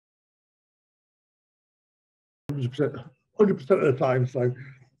100% of the time. So,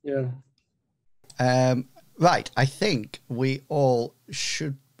 yeah. Right, I think we all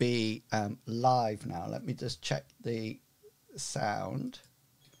should be live now. Let me just check the sound.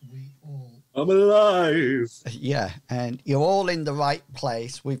 I'm alive. Yeah, and you're all in the right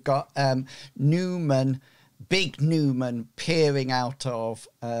place. We've got Newman, Big Newman, peering out of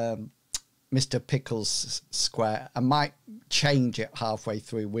Mr. Pickles' square. I might change it halfway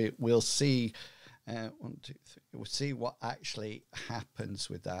through. We'll see. 1, 2, 3. We'll see what actually happens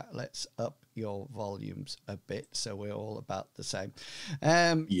with that. Let's up your volumes a bit so we're all about the same.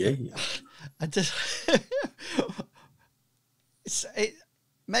 Yeah. I just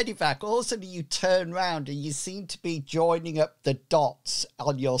Medivac, all of a sudden you turn around and you seem to be joining up the dots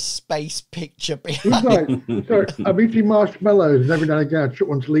on your space picture behind. Sorry, I'm eating marshmallows and every now and again I chuck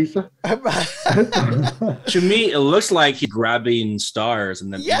one to Lisa. To me, it looks like he's grabbing stars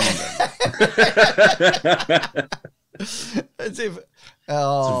and then eating them. As if,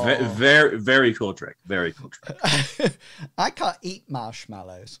 It's a very, very cool trick. Very cool trick. I can't eat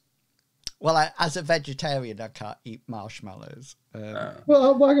marshmallows. Well, as a vegetarian, I can't eat marshmallows.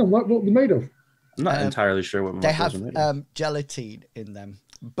 Well, hang on, what they're made of? I'm not entirely sure what they marshmallows have are made of. gelatine in them,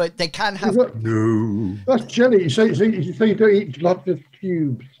 but they can have. No. That's jelly. You say you don't eat gelatinous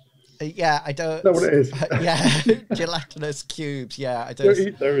cubes. Yeah, I don't. Is that what it is? Yeah, gelatinous cubes. Yeah, I don't. Don't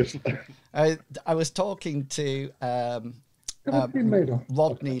eat those. I was talking to made of?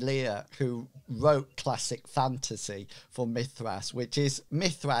 Rodney Lear, who wrote classic fantasy for Mithras, which is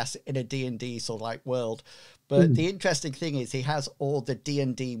Mithras in a D&D sort of like world. But the interesting thing is he has all the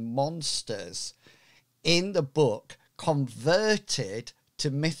D&D monsters in the book converted to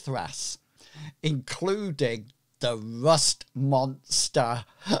Mithras, including the Rust Monster.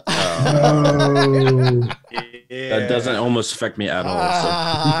 Oh. Yeah. That doesn't almost affect me at all.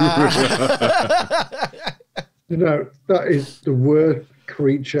 You know, that is the worst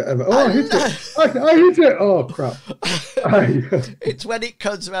creature ever. Oh, I hit it. I hit it. Oh, crap. It's when it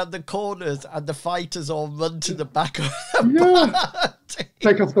comes around the corners and the fighters all run to the back of the party.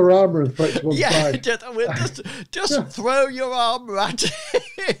 Take off their armor and throw it to one side. Just throw your armor at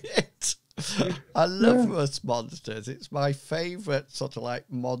it. I love Rust Monsters. It's my favourite sort of like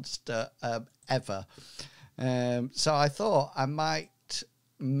monster ever. So I thought I might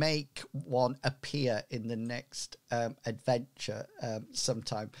make one appear in the next adventure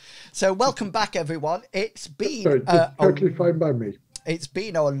sometime. So welcome back, everyone. It's been totally fine by me. It's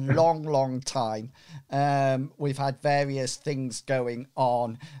been a long time. We've had various things going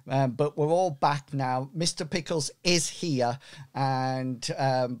on, but we're all back now. Mr. Pickles is here, and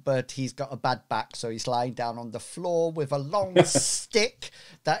but he's got a bad back, so he's lying down on the floor with a long stick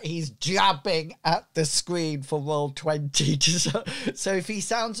that he's jabbing at the screen for Roll20. So if he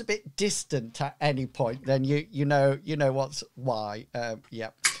sounds a bit distant at any point, then you know what's why.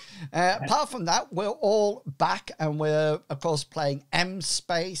 Yeah. Apart from that, we're all back, and we're of course playing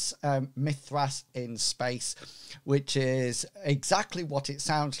M-Space, Mithras in Space, which is exactly what it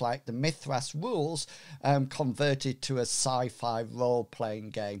sounds like, the Mithras rules converted to a sci-fi role-playing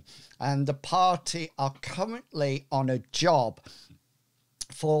game. And the party are currently on a job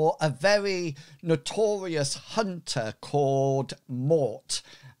for a very notorious hunter called Mort.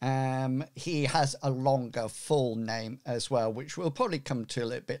 He has a longer full name as well, which we'll probably come to a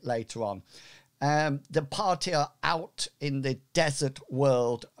little bit later on. The party are out in the desert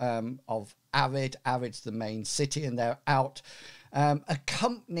world of Arid. Arid's the main city, and they're out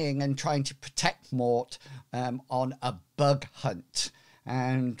accompanying and trying to protect Mort on a bug hunt.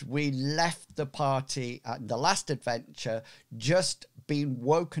 And we left the party at the last adventure just being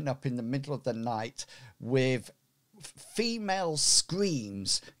woken up in the middle of the night with female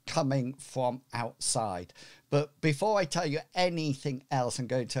screams coming from outside. But before I tell you anything else, I'm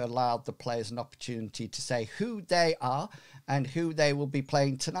going to allow the players an opportunity to say who they are and who they will be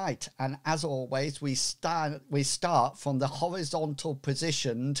playing tonight. And as always, we start from the horizontal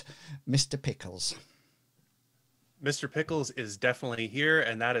positioned Mr. Pickles. Mr. Pickles is definitely here,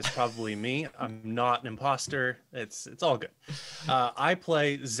 and that is probably me. I'm not an imposter. It's all good. I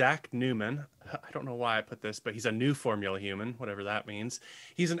play Zach Newman. I don't know why I put this, but he's a new formula human, whatever that means.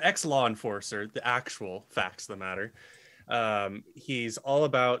 He's an ex-law enforcer, the actual facts of the matter. He's all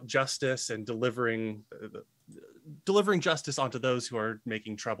about justice and delivering justice onto those who are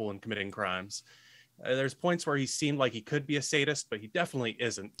making trouble and committing crimes. There's points where he seemed like he could be a sadist, but he definitely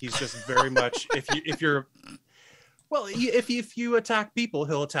isn't. He's just very much, if you attack people,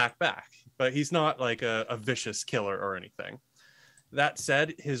 he'll attack back, but he's not like a vicious killer or anything. That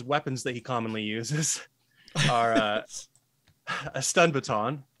said, his weapons that he commonly uses are a stun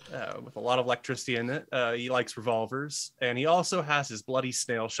baton, with a lot of electricity in it. He likes revolvers, and he also has his bloody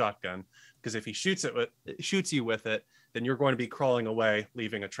snail shotgun, because if he shoots you with it, then you're going to be crawling away,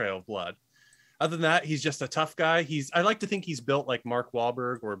 leaving a trail of blood. Other than that, he's just a tough guy. I like to think he's built like Mark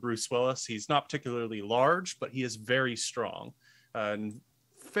Wahlberg or Bruce Willis. He's not particularly large, but he is very strong and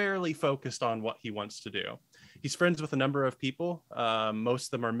fairly focused on what he wants to do. He's friends with a number of people. Most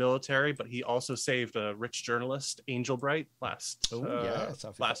of them are military, but he also saved a rich journalist, Angel Bright, last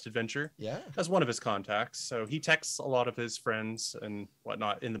adventure, as one of his contacts. So he texts a lot of his friends and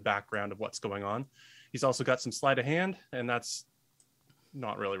whatnot in the background of what's going on. He's also got some sleight of hand, and that's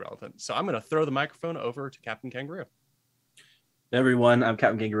not really relevant. So I'm going to throw the microphone over to Captain Kangaroo. Everyone, I'm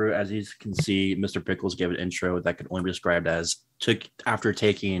Captain Kangaroo. As you can see, Mr. Pickles gave an intro that could only be described as after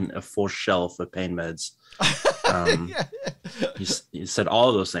taking a full shelf of pain meds. He said all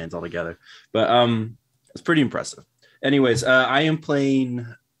of those things all together, but it's pretty impressive. Anyways, I am playing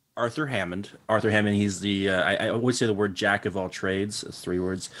Arthur Hammond. Arthur Hammond, he's the I always say the word jack of all trades. It's 3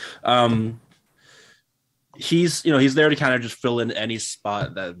 words. He's there to kind of just fill in any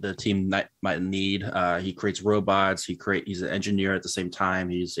spot that the team might need. He creates robots. He's an engineer at the same time.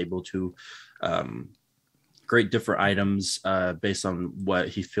 He's able to create different items based on what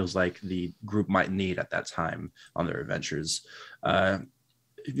he feels like the group might need at that time on their adventures.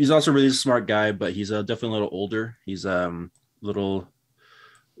 He's also a really smart guy, but he's definitely a little older. He's has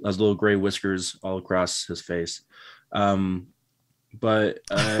little gray whiskers all across his face. But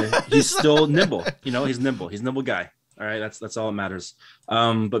he's still nimble. He's nimble. He's a nimble guy. All right, that's all that matters.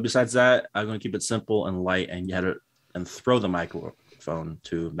 But besides that, I'm going to keep it simple and light, and throw the microphone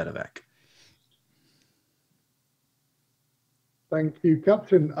to Medevac. Thank you,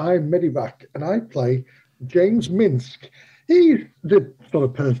 Captain. I'm Medivac, and I play James Minsk. He's the sort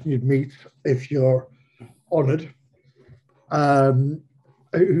of person you'd meet if you're honoured.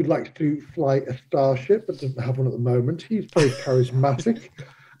 Who likes to fly a starship but doesn't have one at the moment. He's very charismatic.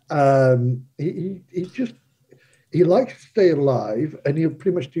 He likes to stay alive, and he'll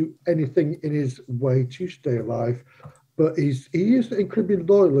pretty much do anything in his way to stay alive. But he is incredibly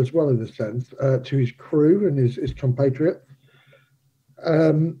loyal as well, in a sense, to his crew and his compatriots.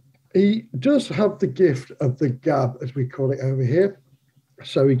 He does have the gift of the gab, as we call it over here,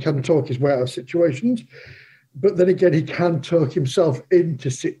 so he can talk his way out of situations. But then again, he can talk himself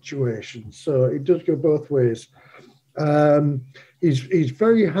into situations, so it does go both ways. He's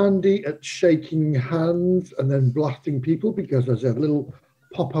very handy at shaking hands and then blasting people, because there's a little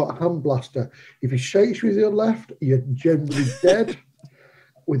pop-out hand blaster. If he shakes with your left, you're generally dead.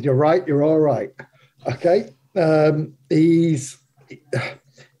 With your right, you're all right. Okay. He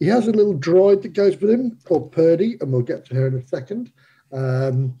has a little droid that goes with him called Purdy, and we'll get to her in a second.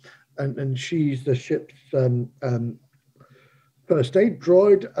 And she's the ship's first aid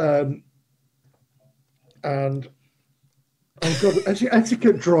droid. And oh god,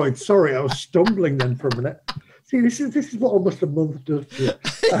 etiquette droid. Sorry, I was stumbling then for a minute. See, this is what almost a month does to you.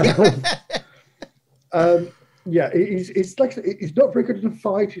 Yeah, he's not very good in a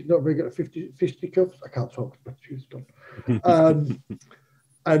fight. He's not very good at fisticuffs. I can't talk about stuff.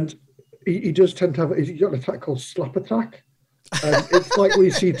 And he does tend to have. He's got an attack called slap attack. It's like when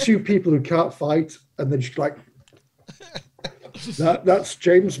you see 2 people who can't fight, and then just like that. That's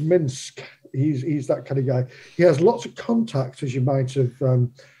James Minsk. He's that kind of guy. He has lots of contacts, as you might have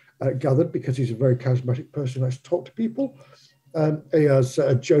gathered, because he's a very charismatic person who likes to talk to people. He has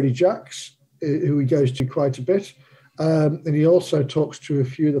Jody Jacks, who he goes to quite a bit, and he also talks to a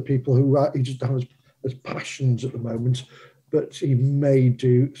few of the people who he just doesn't have as passions at the moment, but he may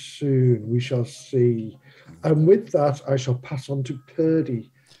do soon. We shall see. And with that, I shall pass on to Purdy,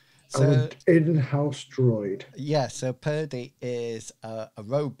 our in-house droid. Yeah, so Purdy is a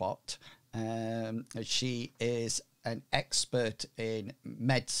robot. She is an expert in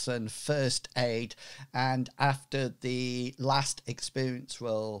medicine, first aid, and after the last experience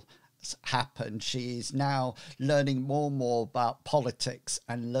will happen, she's now learning more and more about politics,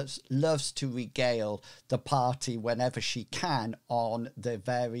 and loves to regale the party whenever she can on the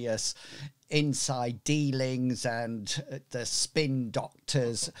various inside dealings and the spin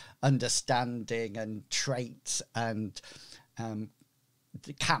doctor's understanding and traits and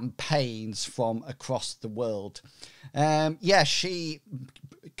the campaigns from across the world. She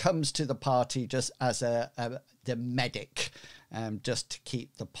comes to the party just as the medic, just to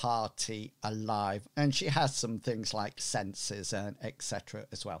keep the party alive, and she has some things like senses and etc.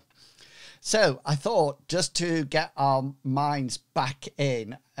 as well. So I thought, just to get our minds back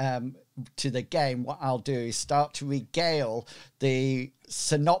in to the game, what I'll do is start to regale the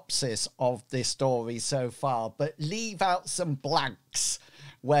synopsis of the story so far, but leave out some blanks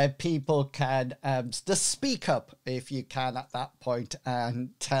where people can just speak up if you can at that point and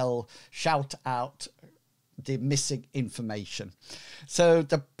shout out the missing information. So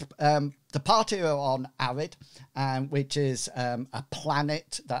the party are on Arid, which is a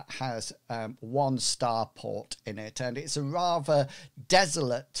planet that has one starport in it, and it's a rather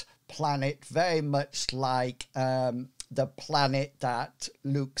desolate planet, very much like the planet that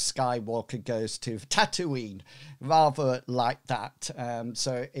Luke Skywalker goes to, Tatooine, rather like that.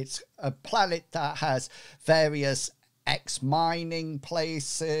 So it's a planet that has various ex-mining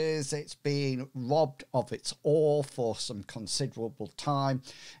places. It's been robbed of its ore for some considerable time.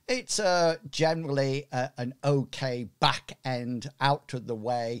 It's generally an okay back end, out of the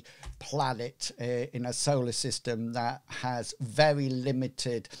way planet in a solar system that has very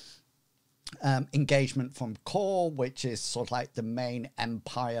limited engagement from Core, which is sort of like the main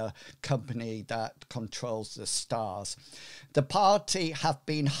empire company that controls the stars. The party have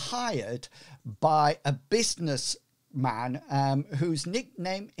been hired by a businessman whose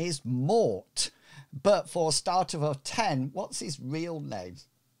nickname is Mort. But for starter of 10, what's his real name?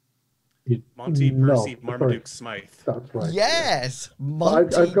 Monty Percy Marmaduke Smythe. That's right. Yes,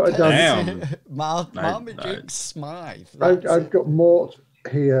 Monty I've got it down. Damn. Marmaduke Smythe. I've got Mort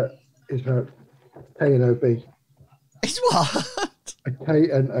here. Is a KNOB. It's what? A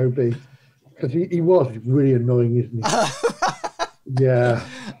KNOB. Because he was really annoying, isn't he? Yeah.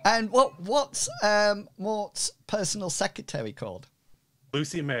 And what's Mort's personal secretary called?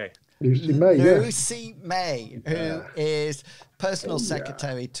 Lucy May. Lucy May, yeah. Lucy May, who is personal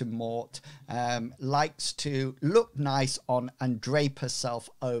secretary to Mort, likes to look nice on and drape herself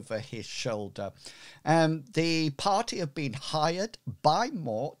over his shoulder. The party have been hired by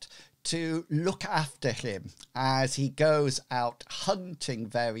Mort to look after him as he goes out hunting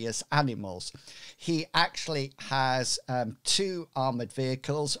various animals. He actually has 2 armored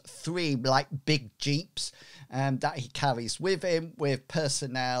vehicles, 3 like big jeeps that he carries with him, with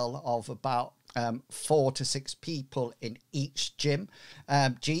personnel of about 4 to 6 people in each jeep.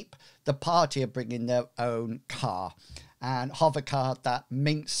 The party are bringing their own car and hovercar that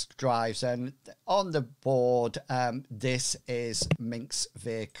Minx drives, and on the board this is Minx's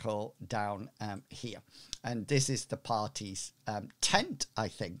vehicle down here, and this is the party's tent, I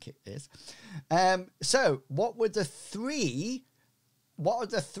think it is. So what are the 3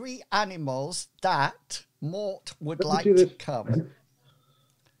 animals that Mort would like to come?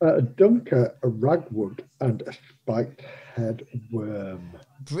 A dunker, a ragwort, and a spiked head worm.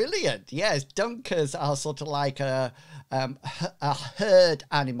 Brilliant. Yes, dunkers are sort of like a herd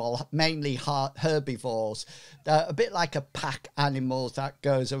animal, mainly herbivores. They're a bit like a pack animal that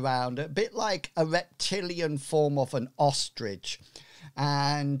goes around, a bit like a reptilian form of an ostrich.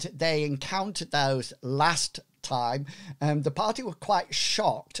 And they encountered those last time. The party were quite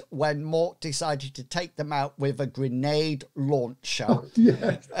shocked when Mort decided to take them out with a grenade launcher. Oh,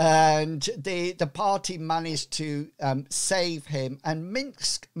 yes. And the party managed to save him, and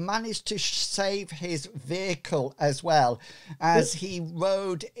Minx managed to save his vehicle as well, as he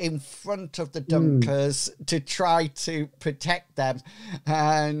rode in front of the dunkers to try to protect them.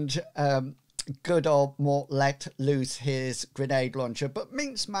 And good old Mort let loose his grenade launcher, but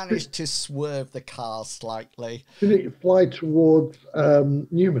Minx managed to swerve the car slightly. Did it fly towards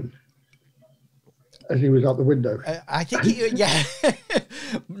Newman as he was out the window? I think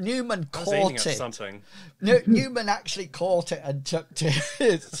Newman caught it. Something. Newman actually caught it and took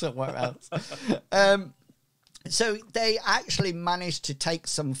it somewhere else. So they actually managed to take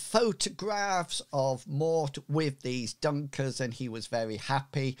some photographs of Mort with these dunkers, and he was very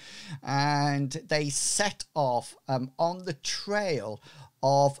happy. And they set off on the trail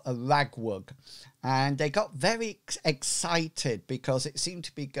of a ragwort. And they got very excited because it seemed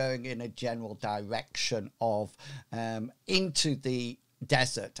to be going in a general direction of into the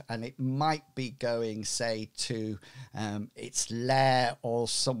desert, and it might be going, say, to its lair or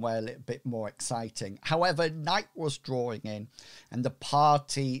somewhere a little bit more exciting. However, night was drawing in and the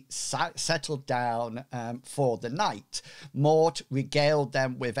party settled down for the night. Mort regaled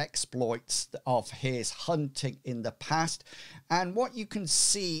them with exploits of his hunting in the past, and what you can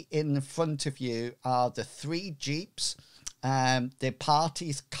see in front of you are the 3 jeeps, the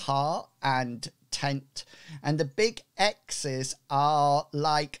party's car and tent, and the big X's are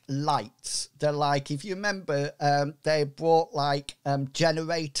like lights. They're like, if you remember, they brought like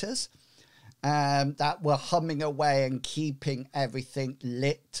generators that were humming away and keeping everything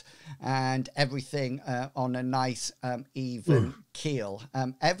lit and everything on a nice even keel.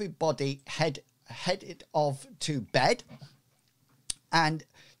 Everybody headed off to bed, and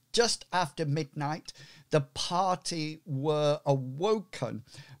just after midnight, the party were awoken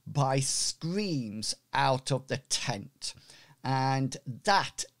by screams out of the tent. And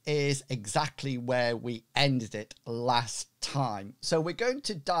that is exactly where we ended it last time. So we're going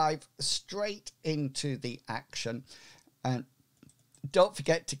to dive straight into the action. And don't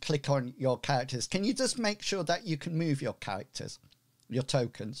forget to click on your characters. Can you just make sure that you can move your characters, your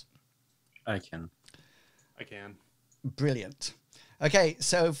tokens? I can. Brilliant. Okay,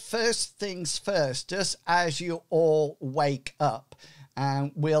 so first things first, just as you all wake up,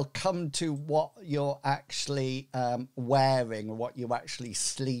 and we'll come to what you're actually wearing, what you actually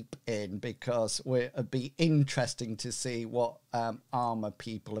sleep in, because it'd be interesting to see what armor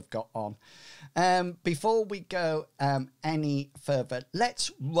people have got on. Before we go any further, let's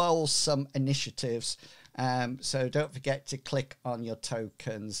roll some initiatives. So don't forget to click on your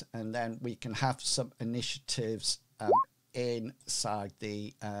tokens, and then we can have some initiatives inside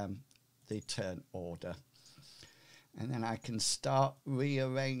the turn order. And then I can start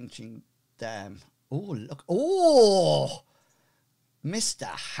rearranging them. Oh, look. Oh, Mr.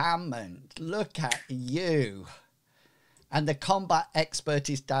 Hammond, look at you. And the combat expert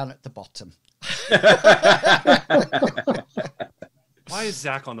is down at the bottom. Why is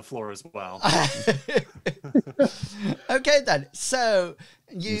Zach on the floor as well? Okay, then. So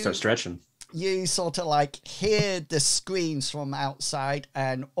you start stretching. You sort of like hear the screams from outside,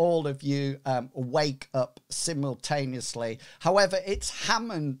 and all of you wake up simultaneously. However, it's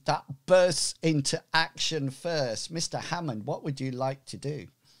Hammond that bursts into action first. Mr. Hammond, what would you like to do?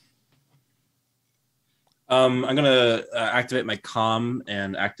 I'm gonna activate my comm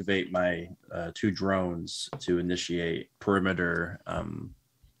and activate my 2 drones to initiate perimeter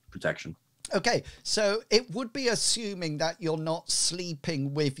protection. Okay, so it would be assuming that you're not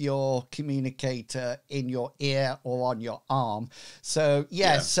sleeping with your communicator in your ear or on your arm. So,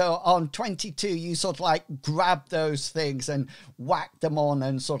 so on 22, you sort of like grab those things and whack them on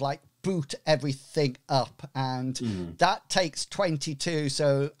and sort of like boot everything up. And that takes 22.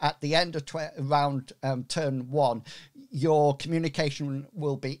 So at the end of round turn 1, your communication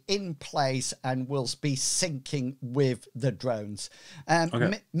will be in place and will be syncing with the drones.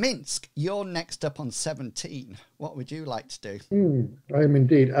 Okay. Minsk, you're next up on 17. What would you like to do? I am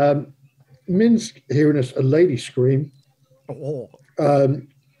indeed. Minsk, hearing a lady scream, will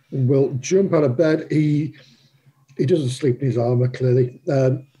jump out of bed. He doesn't sleep in his armor, clearly,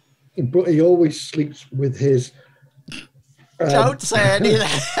 but he always sleeps with his... Don't say anything.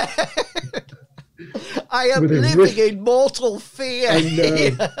 I am living in mortal fear. And,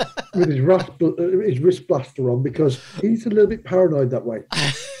 with his wrist blaster on, because he's a little bit paranoid that way.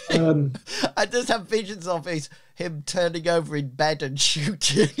 I just have visions of him turning over in bed and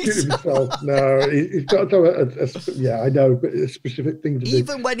shooting himself. No, he's got to I know, but a specific thing to do.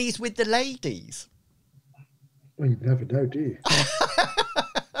 Even when he's with the ladies. Well, you never know, do you?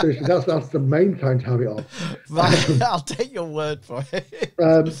 Seriously, that's the main time to have it on. Right, I'll take your word for it.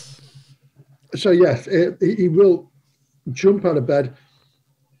 So yes, he will jump out of bed.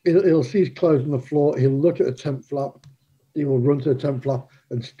 He'll see his clothes on the floor. He'll look at the tent flap. He will run to the tent flap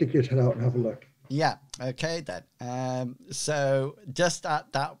and stick his head out and have a look. Yeah. Okay then. So just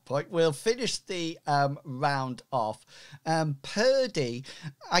at that point, we'll finish the round off. Purdy,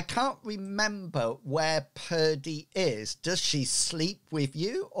 I can't remember where Purdy is. Does she sleep with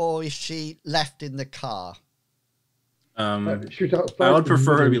you, or is she left in the car? I would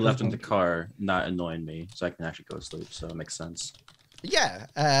prefer her to be left in the car, not annoying me, so I can actually go to sleep. So it makes sense. Yeah,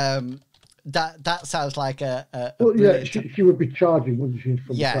 that sounds like a well, yeah, she would be charging, wouldn't she?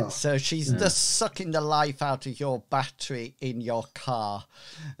 From the car? So she's just sucking the life out of your battery in your car,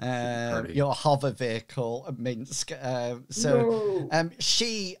 your hover vehicle, Minsk.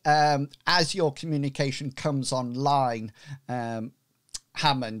 She, as your communication comes online,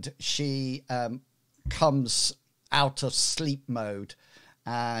 Hammond, she comes out of sleep mode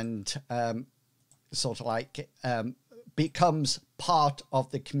and sort of like becomes part of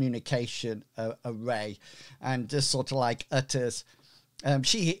the communication array, and just sort of like utters,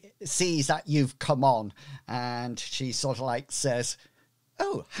 she sees that you've come on, and she sort of like says,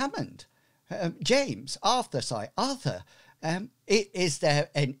 "Oh, Hammond, Arthur, is there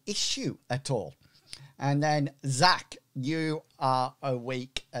an issue at all?" And then Zach, you are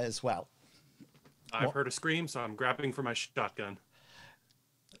awake as well. I've heard a scream, so I'm grabbing for my shotgun.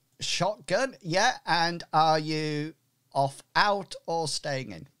 Shotgun, yeah. And are you off out or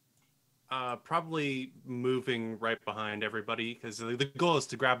staying in? Probably moving right behind everybody, because the goal is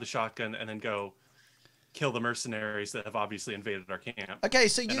to grab the shotgun and then go kill the mercenaries that have obviously invaded our camp. Okay,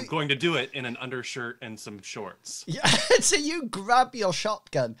 so I'm going to do it in an undershirt and some shorts. Yeah, so you grab your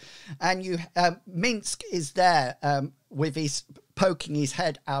shotgun, and you Minsk is there with his poking his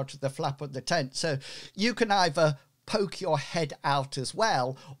head out of the flap of the tent. So you can either poke your head out as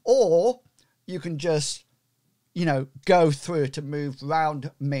well, or you can just, you know, go through to move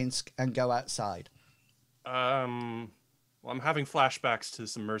round Minsk and go outside. Well, I'm having flashbacks to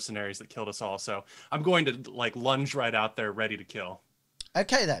some mercenaries that killed us all, so I'm going to like lunge right out there, ready to kill.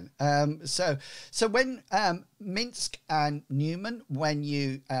 Okay then. So when Minsk and Newman, when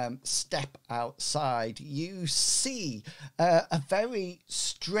you step outside, you see a very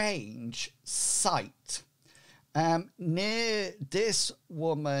strange sight. Near this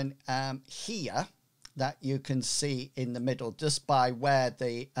woman here, that you can see in the middle, just by where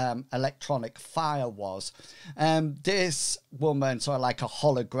the electronic fire was. This woman, sort of like a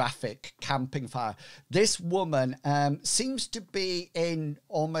holographic camping fire, this woman seems to be in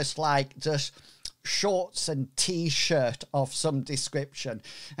almost like just shorts and t-shirt of some description,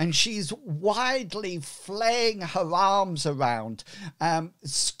 and she's widely flaying her arms around,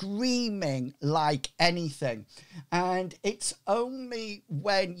 screaming like anything. And it's only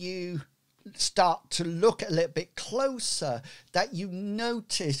when you start to look a little bit closer that you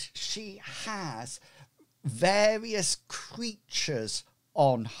notice she has various creatures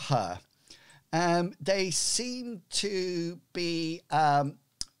on her. They seem to be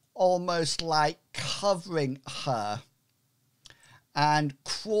almost like covering her and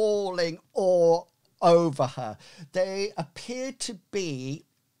crawling all over her. They appear to be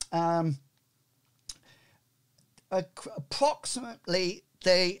approximately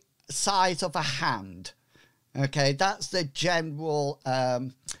the size of a hand. Okay, that's the general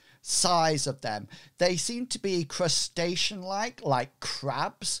size of them. They seem to be crustacean-like, like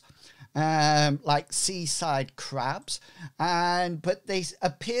crabs, like seaside crabs, but they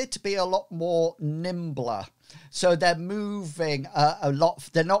appear to be a lot more nimbler. So they're moving a lot.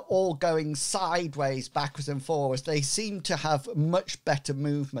 They're not all going sideways, backwards and forwards. They seem to have much better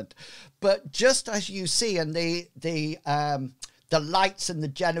movement. But just as you see, and the lights and the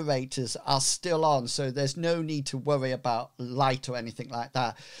generators are still on, so there's no need to worry about light or anything like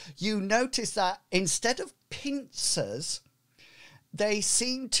that. You notice that instead of pincers, they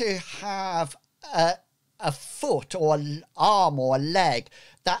seem to have a foot or an arm or a leg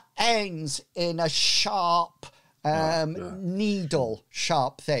that ends in a sharp needle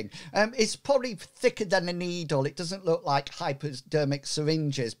sharp thing. It's probably thicker than a needle. It doesn't look like hypodermic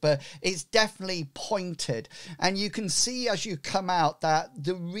syringes, but it's definitely pointed. And you can see as you come out that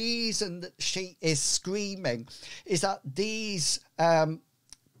the reason that she is screaming is that these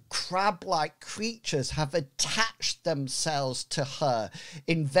crab-like creatures have attached themselves to her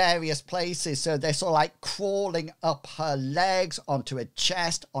in various places. So they're sort of like crawling up her legs, onto her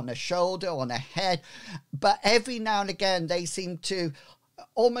chest, on her shoulder, on her head. But every now and again, they seem to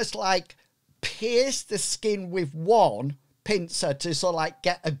almost like pierce the skin with one pincer to sort of like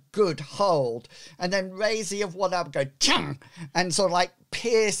get a good hold, and then raise the other one up and go chang, and sort of like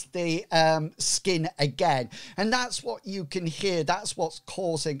pierce the skin again. And that's what you can hear. That's what's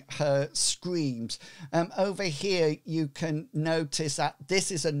causing her screams. Over here, you can notice that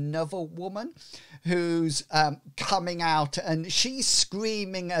this is another woman who's coming out, and she's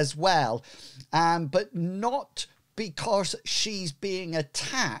screaming as well, but not because she's being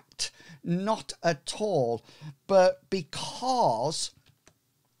attacked, not at all, but because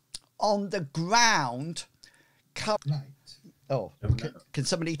on the ground... Oh, can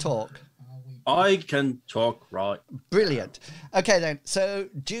somebody talk? I can talk, right. Brilliant. Okay, then. So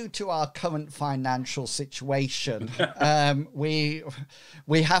due to our current financial situation, we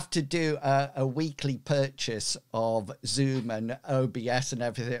have to do a weekly purchase of Zoom and OBS and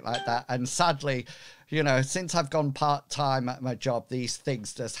everything like that. And sadly, you know, since I've gone part-time at my job, these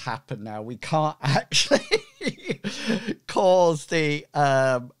things just happen now. We can't actually cause the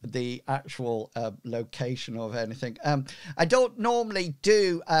actual location of anything. I don't normally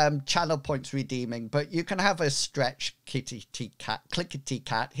do channel points redeeming, but you can have a stretch, kitty cat, clickety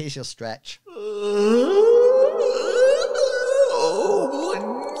cat. Here's your stretch. I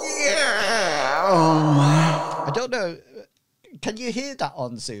don't know. Can you hear that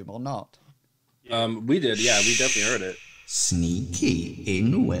on Zoom or not? We did, yeah, we definitely heard it. Sneaky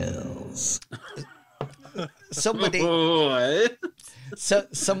inwils. Somebody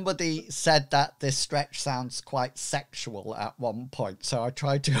said that this stretch sounds quite sexual at one point, so I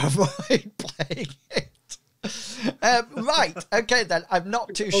tried to avoid playing it. Right, okay then, I'm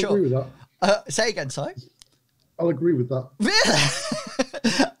not too sure. I'll agree with that. Say again, sorry? I'll agree with that. Really?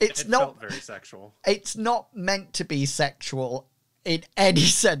 It's It not felt very sexual. it's not meant to be sexual in any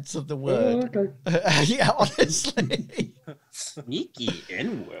sense of the Oh, word. okay. Yeah, honestly. Sneaky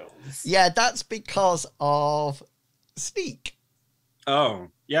inwils. Yeah, that's because of Sneak. Oh,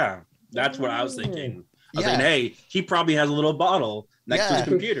 yeah. That's what I was thinking. I was Yeah. thinking, hey, he probably has a little bottle next to Yeah. his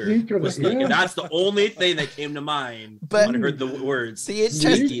computer. Sneak on with it, Sneak. yeah. And that's the only thing that came to mind But when I heard the words the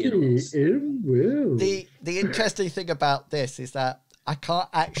sneaky Sneaky inwils. inwils. the interesting thing about this is that I can't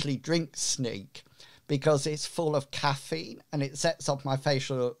actually drink Sneak because it's full of caffeine and it sets off my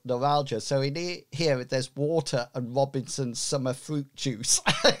facial neuralgia. So in here there's water and Robinson's summer fruit juice.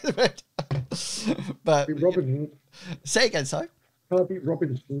 But Beat Robinson. say again, sorry. Can't beat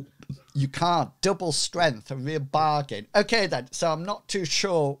Robinson. You can't. Double strength, a real bargain. Okay, then. So I'm not too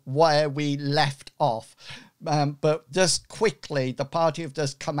sure where we left off. But just quickly, the party have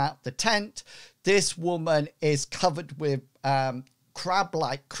just come out the tent. This woman is covered with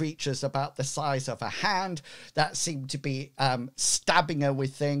crab-like creatures about the size of a hand that seem to be stabbing her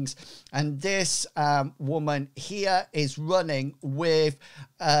with things. And this woman here is running with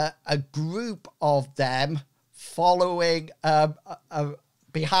a group of them following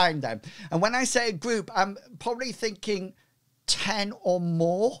behind them. And when I say a group, I'm probably thinking 10 or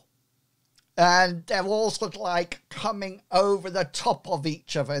more. And they're all sort of like coming over the top of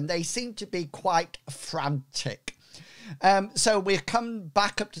each other, and they seem to be quite frantic. So we'll come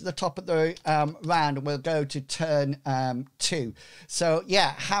back up to the top of the round, and we'll go to turn 2. So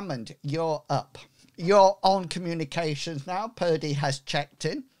yeah, Hammond, you're up. You're on communications now. Purdy has checked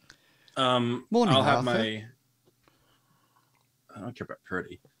in. Morning, I'll have Arthur. I don't care about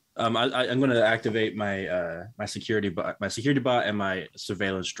Purdy. I'm going to activate my my security bot and my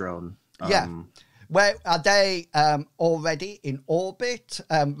surveillance drone. Yeah. Where are they already in orbit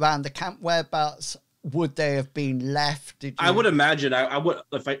around the camp? Whereabouts would they have been left? Did you... I would imagine I would,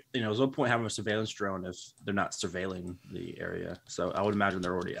 if there's no point having a surveillance drone if they're not surveilling the area. So I would imagine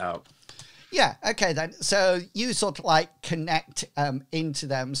they're already out. Yeah, okay then. So you sort of like connect into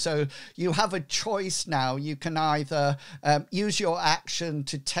them. So you have a choice now. You can either use your action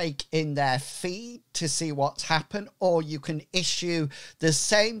to take in their feed to see what's happened, or you can issue the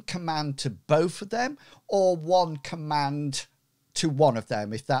same command to both of them, or one command to one of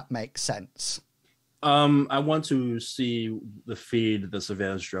them, if that makes sense. I want to see the feed the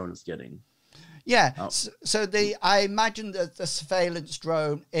surveillance drone is getting. Yeah, Oh. so I imagine that the surveillance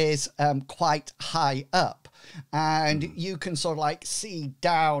drone is quite high up, and you can sort of like see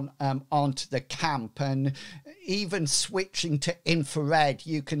down onto the camp, and even switching to infrared,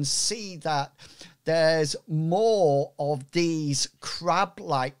 you can see that there's more of these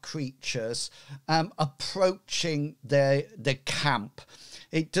crab-like creatures approaching the camp.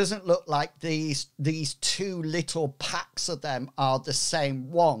 It doesn't look like these two little packs of them are the same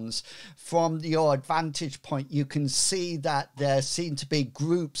ones. From your vantage point, you can see that there seem to be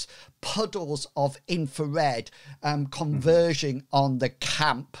groups, puddles of infrared converging on the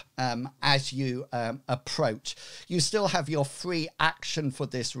camp as you approach. You still have your free action for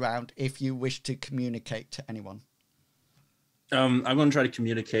this round if you wish to communicate to anyone. I'm going to try to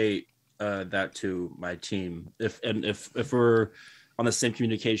communicate that to my team. If we're on the same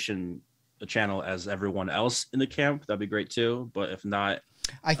communication channel as everyone else in the camp, that'd be great too. But if not,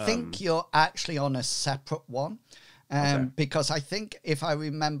 I think you're actually on a separate one, because I think if I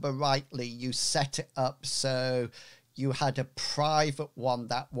remember rightly, you set it up so you had a private one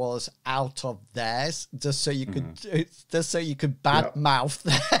that was out of theirs, just so you could bad mouth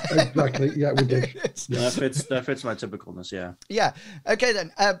them. Exactly. Yeah, we did. that fits my typicalness. Yeah. Yeah. Okay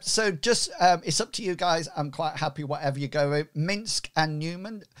then. So just it's up to you guys. I'm quite happy whatever you go with. Minsk and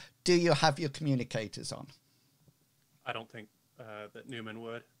Newman, do you have your communicators on? I don't think that Newman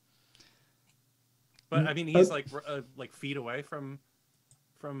would. But I mean, he's like feet away from.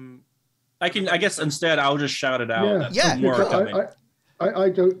 I guess instead I'll just shout it out. Yeah. More are coming. I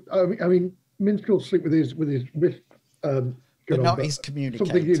don't. I mean, Minsk will sleep with his wrist. But not his communicator.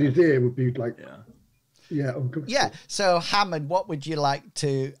 Something in his ear would be like. Yeah. Uncomfortable. Yeah. So Hammond, what would you like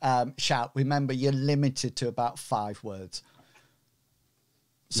to shout? Remember, you're limited to about 5 words.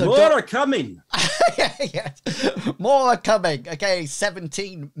 So More are coming. Yes. More are coming. Okay,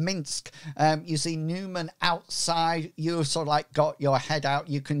 17, Minsk. You see Newman outside. You sort of like got your head out.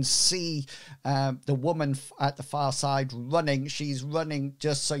 You can see the woman at the far side running. She's running,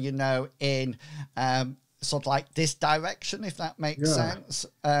 just so you know, in sort of like this direction, if that makes sense,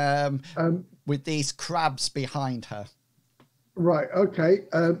 with these crabs behind her. Right. Okay.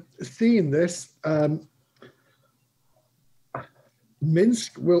 Seeing this,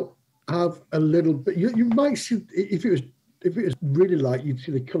 Minsk will have a little bit. You might see if it was if it was really light, you'd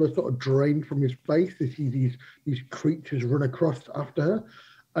see the colour sort of drain from his face. You see these creatures run across after her,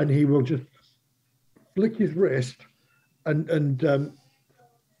 and he will just flick his wrist, and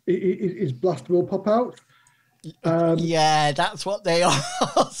his blaster will pop out. Yeah, that's what they are.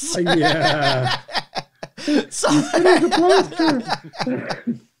 Yeah. So,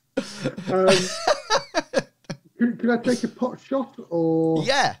 Can I take a pot shot or?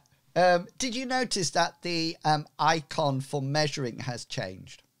 yeah. Did you notice that the icon for measuring has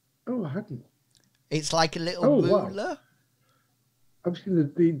changed? Oh, I hadn't. It's like a little ruler. Wow. I've seen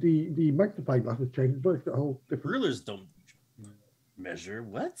the magnifying glass has changed, but it's got a whole different. Rulers don't measure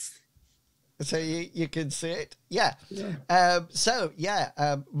what? So you can see it. Yeah.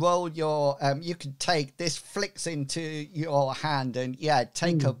 Roll your, you can take, this flicks into your hand and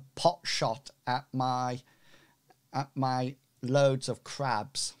take a pot shot at my loads of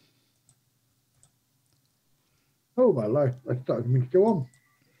crabs. Oh my life, I started me to go on.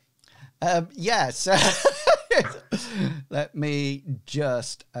 So let me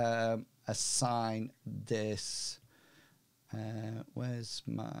just assign this. Where's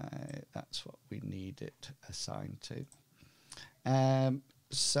my, that's what we need it assigned to.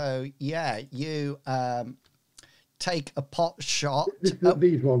 So you take a pot shot.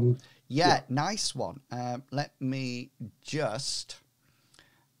 These ones. Yeah, nice one. Let me just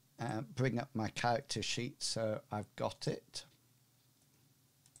bring up my character sheet so I've got it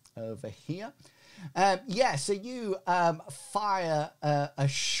over here. So you fire a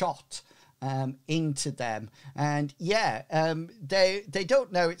shot into them, and they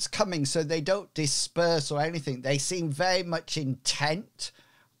don't know it's coming, so they don't disperse or anything. They seem very much intent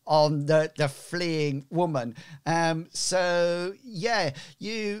on the fleeing woman.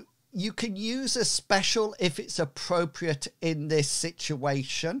 You can use a special if it's appropriate in this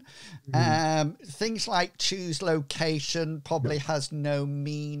situation. Things like choose location probably has no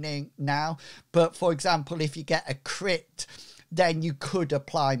meaning now, but for example, if you get a crit, then you could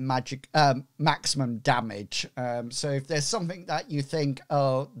apply magic maximum damage. So if there's something that you think,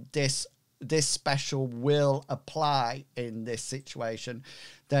 oh, this special will apply in this situation,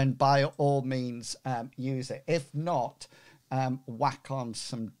 then by all means use it. If not, whack on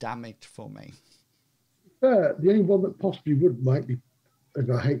some damage for me. The only one that possibly might be, and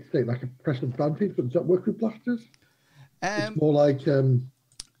I hate to say, like a press advantage, but does that work with blasters? It's more like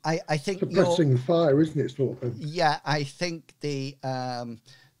I think suppressing fire, isn't it, sort of thing? Yeah, I think the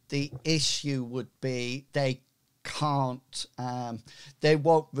issue would be they can't, they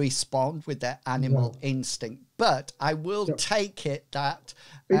won't respond with their animal instinct. But I will take it that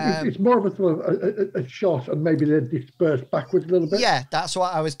it's more of a sort of a shot, and maybe they disperse backwards a little bit. Yeah, that's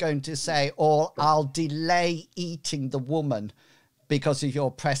what I was going to say. Or I'll delay eating the woman because of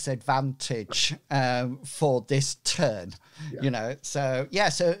your press advantage for this turn. You know, so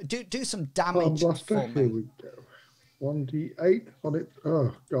do some damage for me. Here we go. 1d8 on it.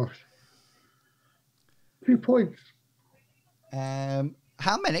 Oh gosh, 2 points.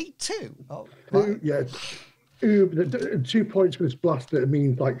 How many? 2. Oh, two, yeah. 2 points for this blaster. It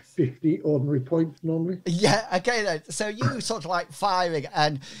means like 50 ordinary points normally. Yeah, okay then. So you sort of like firing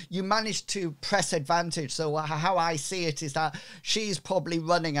and you manage to press advantage. So how I see it is that she's probably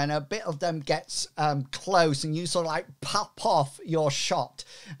running and a bit of them gets close, and you sort of like pop off your shot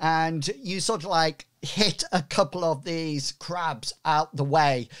and you sort of like hit a couple of these crabs out the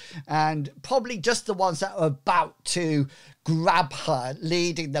way, and probably just the ones that are about to grab her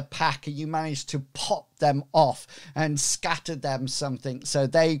leading the pack, and you manage to pop them off and scatter them something so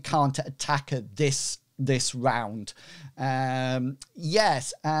they can't attack her this round.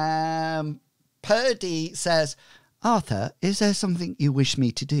 Purdy says, Arthur, is there something you wish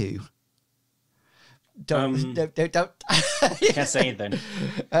me to do? Don't. Can't say anything.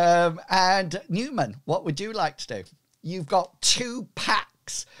 And Newman, what would you like to do? You've got 2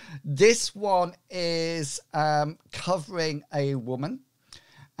 packs. This one is covering a woman.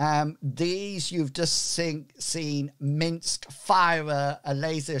 These you've just seen Minsk fire a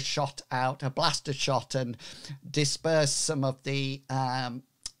laser shot out, a blaster shot, and disperse some of the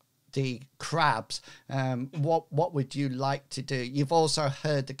crabs. What would you like to do? You've also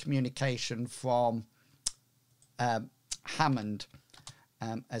heard the communication from Hammond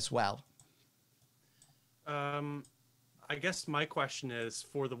as well. I guess my question is,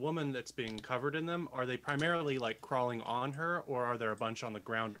 for the woman that's being covered in them, are they primarily like crawling on her, or are there a bunch on the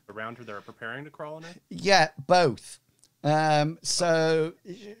ground around her that are preparing to crawl on her? Yeah, both. So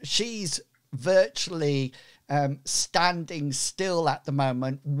she's virtually standing still at the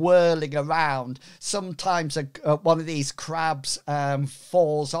moment, whirling around. Sometimes one of these crabs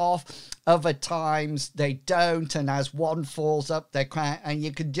falls off. Other times they don't, and as one falls up, they're crying, and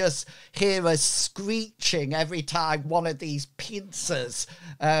you can just hear a screeching every time one of these pincers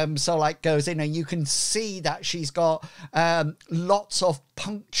goes in, and you can see that she's got lots of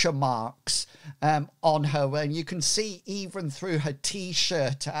puncture marks on her, and you can see even through her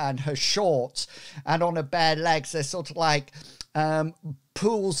t-shirt and her shorts and on her bare legs, there's sort of like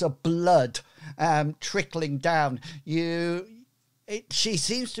pools of blood trickling down. She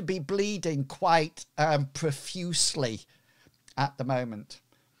seems to be bleeding quite profusely at the moment.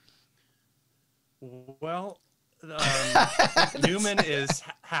 Well, Newman is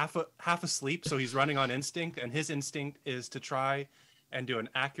half asleep, so he's running on instinct, and his instinct is to try and do an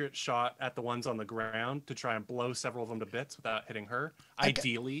accurate shot at the ones on the ground to try and blow several of them to bits without hitting her,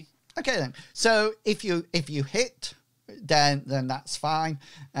 ideally. Okay, then. So if you hit, then that's fine.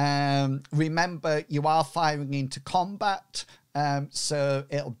 Remember, you are firing into combat, so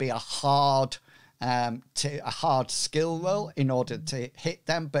it'll be a hard skill roll in order to hit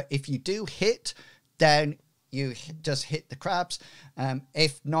them. But if you do hit, then you just hit the crabs.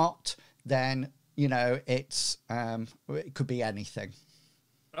 If not, then it could be anything.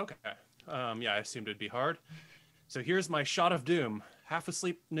 Okay. Yeah, I assumed it'd be hard. So here's my shot of doom. Half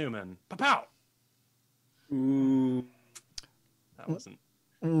asleep Newman. Pow! Ooh. That wasn't.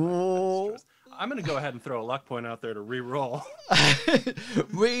 I'm going to go ahead and throw a luck point out there to re-roll. That's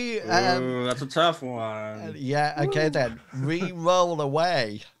a tough one. Yeah, okay then. Re-roll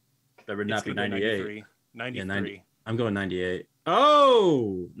away. Better not be 98. 93. Yeah, 90. I'm going 98.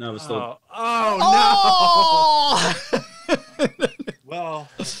 Oh! No, it's still... Oh, no! Well,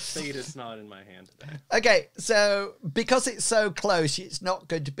 fate is not in my hand today. Okay, so because it's so close, it's not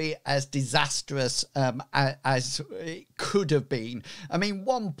going to be as disastrous as it could have been. I mean,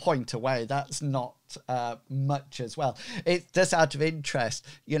 1 point away, that's not much as well. It's just out of interest,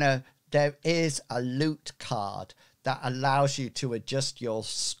 there is a loot card that allows you to adjust your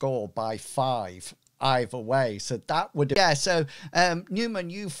score by 5 either way. So that would... Yeah, so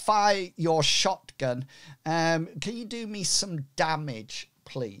Newman, you fire your shotgun. Can you do me some damage,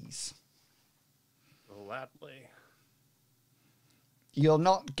 please? Gladly. You're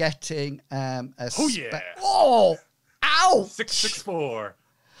not getting Oh, yeah. Oh! Ow! 664.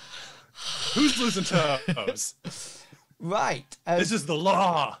 Who's losing toes? Right. This is the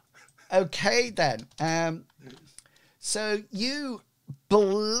law. Okay, then. So you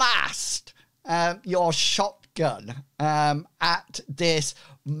blast your shotgun at this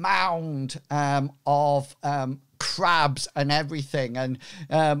mound of crabs and everything, and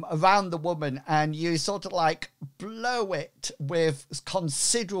around the woman, and you sort of like blow it with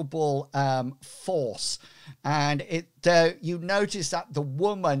considerable force, and you notice that the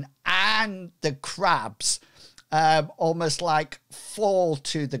woman and the crabs almost like fall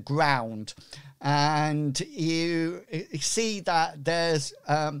to the ground, and you see that there's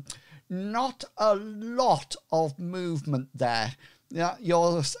not a lot of movement there.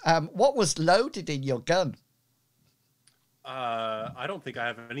 What was loaded in your gun? I don't think I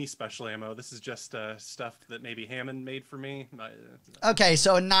have any special ammo. This is just stuff that maybe Hammond made for me. Okay,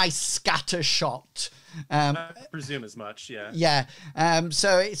 so a nice scatter shot. I presume as much, yeah. Yeah.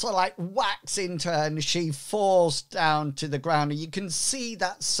 So it sort of like whacks into her and she falls down to the ground. And you can see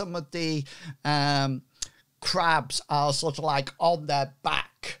that some of the crabs are sort of like on their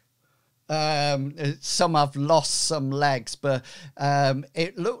back. Some have lost some legs, but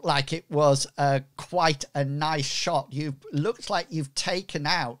it looked like it was quite a nice shot. Looks like you've taken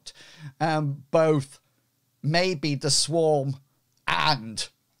out both maybe the swarm and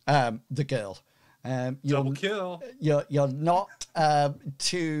the girl. Double kill. You're not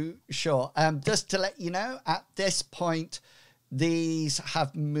too sure. Just to let you know, at this point, these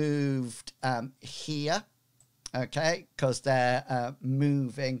have moved here. Okay, because they're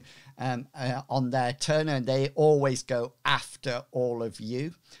moving on their turn, and they always go after all of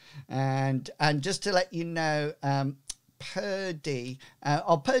you. And just to let you know, Purdy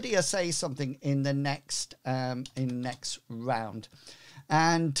will say something in the next round,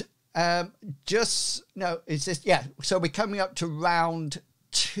 and so we're coming up to round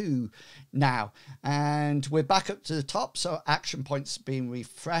 2 now, and we're back up to the top, so action points being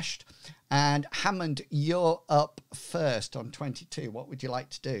refreshed. And Hammond, you're up first on 22. What would you like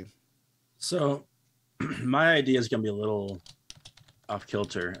to do? So my idea is going to be a little off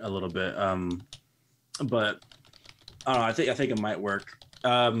kilter a little bit, but I don't know. I think it might work.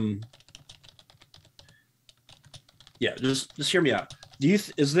 Yeah, just hear me out.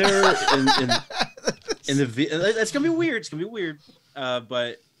 Is there in the it's gonna be weird. It's gonna be weird.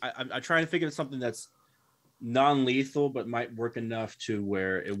 But I'm trying to figure out something that's non-lethal, but might work enough to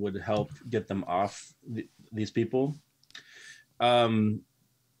where it would help get them off these people.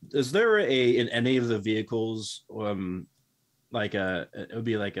 Is there in any of the vehicles like it would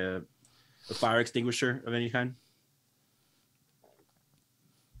be like a fire extinguisher of any kind?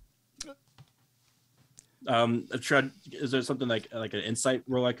 Is there something like an insight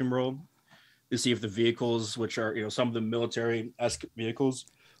roll I can roll to see if the vehicles, which are some of the military-esque vehicles,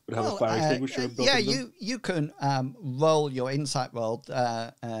 would have a fire extinguisher built in them? you can roll your insight roll.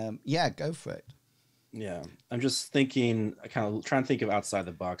 Yeah, go for it. Yeah, I'm just thinking, kind of trying to think of outside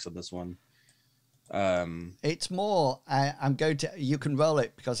the box of this one. It's more, you can roll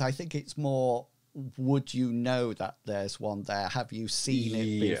it because I think it's more, would you know that there's one there? Have you seen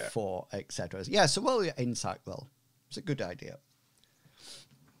it before, etc.? Yeah, so roll your insight roll. It's a good idea.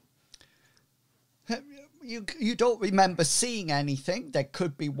 You don't remember seeing anything. There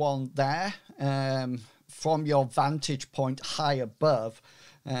could be one there from your vantage point high above.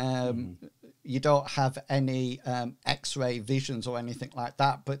 You don't have any X-ray visions or anything like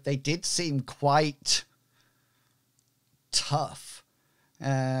that, but they did seem quite tough.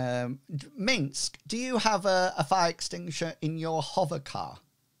 Minsk, do you have a fire extinguisher in your hover car?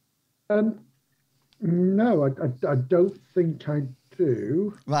 No, I don't think I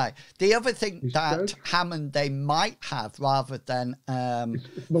do. Right. The other thing that Hammond they might have, rather than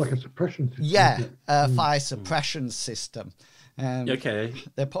it's more like a suppression system. Yeah, a fire suppression system. Okay.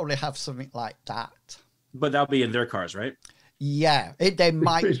 They probably have something like that. But that'll be in their cars, right? Yeah, they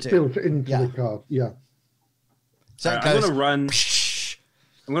might it's built into the car. Yeah. So I'm going to run.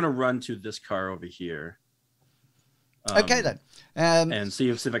 I'm going to run to this car over here. Okay then. And see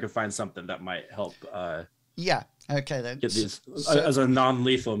if I can find something that might help. Yeah. Okay then. Get these as a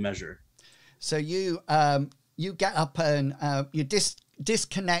non-lethal measure. So you get up and you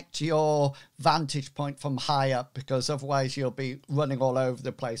disconnect your vantage point from high up, because otherwise you'll be running all over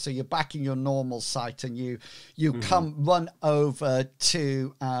the place. So you're back in your normal sight, and you run over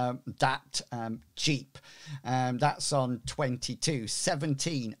to that Jeep. That's on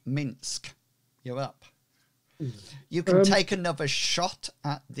 2217 Minsk. You're up. You can take another shot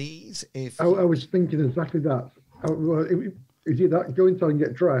at these if I was thinking exactly that. Is it that go inside and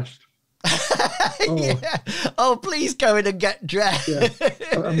get dressed? Yeah. Oh, please go in and get dressed. Yeah.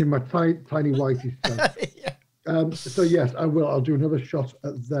 I mean, my tiny whitey stuff. Yeah. So yes, I will. I'll do another shot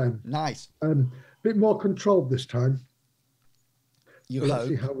at them. Nice. Bit more controlled this time. Let's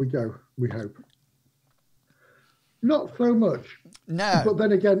see how we go. We hope. Not so much. No. But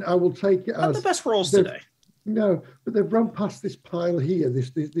then again, I will take it Not as the best rolls today. No, but they've run past this pile here,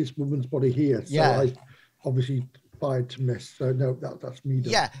 this woman's body here. So I obviously fired to miss. So no, that's me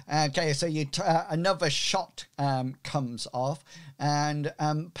done. Yeah. Okay. So you another shot comes off, and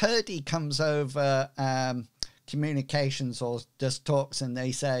Purdy comes over communications or just talks, and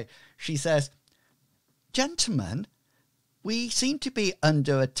she says, "Gentlemen, we seem to be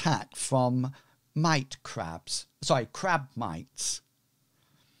under attack from crab mites."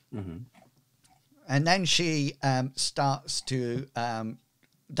 Mm-hmm. And then she starts to,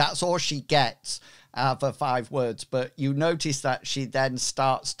 that's all she gets out of 5 words. But you notice that she then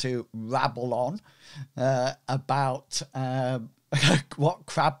starts to rabble on about what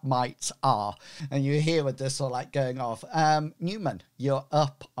crab mites are. And you hear her just sort of like going off. Newman, you're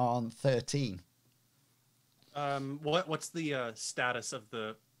up on 13. What's the status of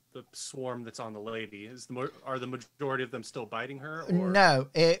the swarm that's on the lady? Are the majority of them still biting her? Or? No,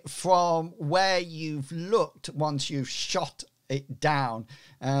 from where you've looked, once you've shot it down,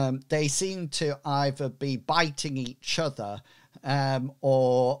 they seem to either be biting each other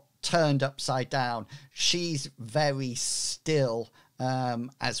or turned upside down. She's very still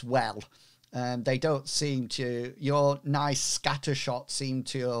as well. They don't seem to, your nice scatter shots seem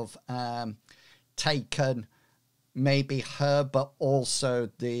to have taken maybe her, but also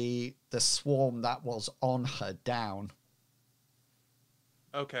the swarm that was on her down.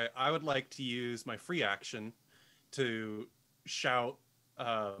 Okay, I would like to use my free action to shout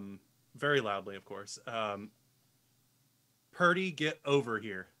very loudly, of course. Purdy, get over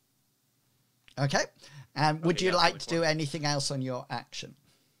here. Okay. And would you like to do anything else on your action?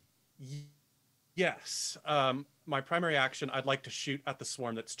 Yes. My primary action, I'd like to shoot at the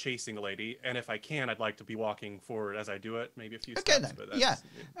swarm that's chasing the lady, and if I can, I'd like to be walking forward as I do it, maybe a few steps. Then. But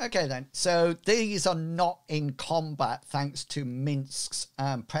Okay then. So these are not in combat thanks to Minsk's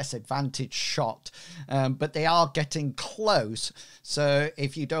press advantage shot, but they are getting close. So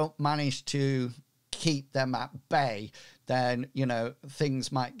if you don't manage to keep them at bay, then, you know,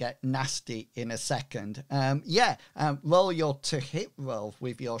 things might get nasty in a second. Roll your to hit roll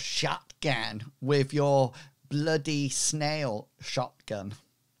with your shotgun, with your bloody snail shotgun.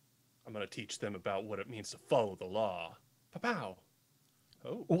 I'm going to teach them about what it means to follow the law. Pow.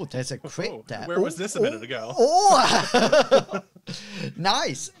 Oh, there's a crit there. Where was this a minute ago? Oh,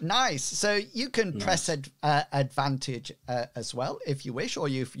 nice. So you can press advantage as well if you wish, or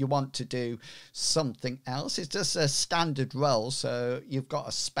if you want to do something else. It's just a standard roll, so you've got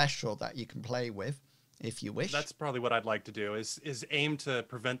a special that you can play with if you wish. That's probably what I'd like to do, is aim to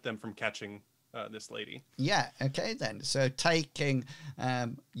prevent them from catching this lady. Yeah, okay then. So taking,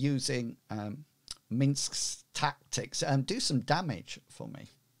 using... Minsk's tactics, do some damage for me.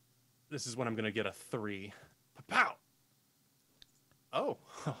 This is when I'm going to get a 3. Pow! Oh,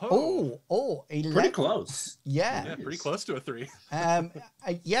 11. Pretty close. Yeah, pretty close to a 3.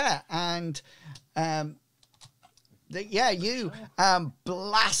 You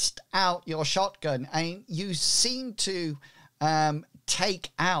blast out your shotgun, and you seem to take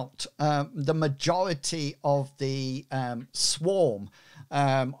out the majority of the swarm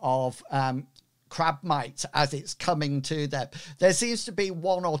of crab mites as it's coming to them. There seems to be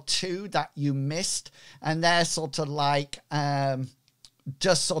 1 or 2 that you missed, and they're sort of like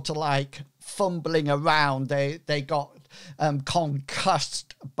just sort of like fumbling around. They got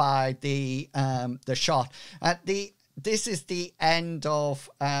concussed by the shot. This is the end of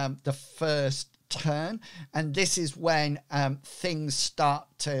the first turn, and this is when things start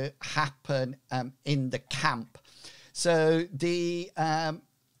to happen in the camp. So the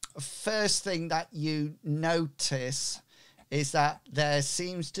first thing that you notice is that there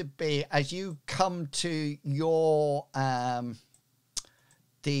seems to be, as you come to your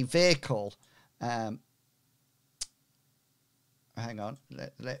the vehicle, hang on,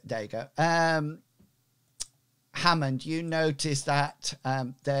 there you go, Hammond, you notice that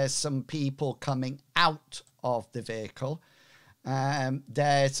there's some people coming out of the vehicle.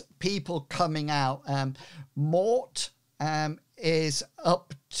 There's people coming out. Mort is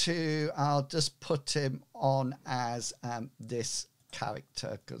up to, I'll just put him on as this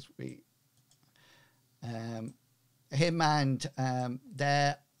character, because we him and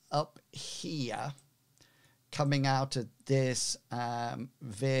they're up here coming out of this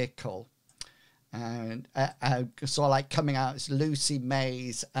vehicle, and so like coming out, it's Lucy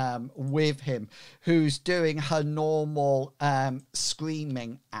Mays with him, who's doing her normal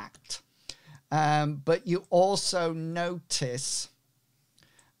screaming act. But you also notice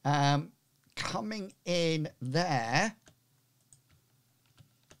coming in there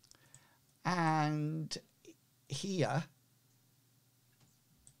and here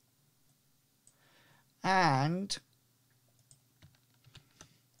and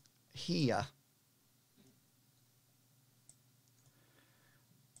here,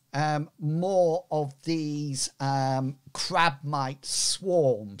 more of these crab mite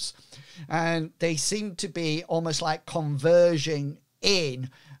swarms, and they seem to be almost like converging in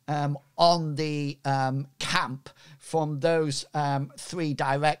on the camp from those 3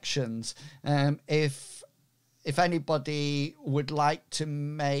 directions. If anybody would like to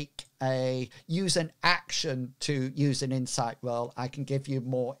use an action to use an insight roll, I can give you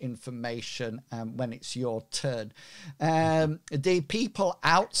more information when it's your turn. The people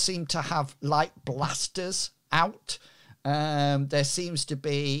out seem to have light blasters out. There seems to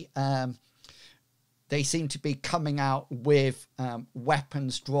be they seem to be coming out with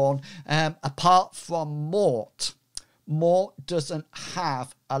weapons drawn. Apart from Mort doesn't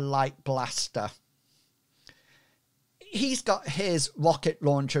have a light blaster. He's got his rocket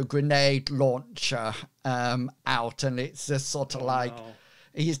launcher, grenade launcher out, and it's just sort of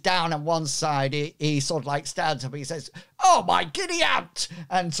he's down on one side. He sort of like stands up. He says, "Oh, my giddy aunt,"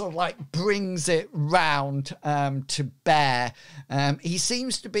 and sort of like brings it round to bear. He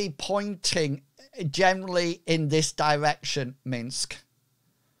seems to be pointing generally in this direction, Minsk,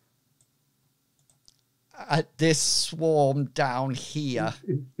 at this swarm down here.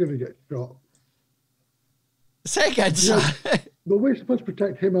 He's going to get shot. Say again, sir. But we're supposed to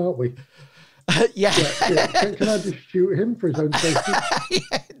protect him, aren't we? Yeah. Can I just shoot him for his own safety?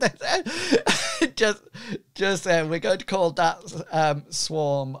 just we're going to call that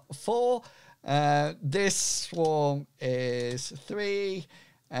swarm 4. This swarm is 3,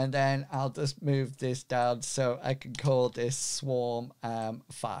 and then I'll just move this down so I can call this swarm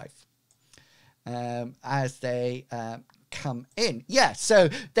 5. As they come in. Yeah, so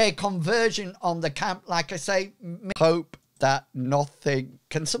they're converging on the camp. Like I say, hope that nothing...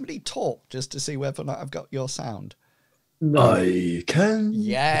 Can somebody talk just to see whether or not I've got your sound? No. I can.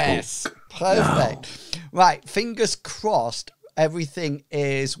 Yes. Talk. Perfect. Right, fingers crossed. Everything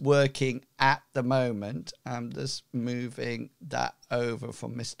is working at the moment. I'm just moving that over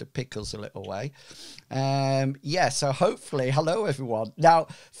from Mr. Pickles a little way. Yeah, so hopefully, hello everyone. Now,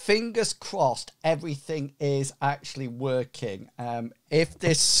 fingers crossed, everything is actually working. If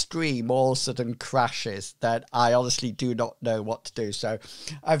this stream all of a sudden crashes, then I honestly do not know what to do. So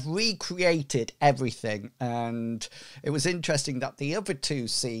I've recreated everything, and it was interesting that the other two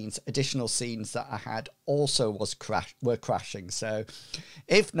scenes, additional scenes that I had, also were crashing. So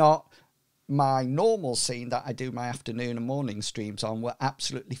if not, my normal scene that I do my afternoon and morning streams on were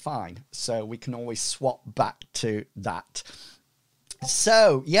absolutely fine. So we can always swap back to that.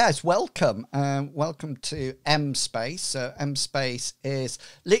 So, yes, welcome. Welcome to M Space. So M Space is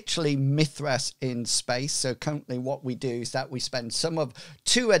literally Mithras in space. So currently what we do is that we spend some of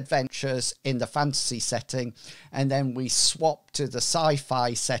 2 adventures in the fantasy setting, and then we swap to the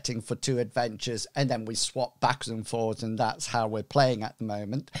sci-fi setting for 2 adventures, and then we swap backwards and forwards, and that's how we're playing at the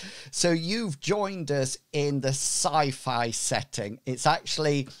moment. So you've joined us in the sci-fi setting. It's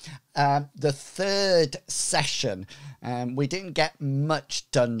actually the 3rd session. We didn't get much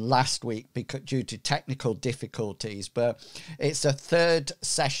done last week because due to technical difficulties, but it's the 3rd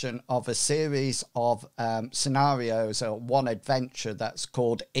session of a series of scenarios, or one adventure that's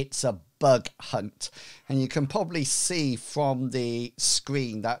called It's a Bug Hunt. And you can probably see from the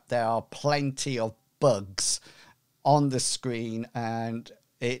screen that there are plenty of bugs on the screen, and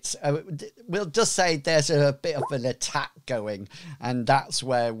it's we'll just say there's a bit of an attack going, and that's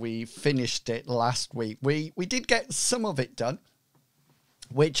where we finished it last week. We did get some of it done,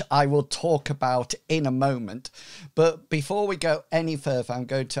 which I will talk about in a moment. But before we go any further, I'm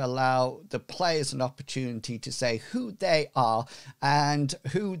going to allow the players an opportunity to say who they are and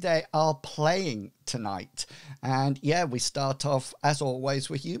who they are playing tonight. And yeah, we start off as always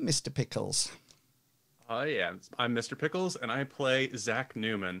with you, Mr. Pickles. Yeah, I'm Mr. Pickles, and I play Zach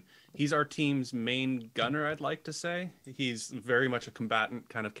Newman. He's our team's main gunner, I'd like to say. He's very much a combatant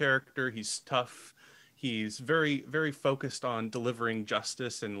kind of character. He's tough. He's very, very focused on delivering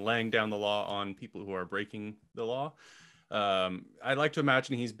justice and laying down the law on people who are breaking the law. I'd like to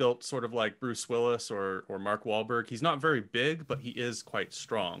imagine he's built sort of like Bruce Willis or Mark Wahlberg. He's not very big, but he is quite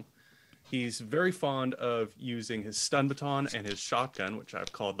strong. He's very fond of using his stun baton and his shotgun, which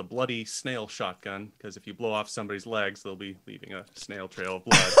I've called the bloody snail shotgun, because if you blow off somebody's legs, they'll be leaving a snail trail of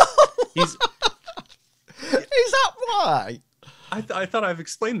blood. Is that why? I thought I've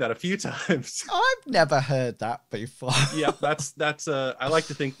explained that a few times. I've never heard that before. Yeah, that's I like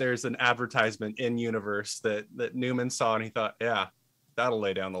to think there's an advertisement in universe that Newman saw, and he thought, yeah, that'll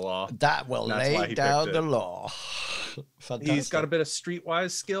lay down the law. That will lay down the law. Fantastic. He's got a bit of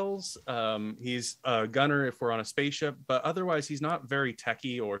streetwise skills. He's a gunner if we're on a spaceship, but otherwise he's not very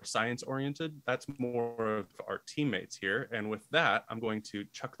techie or science oriented. That's more of our teammates here. And with that, I'm going to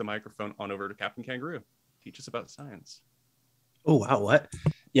chuck the microphone on over to Captain Kangaroo. Teach us about science. Oh, wow, what?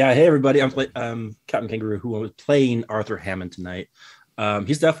 Yeah, hey, everybody. I'm Captain Kangaroo, who was playing Arthur Hammond tonight.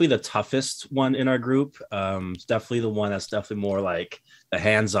 He's definitely the toughest one in our group. He's definitely the one that's definitely more like the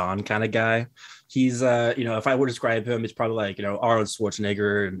hands-on kind of guy. He's, if I were to describe him, he's probably like, Arnold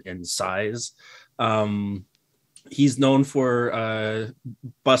Schwarzenegger in size. He's known for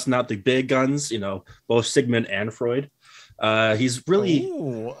busting out the big guns, both Sigmund and Freud. He's really,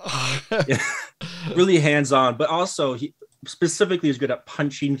 really hands-on, but also he specifically is good at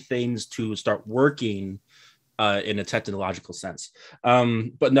punching things to start working in a technological sense.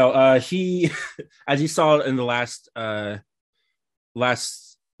 But no, he, as you saw in the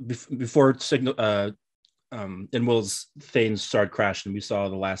before signal, inwils things started crashing, we saw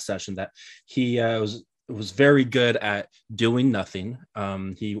the last session that he was very good at doing nothing.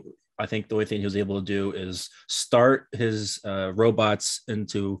 I think the only thing he was able to do is start his robots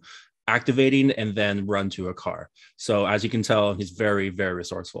into activating and then run to a car. So as you can tell, he's very, very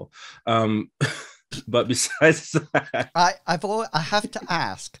resourceful. But besides that, I have to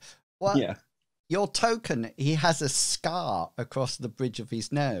ask, your token, he has a scar across the bridge of his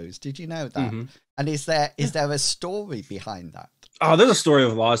nose. Did you know that? Mm-hmm. And is there a story behind that? Oh, there's a story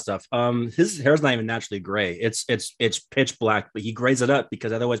of a lot of stuff. His hair's not even naturally gray. It's pitch black, but he grays it up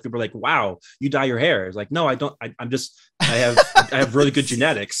because otherwise people are like, "Wow, you dye your hair." It's like, no, I don't. I have really good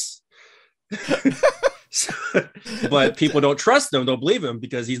genetics. But people don't trust him, don't believe him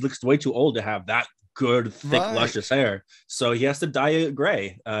because he looks way too old to have that good, thick, luscious hair. So he has to dye it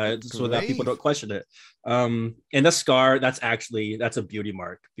gray so that people don't question it. And the scar, that's a beauty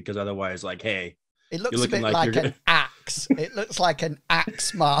mark because otherwise, like, hey, it looks a bit like an axe axe. It looks like an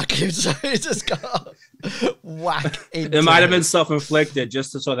axe mark. So it just got whack into It might have been self-inflicted,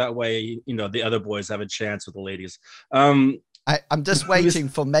 just so that way, the other boys have a chance with the ladies. I'm just waiting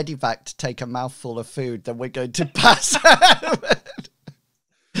for Medivac to take a mouthful of food, then we're going to pass out.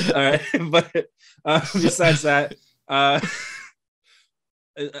 All right, but besides that, I'm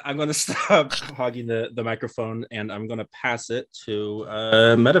going to stop hogging the microphone, and I'm going to pass it to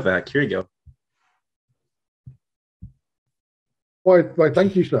Medivac. Here you go. Why,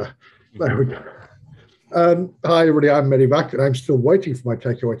 thank you, sir. There we go. Hi, everybody. I'm Medivac, and I'm still waiting for my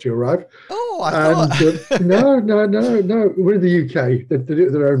takeaway to arrive. Oh, I thought... No. We're in the UK. They do it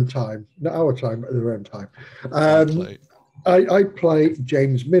at their own time, not our time, at their own time. Exactly. I play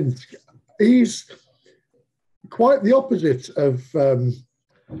James Minsk. He's quite the opposite of...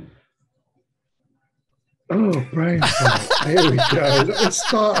 brain fart. Here we go. Let's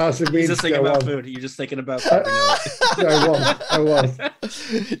start as He's just thinking about food. You're just thinking about something else. I was.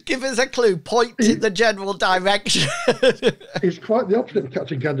 Give us a clue. Point in the general direction. He's quite the opposite of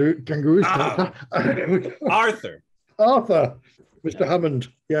Captain Kangaroo's character. Arthur, Mr. Hammond.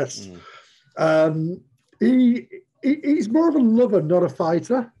 Yes. He's more of a lover, not a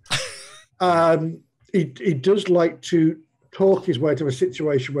fighter. He does like to talk his way to a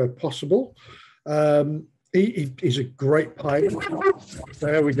situation where possible. He's a great pilot.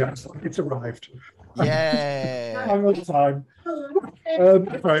 There we go. It's arrived. Yeah. I'm on time.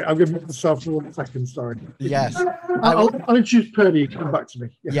 Right, I'm going to move myself for 1 second. Sorry. Yes. I'll introduce Purdy. Come back to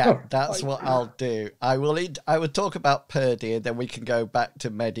me. Yeah, that's what I'll do. I will talk about Purdy, and then we can go back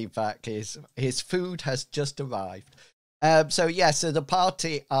to Medivac. His food has just arrived. So the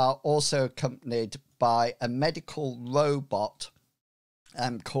party are also accompanied by a medical robot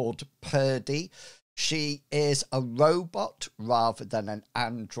called Purdy. She is a robot rather than an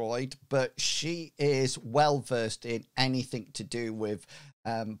android, but she is well versed in anything to do with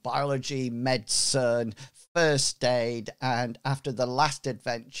biology, medicine, first aid, and after the last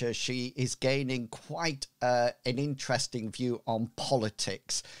adventure, she is gaining quite an interesting view on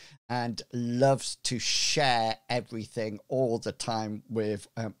politics and loves to share everything all the time with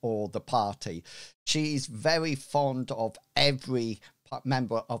all the party. She's very fond of every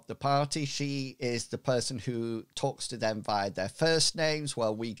member of the party. She is the person who talks to them via their first names,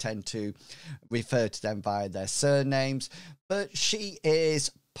 while we tend to refer to them via their surnames. But she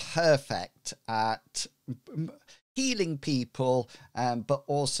is perfect at healing people, but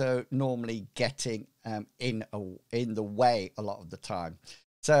also normally getting in the way a lot of the time.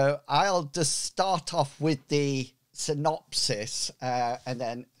 So I'll just start off with the synopsis, and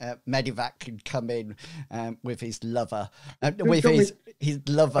then Medivac can come in with his lover, with his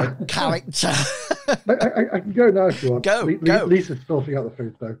lover character. I can go now if you want. Go. Lisa's sorting out the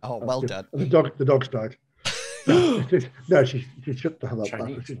food, though. Oh, well done. The dog's died. No, she shut the hell up. That's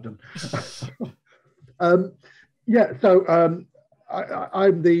what she's done. So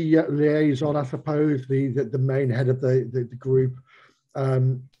I'm the liaison, I suppose, the main head of the group.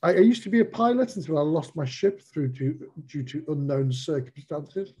 I used to be a pilot until I lost my ship due to unknown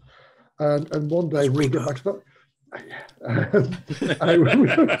circumstances, and one day we'll get back to that.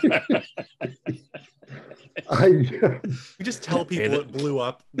 You just tell people it blew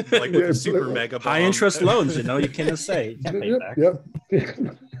up like with a super mega bomb. High interest loans, you can't say. Yep.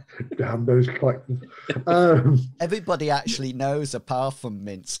 Damn those collectors. Everybody actually knows apart from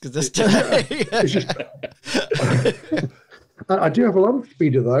Mince, because I do have a land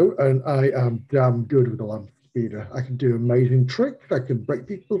speeder, though, and I am damn good with a land speeder. I can do amazing tricks. I can break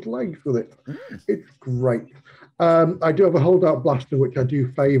people's legs with it. It's great. I do have a holdout blaster, which I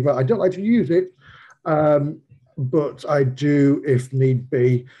do favour. I don't like to use it, but I do if need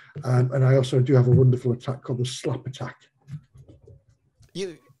be. And I also do have a wonderful attack called the slap attack.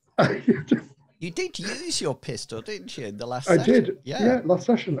 You did use your pistol, didn't you, in the last session? I did, yeah, last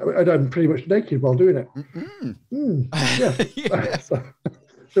session. And I'm pretty much naked while doing it. Yeah.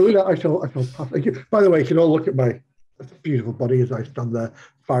 So with that, I shall pass. By the way, you can all look at my beautiful body as I stand there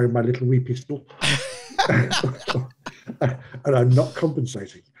firing my little wee pistol. And I'm not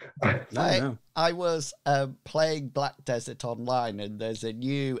compensating. I was playing Black Desert Online, and there's a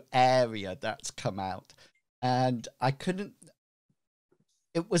new area that's come out. And I couldn't...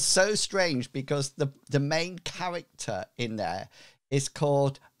 It was so strange because the main character in there is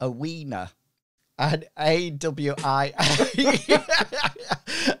called Awina, and AWI.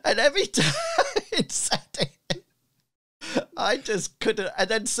 And every time it said it, I just couldn't. And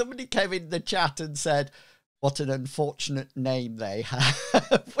then somebody came in the chat and said, what an unfortunate name they have.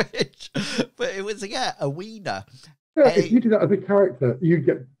 But it was, Awina. Yeah, if you do that as a character, you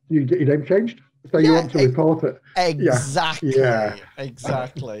get You get your name changed. So you want to report it. Exactly. Yeah.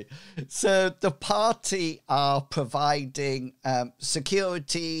 Exactly. So the party are providing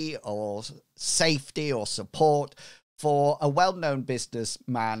security or safety or support for a well-known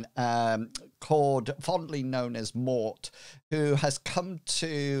businessman fondly known as Mort, who has come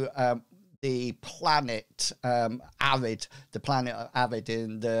to the planet Arid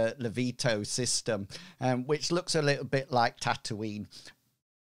in the Levito system, which looks a little bit like Tatooine.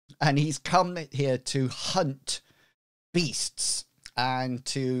 And he's come here to hunt beasts and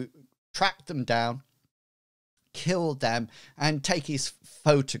to track them down, kill them, and take his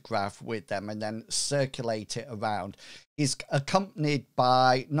photograph with them and then circulate it around. He's accompanied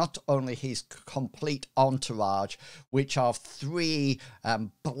by not only his complete entourage, which are 3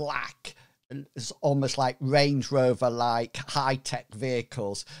 black, almost like Range Rover-like high-tech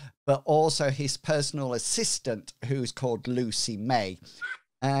vehicles, but also his personal assistant, who's called Lucy May.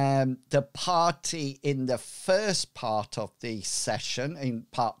 The party in the first part of the session, in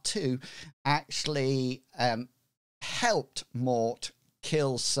part 2, actually helped Mort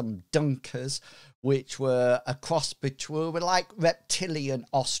kill some dunkers, which were a cross between, were like reptilian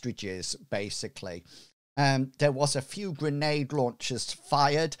ostriches, basically. There was a few grenade launchers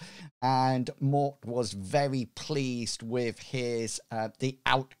fired, and Mort was very pleased with his the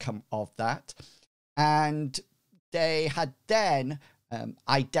outcome of that. And they had then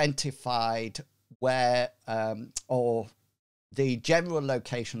identified where or the general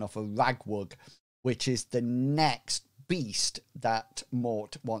location of a ragwug, which is the next beast that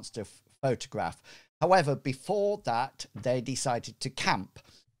Mort wants to photograph. However, before that, they decided to camp.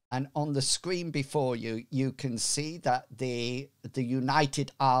 And on the screen before you, you can see that the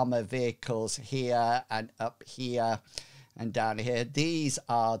United Armor vehicles here and up here and down here, these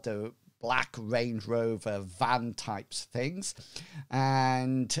are the black Range Rover van types things.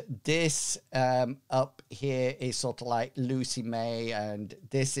 And this up here is sort of like Lucy May, and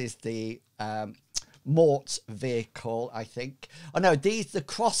this is the Mort's vehicle, I think. Oh no, the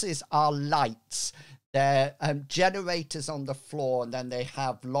crosses are lights. They're generators on the floor, and then they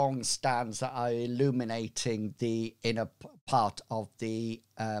have long stands that are illuminating the inner part of the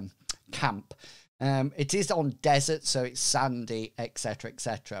camp. It is on desert, so it's sandy, etc.,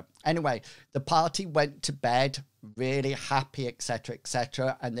 etc. Anyway, the party went to bed really happy, etc.,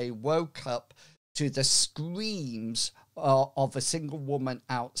 etc., and they woke up to the screams of a single woman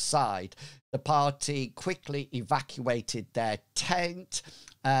outside. The party quickly evacuated their tent,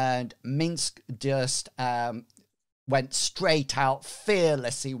 and Minsk just went straight out,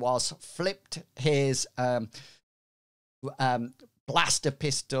 fearless he was, flipped his blaster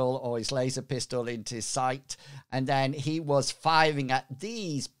pistol or his laser pistol into his sight, and then he was firing at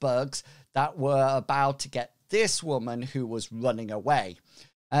these bugs that were about to get this woman who was running away.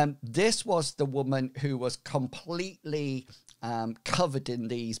 This was the woman who was completely covered in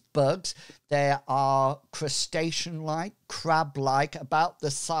these bugs. They are crustacean-like, crab-like, about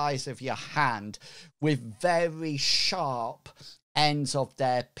the size of your hand, with very sharp ends of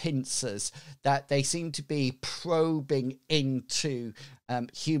their pincers that they seem to be probing into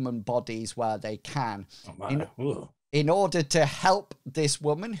human bodies where they can. In order to help this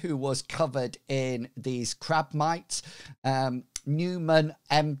woman who was covered in these crab mites, Newman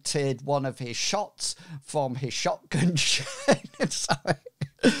emptied one of his shots from his shotgun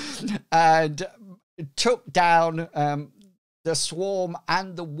and took down the swarm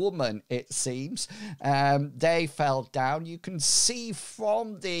and the woman, it seems. They fell down. You can see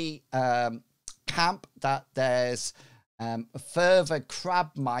from the camp that there's further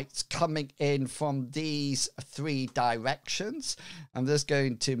crab mites coming in from these 3 directions. I'm just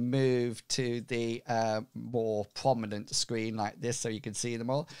going to move to the more prominent screen like this so you can see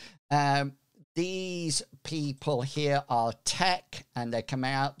them all. These people here are tech, and they're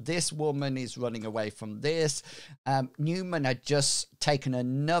coming out. This woman is running away from this. Newman had just taken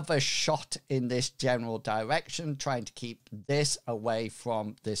another shot in this general direction, trying to keep this away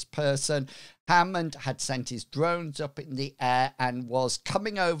from this person. Hammond had sent his drones up in the air and was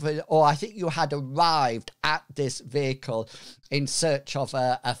coming over, or I think you had arrived at this vehicle in search of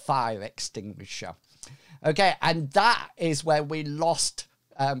a fire extinguisher. Okay, and that is where we lost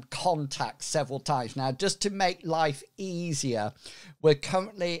contact several times. Now, just to make life easier, we're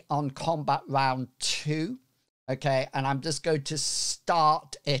currently on combat round 2. Okay, and I'm just going to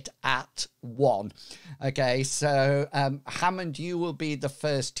start it at 1. Okay, so Hammond, you will be the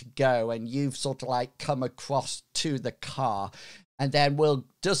first to go, and you've sort of like come across to the car, and then we'll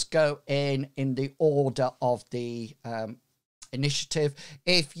just go in the order of the initiative.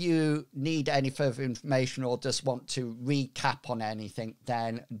 If you need any further information or just want to recap on anything,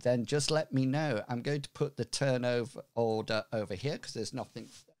 then just let me know. I'm going to put the turnover order over here because there's nothing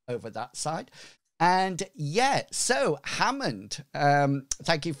over that side. And yeah, so Hammond,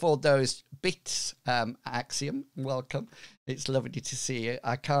 thank you for those bits, Axiom. Welcome. It's lovely to see you.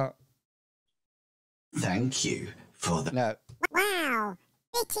 I can't. Thank you for the... No. Wow,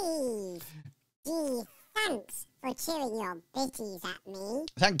 bitties. Gee, thanks for cheering your bitties at me.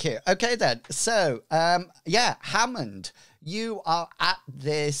 Thank you. Okay then. So, yeah, Hammond, you are at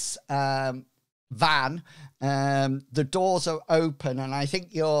this van. The doors are open, and I think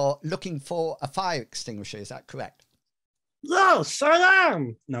you're looking for a fire extinguisher. Is that correct? No,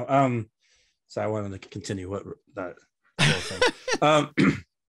 salam. No, so I wanted to continue what that whole thing.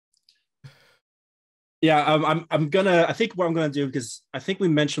 Yeah, I think what I'm gonna do, because I think we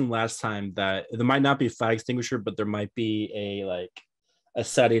mentioned last time that there might not be a fire extinguisher, but there might be a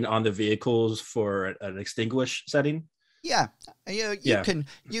setting on the vehicles for an extinguish setting. Yeah, you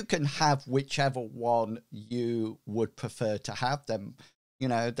can have whichever one you would prefer to have them. You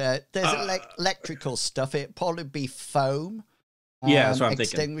know, there's electrical stuff. It'd probably be foam. Yeah, that's what I'm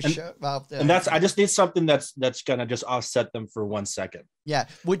extinguisher, thinking. And I just need something that's gonna just offset them for 1 second. Yeah.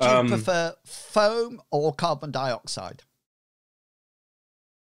 Would you prefer foam or carbon dioxide?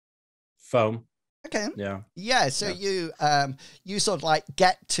 Foam. Okay. Yeah. Yeah. So you sort of like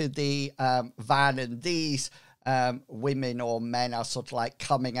get to the van, and these women or men are sort of like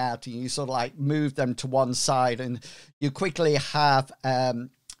coming out, and you sort of like move them to one side, and you quickly have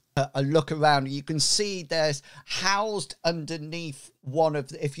a look around. You can see there's housed underneath one of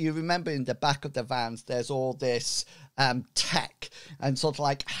if you remember in the back of the vans, there's all this tech, and sort of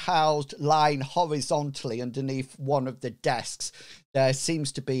like housed, lying horizontally underneath one of the desks, there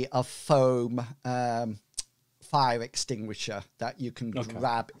seems to be a foam fire extinguisher that you can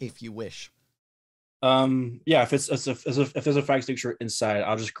grab if you wish. Yeah, if there's a fire extinguisher inside,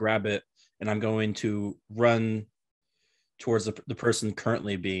 I'll just grab it, and I'm going to run towards the person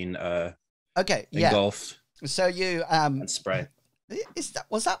currently being engulfed. So you and spray.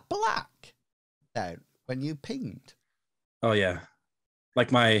 Was that black then when you pinged? Oh yeah,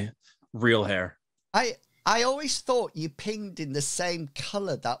 like my real hair. I always thought you pinged in the same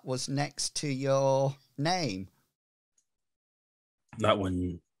color that was next to your name. Not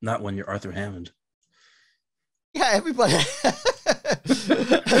when you're Arthur Hammond. Yeah, everybody.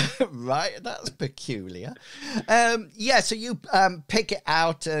 Right, that's peculiar. Yeah, so you pick it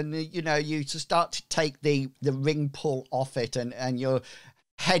out, and you start to take the ring pull off it, and you're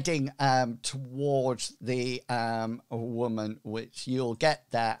heading towards the woman, which you'll get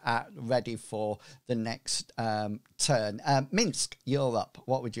there ready for the next turn. Minsk, you're up.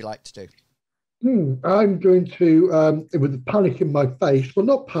 What would you like to do? I'm going to, with panic in my face, well,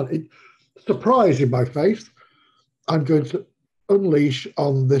 not panic, surprise in my face, I'm going to unleash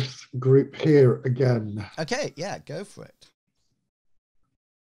on this group here again. Okay, yeah, go for it.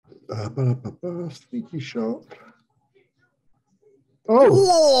 Sneaky shot.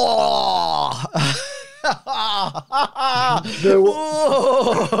 Oh!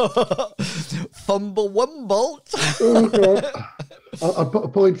 Fumble wumble. Oh, I'll put a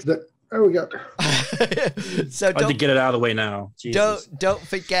point to that. There we go. So I have to get it out of the way now. Jesus. Don't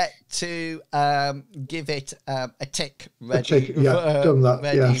forget to give it a tick ready. A tick, yeah, done that.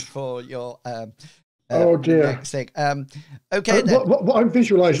 Ready yes. for your oh dear. next thing. Okay. Then. What I'm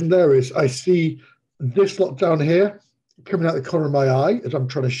visualizing there is I see this lot down here coming out the corner of my eye as I'm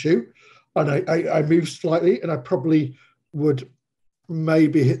trying to shoot, and I move slightly, and I probably would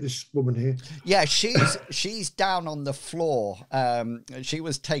maybe hit this woman here. Yeah, she's down on the floor. She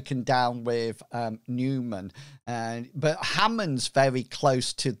was taken down with Newman, but Hammond's very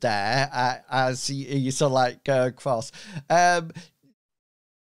close to there as you sort of like go across. Roll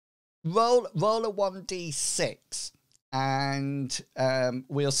a 1d6, and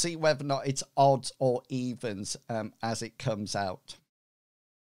we'll see whether or not it's odds or evens as it comes out.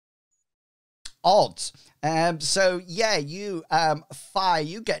 Odds. So yeah, you fire.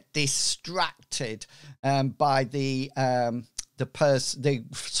 You get distracted by the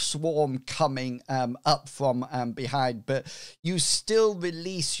swarm coming up from behind, but you still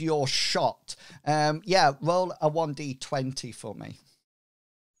release your shot. Yeah, roll a 1d20 for me.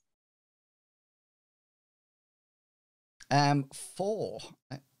 4.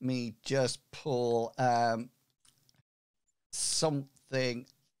 Let me just pull something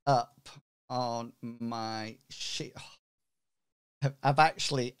up on my sheet. I've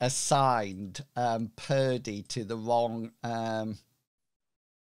actually assigned Purdy to the wrong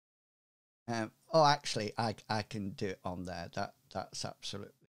Oh, actually, I can do it on there. That's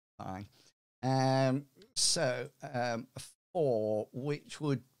absolutely fine. So 4, which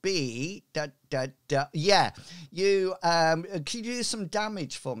would be yeah. You can you do some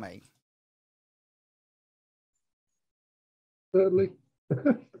damage for me? Certainly.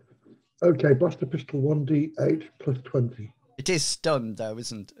 Okay, blaster pistol 1d8 plus 20. It is stunned though,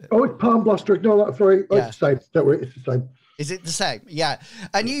 isn't it? Oh, it's palm blaster. Ignore that. Sorry. Oh, Yeah. it's the same. Don't worry, it's the same. Is it the same? Yeah.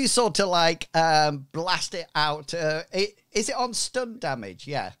 And you sort of like blast it out. Is it on stun damage?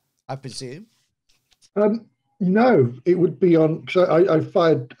 Yeah, I presume. No, it would be on. So I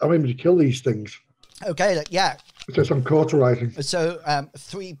fired. I'm able to kill these things. Okay. Yeah. So some cauterizing. So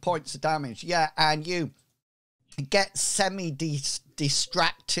 3 points of damage. Yeah, and you get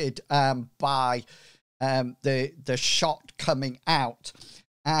distracted by the shot coming out.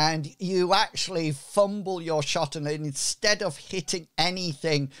 And you actually fumble your shot, and instead of hitting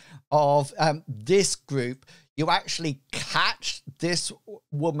anything of this group, you actually catch this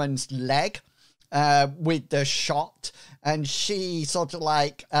woman's leg with the shot, and she sort of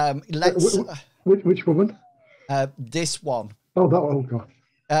like lets... Which woman? This one. Oh, that one. Oh,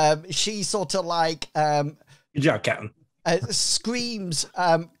 God. She sort of like... Good job, Captain. Screams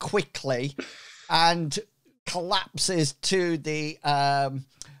quickly and collapses to the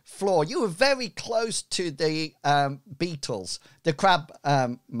floor. You were very close to the beetles, the crab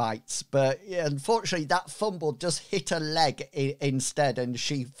mites, but unfortunately that fumble just hit her leg instead, and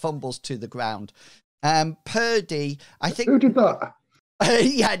she fumbles to the ground. Purdy, I think... Who did that?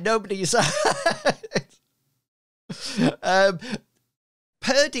 Yeah, nobody's...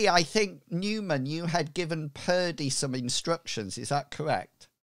 Purdy, I think, Newman, you had given Purdy some instructions. Is that correct?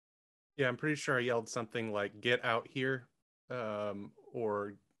 Yeah, I'm pretty sure I yelled something like "get out here,"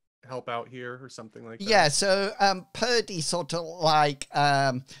 or "help out here," or something like that. Yeah, so Purdy sort of like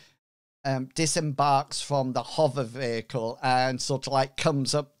disembarks from the hover vehicle and sort of like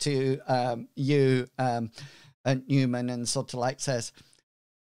comes up to you and Newman and sort of like says,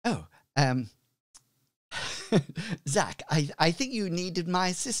 "Oh, Zach, I think you needed my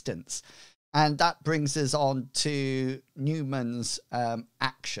assistance." And that brings us on to Newman's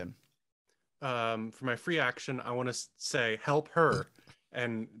action. For my free action, I want to say "help her"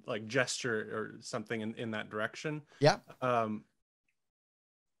 and like gesture or something in that direction. Yeah.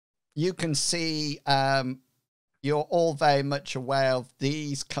 You can see you're all very much aware of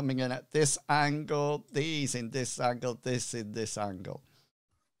these coming in at this angle, these in this angle, this in this angle.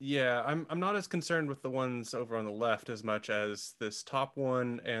 Yeah, I'm not as concerned with the ones over on the left as much as this top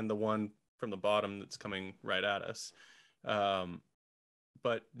one and the one from the bottom that's coming right at us.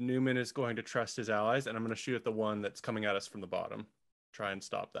 But Newman is going to trust his allies, and I'm going to shoot at the one that's coming at us from the bottom. Try and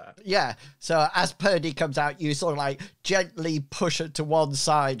stop that. Yeah, so as Purdy comes out, you sort of like gently push it to one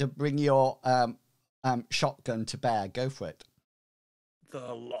side and bring your shotgun to bear. Go for it.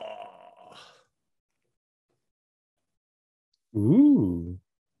 The law. Ooh.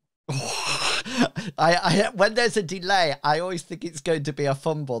 I when there's a delay, I always think it's going to be a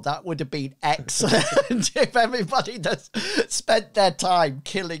fumble. That would have been excellent if everybody just spent their time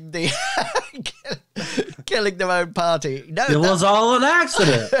killing the killing their own party. No, It was all an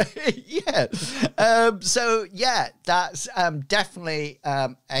accident. Yeah. So yeah, that's definitely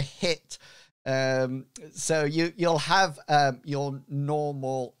a hit. So you'll have your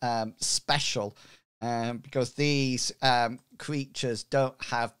normal special. Because these creatures don't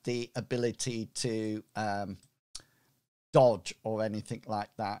have the ability to dodge or anything like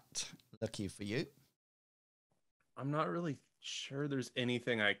that. Lucky for you. I'm not really sure there's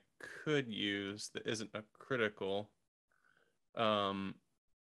anything I could use that isn't a critical. You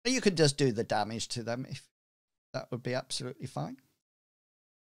could just do the damage to them if that would be absolutely fine.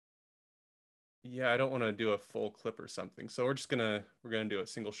 Yeah, I don't want to do a full clip or something, so we're gonna do a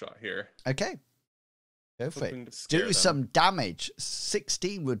single shot here. Okay. Go for Hoping it. to scare Do them. some damage.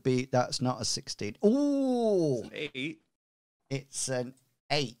 16 would be... That's not a 16. Ooh! It's an 8. It's an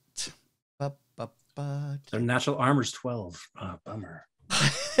 8. Their natural armor's 12. Bummer.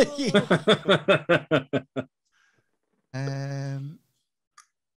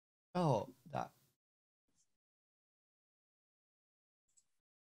 Oh, that...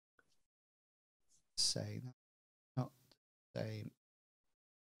 Say that. Not say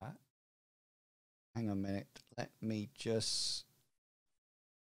that. Hang on a minute. Let me just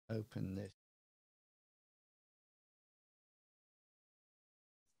open this.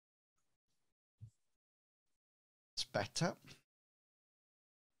 It's better.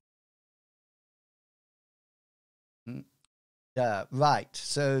 Right.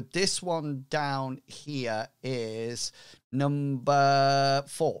 So this one down here is number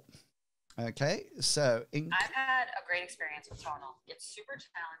 4. Okay, so I've had a great experience with tonal. It's super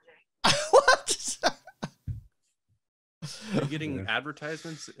challenging. What? Are you getting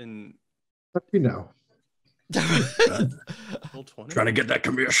advertisements in But you know, Roll 20? Trying to get that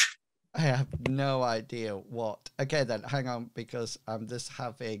commission. I have no idea what. Okay, then hang on, because I'm just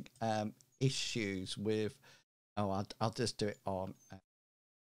having issues with. Oh, I'll just do it on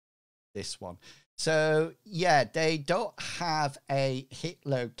this one. So yeah, they don't have a hit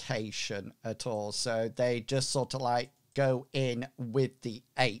location at all. So they just sort of like go in with the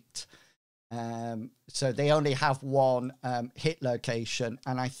 8. So they only have one hit location,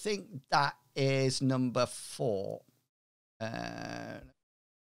 and I think that is number 4.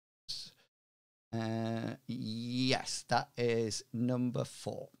 Yes, that is number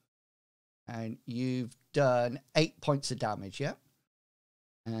 4. And you've done 8 points of damage, yeah?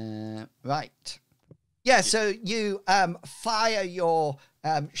 Right. Yeah, so you fire your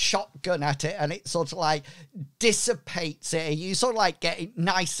shotgun at it, and it sort of like dissipates it. You sort of like get it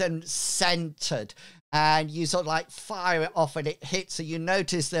nice and centered, and you sort of like fire it off, and it hits. So you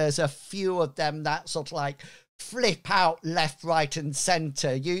notice there's a few of them that sort of like flip out left, right, and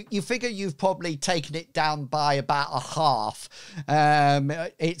center. You figure you've probably taken it down by about a half.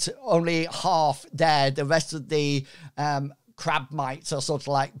 It's only half there. The rest of the crab mites are sort of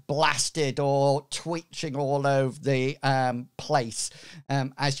like blasted or twitching all over the place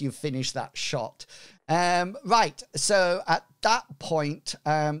as you finish that shot. Right, so at that point,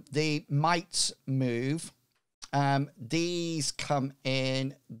 the mites move. These come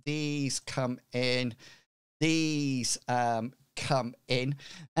in, these come in, these come in.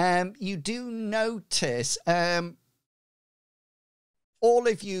 You do notice all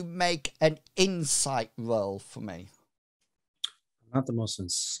of you make an insight roll for me. Not the most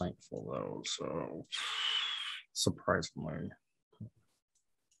insightful though, so surprisingly.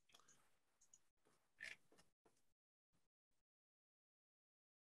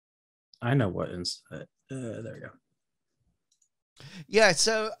 I know what insight. There we go. Yeah,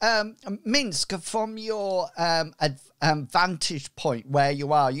 so Minsk, from your vantage point where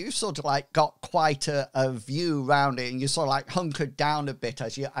you are, you sort of like got quite a view around it, and you sort of like hunkered down a bit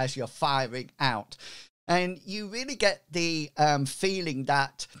as you're firing out. And you really get the feeling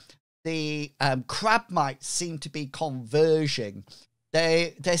that the crab mites seem to be converging.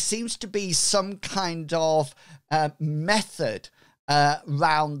 There seems to be some kind of method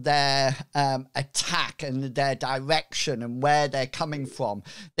around their attack and their direction and where they're coming from.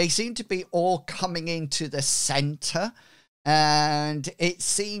 They seem to be all coming into the center, and it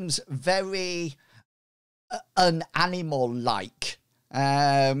seems very unanimal-like.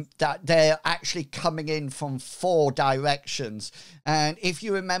 That they're actually coming in from 4 directions. And if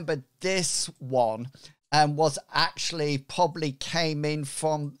you remember, this one was actually probably came in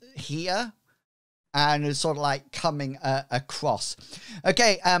from here and is sort of like coming across.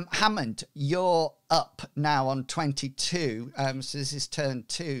 Okay, Hammond, you're up now on 22. So this is turn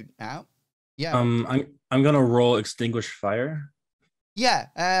 2 now. Yeah. I'm gonna roll extinguish fire.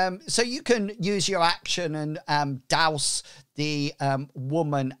 Yeah, so you can use your action and douse the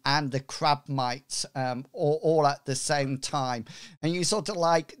woman and the crab mites all at the same time. And you sort of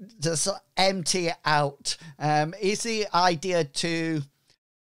like just empty it out. Is the idea to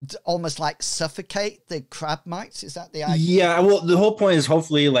almost like suffocate the crab mites? Is that the idea? Yeah, well, the whole point is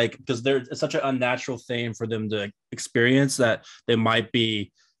hopefully like, because it's such an unnatural thing for them to experience that they might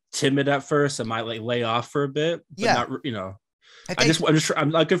be timid at first and might like lay off for a bit. But Yeah. not, you know. Okay. I'm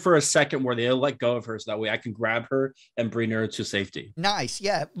looking for a second where they'll let go of her so that way I can grab her and bring her to safety. Nice,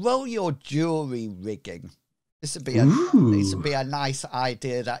 yeah. Roll your jury rigging. This would be a nice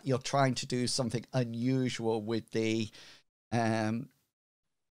idea that you're trying to do something unusual with the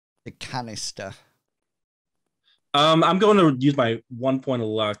canister. I'm going to use my 1 point of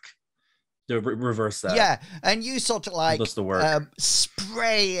luck to reverse that. Yeah, and you sort of like Does the work.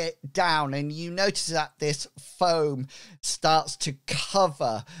 spray it down, and you notice that this foam starts to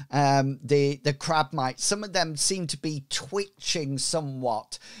cover the crab mites. Some of them seem to be twitching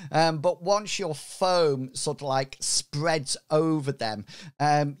somewhat, but once your foam sort of like spreads over them,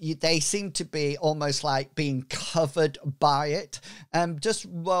 they seem to be almost like being covered by it. Just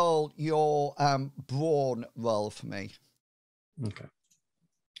roll your brawn roll for me. Okay.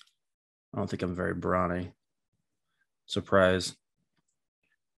 I don't think I'm very brawny. Surprise.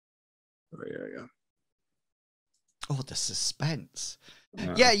 There we go. Oh, the suspense.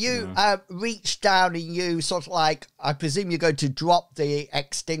 Yeah, Yeah, you reach down and you sort of like, I presume you're going to drop the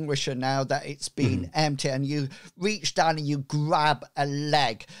extinguisher now that it's been empty, and you reach down and you grab a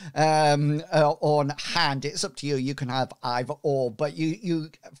leg on hand. It's up to you. You can have either or, but you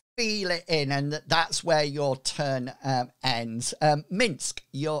feel it in, and that's where your turn ends. Minsk,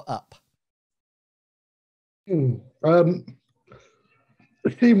 you're up. Seeing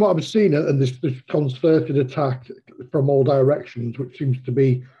what I've seen and this concerted attack from all directions, which seems to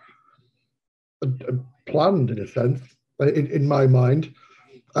be planned in a sense, in my mind,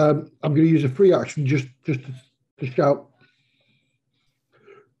 I'm going to use a free action just to shout,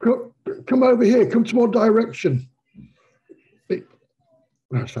 come over here, come to one direction.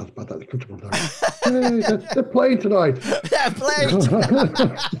 That sounds bad. That come to one direction. Hey, they're playing tonight. They're playing tonight.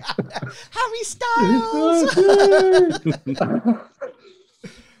 Harry Styles.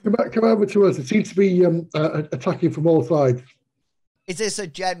 Come over to us. It seems to be attacking from all sides. Is this a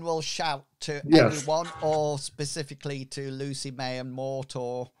general shout to Yes. everyone, or specifically to Lucy May and Mort?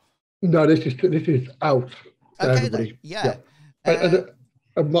 Or No, this is out to okay, everybody. then. Yeah.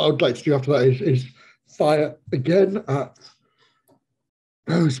 And what I'd like to do after that is fire again at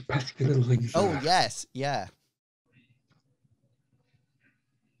those pesky little things. Oh there. yes, yeah.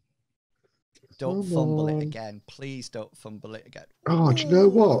 Don't Come fumble on. it again. Please don't fumble it again. Oh, do you know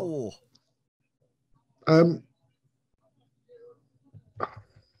what? Ooh.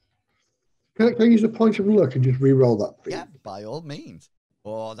 Can I use a point of luck and just re-roll that? Yeah, by all means.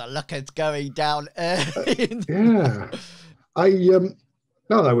 Oh, the luck is going down. Yeah. No,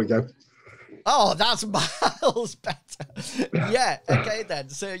 there we go. Oh, that's miles better. Yeah. Okay, then.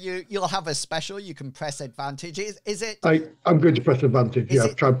 So you'll have a special. You can press advantage. Is it? I'm going to press advantage. Is Yeah,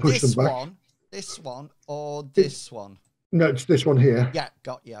 it try and push them back. This one, or this one? No, it's this one here. Yeah,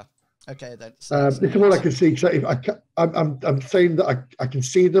 got you. Okay, then. So This is what I can see. So if I'm saying that I can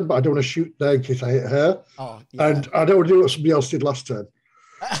see them, but I don't want to shoot there in case I hit her. Oh, yeah. And I don't want to do what somebody else did last turn.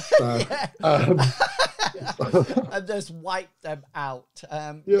 So, and just wipe them out.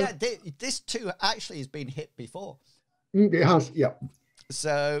 This too actually has been hit before. It has, yeah.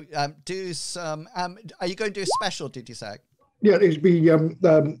 So do some. Are you going to do a special? Did you say? Yeah, it'd be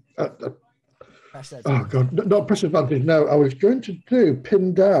Press oh god, not press advantage. No, I was going to do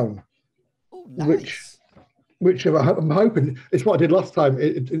pin down. Oh, nice. Which I'm hoping it's what I did last time.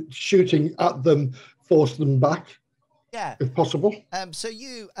 Shooting at them, force them back. Yeah, if possible. So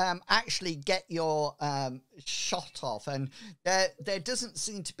you actually get your shot off, and there doesn't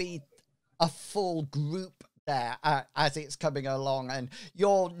seem to be a full group there as it's coming along, and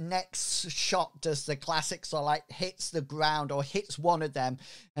your next shot does the classic, so like hits the ground or hits one of them,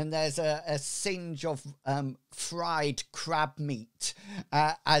 and there's a singe of fried crab meat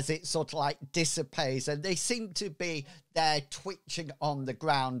as it sort of like dissipates, and they seem to be there twitching on the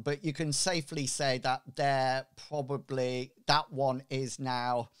ground, but you can safely say that they're probably, that one is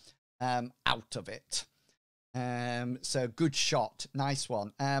now out of it. So good shot, nice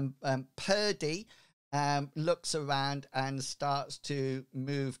one. Purdy looks around and starts to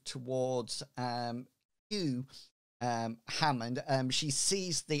move towards you, Hammond. She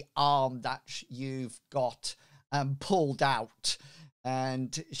sees the arm that you've got pulled out,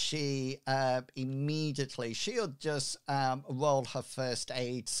 and she immediately, she'll just roll her first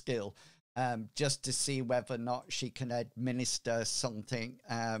aid skill just to see whether or not she can administer something.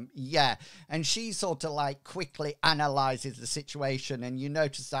 Yeah, and she sort of like quickly analyzes the situation, and you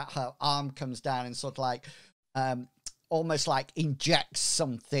notice that her arm comes down and sort of like almost like injects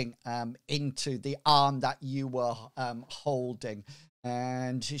something into the arm that you were holding.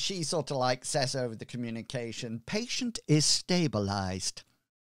 And she sort of like says over the communication, patient is stabilized.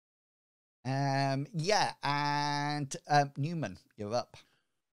 Yeah, and Newman, you're up.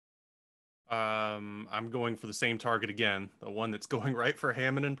 I'm going for the same target again, the one that's going right for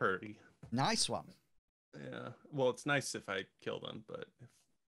Hammond and Purdy. Nice one. Yeah, well, it's nice if I kill them, but if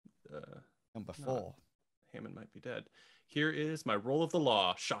Number 4. Hammond might be dead. Here is my roll of the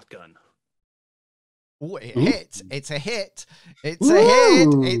law, shotgun. Oh, it hits. It's a hit. It's a hit.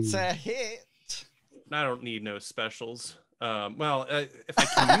 It's a hit. I don't need no specials. Well, if I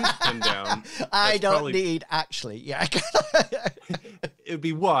can use pin down, I don't need actually. Yeah, it would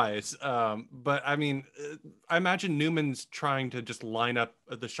be wise. But I mean, I imagine Newman's trying to just line up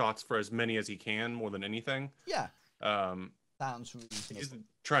the shots for as many as he can, more than anything. Yeah. Sounds reasonable. He's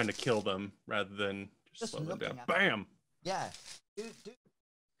trying to kill them rather than just slow them down. Bam. Yeah.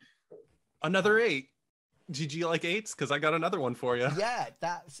 Another 8. Did you like 8s? Because I got another one for you. Yeah,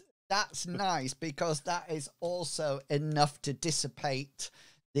 that's nice, because that is also enough to dissipate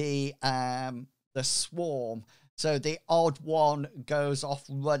the swarm. So the odd one goes off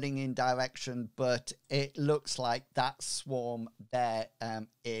running in direction, but it looks like that swarm there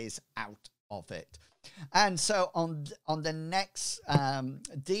is out of it. And so on the next,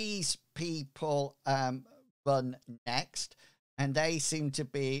 these people run next. and they seem to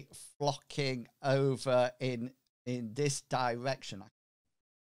be flocking over in this direction.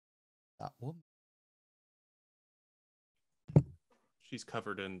 That woman. She's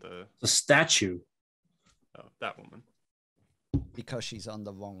covered in the statue. Oh, that woman. Because she's on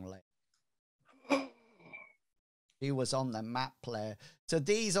the wrong lane. She was on the map player. So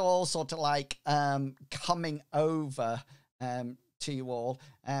these are all sort of like coming over to you all.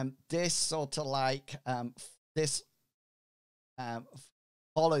 This sort of like this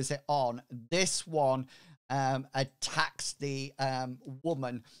follows it on. This one attacks the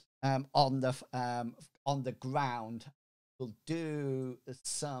woman on the ground. Will do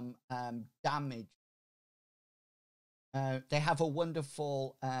some damage. They have a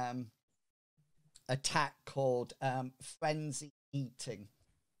wonderful attack called Frenzy Eating,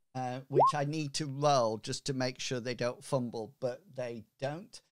 which I need to roll just to make sure they don't fumble, but they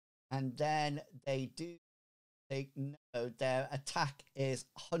don't. And then they know their attack is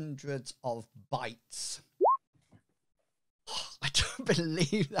hundreds of bites. I don't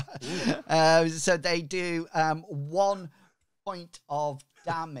believe that. So they do 1 point of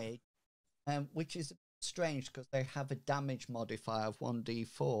damage, which is strange because they have a damage modifier of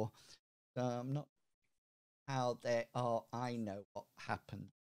 1d4. So I'm not how they are. I know what happened.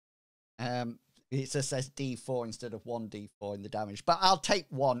 It just says d4 instead of 1d4 in the damage, but I'll take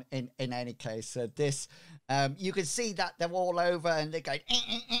 1 in any case. So this, you can see that they're all over and they're going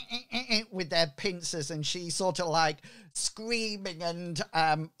with their pincers, and she's sort of like screaming and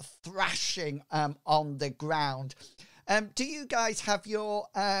thrashing on the ground. Do you guys have your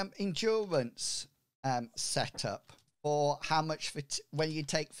endurance set up for how much when you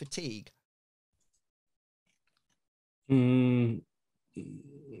take fatigue?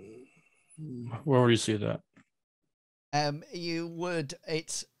 Where would you see that? You would.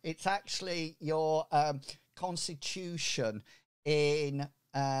 It's actually your constitution in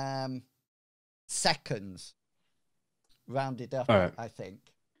seconds, rounded up. Right. I think.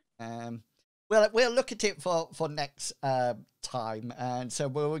 We'll look at it for next time. And so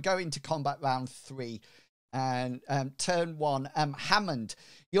we're going to combat round 3. And turn 1, Hammond,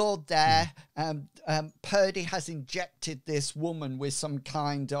 you're there. Purdy has injected this woman with some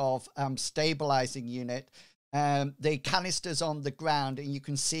kind of stabilizing unit. The canister's on the ground, and you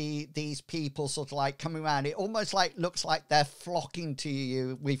can see these people sort of like coming around. It almost like looks like they're flocking to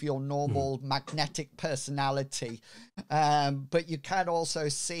you with your normal magnetic personality. But you can also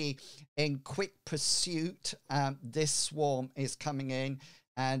see in quick pursuit, this swarm is coming in.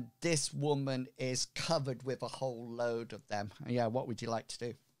 And this woman is covered with a whole load of them. Yeah, what would you like to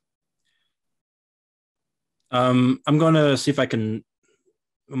do? I'm going to see if I can.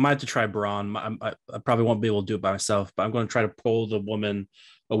 I might have to try Brawn. I probably won't be able to do it by myself, but I'm going to try to pull the woman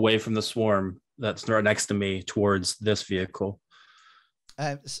away from the swarm that's right next to me towards this vehicle.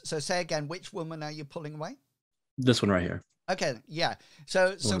 So say again, which woman are you pulling away? This one right here. Okay, yeah.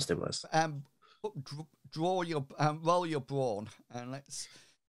 So stabilized. Draw your roll your brawn, and let's.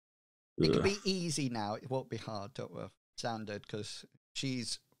 It can be easy now. It won't be hard. Don't worry, standard, because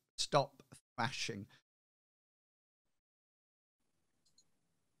she's stopped thrashing.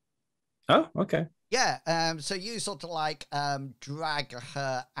 Oh, okay. Yeah. So you sort of like drag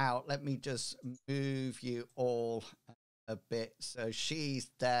her out. Let me just move you all a bit. So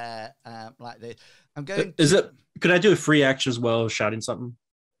she's there like this. I'm going. Could I do a free action as well, shouting something?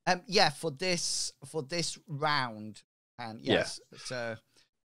 Yeah, for this round, and yes, yeah. So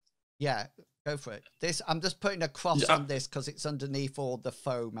yeah, go for it. This I'm just putting a cross on this because it's underneath all the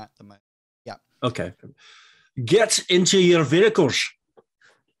foam at the moment. Yeah. Okay. Get into your vehicles.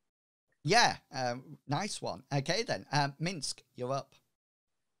 Yeah, nice one. Okay then, Minsk, you're up.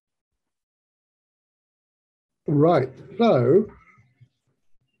 Right. So.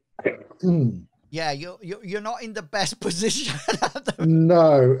 Yeah, you're not in the best position.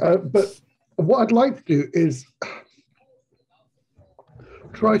 No, but what I'd like to do is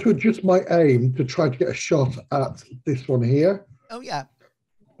try to adjust my aim to try to get a shot at this one here. Oh yeah.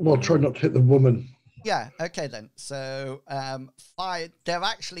 Well, try not to hit the woman. Yeah. Okay then. So fire. They're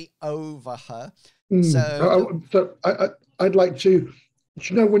actually over her. So I'd like to.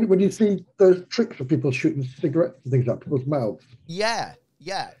 You know when you see those tricks of people shooting cigarettes and things like people's mouths. Yeah.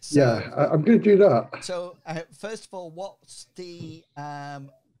 Yeah. So, yeah, I'm going to do that. So, first of all, what's the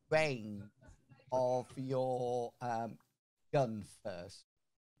range of your gun first?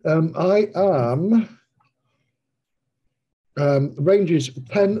 I am. Range is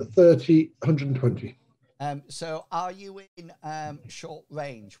 10, 30, 120. So, are you in short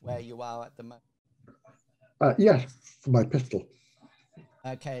range where you are at the moment? Yes, for my pistol.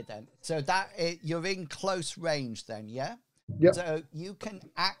 Okay, then. So you're in close range then, yeah? Yep. So you can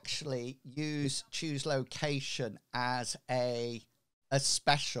actually choose location as a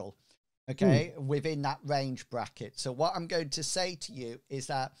special, okay, within that range bracket. So what I'm going to say to you is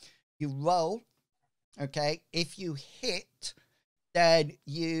that you roll, okay. If you hit, then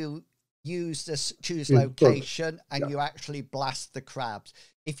you use this choose location and you actually blast the crabs.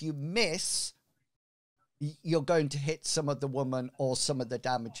 If you miss, you're going to hit some of the woman, or some of the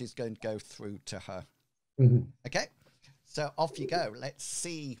damage is going to go through to her. Okay, so off you go. Let's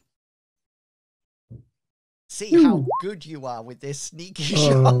see how good you are with this sneaky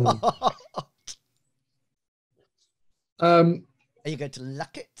shot. Are you going to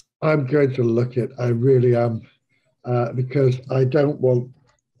luck it? I'm going to luck it. I really am, because I don't want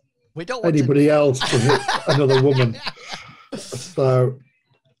anybody else to hit another woman. So,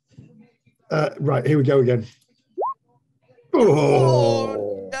 right, here we go again.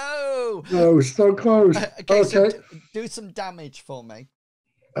 Oh no! No, so close. Okay, so do some damage for me.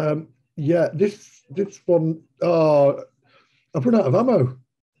 Yeah, this one. Oh, I've run out of ammo.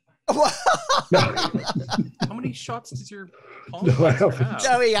 How many shots does your have?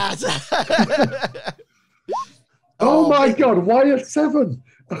 No, he has. Oh my God! Why a 7?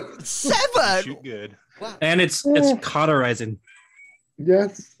 7? Shoot good. Wow. And it's cauterizing.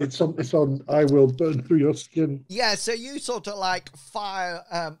 Yes, it's on. I will burn through your skin. Yeah, so you sort of like fire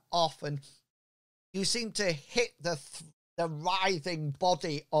off, and you seem to hit the writhing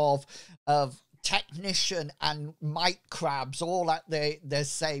body of technician and mite crabs all at the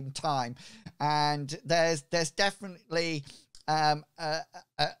same time, and there's definitely a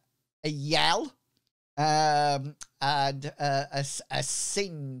yell and a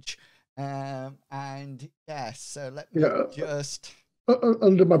singe, and yes. So let me just.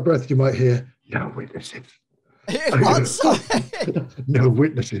 Under my breath, you might hear, "No witnesses." What? Sorry? No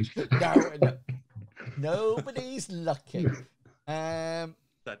witnesses. No, nobody's lucky. Is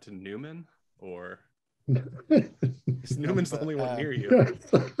that to Newman, or Newman's the only one near you?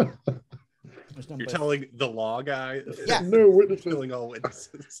 You're telling the law guy? Yeah. No witnesses. Killing all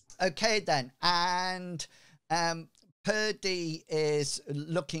witnesses. Okay then, and Purdy is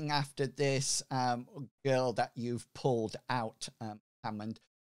looking after this girl that you've pulled out, Hammond,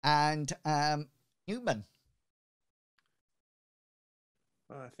 and Newman.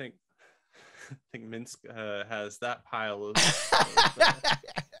 I think Minsk has that pile of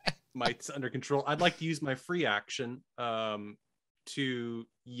mites under control. I'd like to use my free action to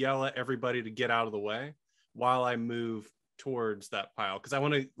yell at everybody to get out of the way while I move towards that pile, because I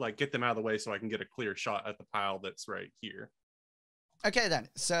want to like get them out of the way so I can get a clear shot at the pile that's right here. Okay then,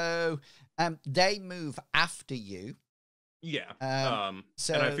 so they move after you. Yeah.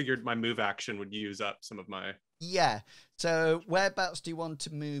 So, and I figured my move action would use up some of my. Yeah. So whereabouts do you want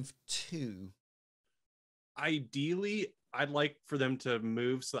to move to? Ideally, I'd like for them to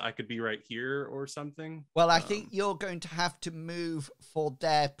move so that I could be right here or something. Well, I think you're going to have to move for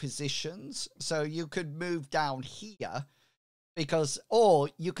their positions. So you could move down here, or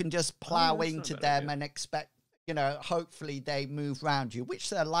you can just plow into them and expect, hopefully they move around you,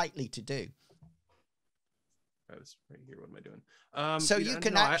 which they're likely to do. I was right here. What am I doing? So you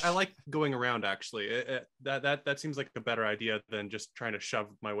can. I like going around. Actually, that seems like a better idea than just trying to shove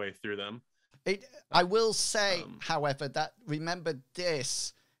my way through them. I will say, however, that remember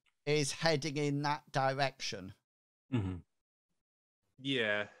this is heading in that direction. Mm-hmm.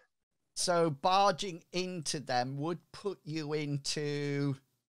 Yeah. So barging into them would put you into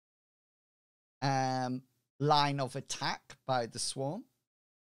line of attack by the swarm.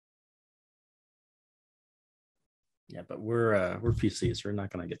 Yeah, but we're PCs. We're not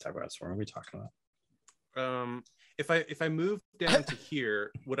going to get talked about swarm. What are we talking about? If I move down to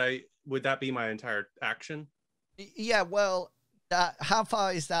here, would that be my entire action? Yeah. Well, how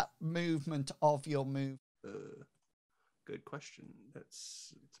far is that movement of your move? Good question.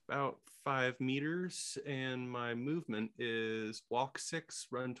 It's about 5 meters, and my movement is walk 6,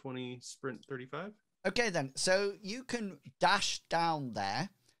 run 20, sprint 35. Okay, then. So you can dash down there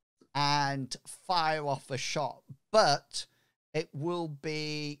and fire off a shot, but it will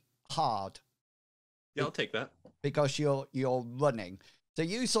be hard. Yeah, I'll take that. Because you're running. So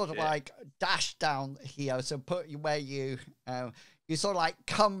you sort of like dash down here. So put you where you sort of like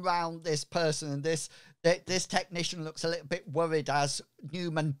come round this person, and this technician looks a little bit worried as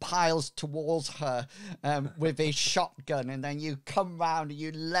Newman piles towards her with his shotgun, and then you come round and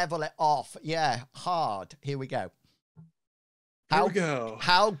you level it off. Yeah, hard. Here we go. Here we go.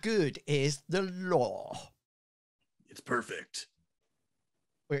 How good is the law? It's perfect.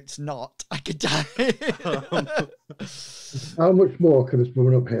 It's not. I could die. How much more can this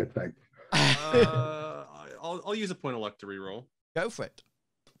woman up here take? I'll use a point of luck to reroll. Go for it.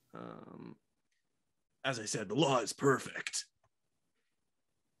 As I said, the law is perfect.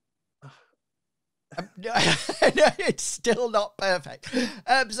 No, it's still not perfect.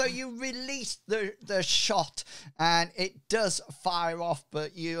 So you release the shot, and it does fire off,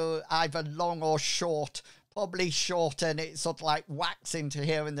 but you're either long or short. Probably short, and it sort of like whacks into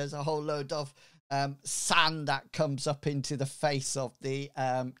here, and there's a whole load of sand that comes up into the face of the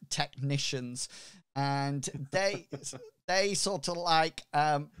technicians, and they sort of like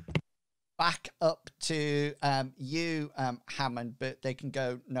back up to you, Hammond, but they can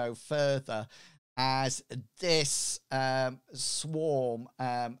go no further as this swarm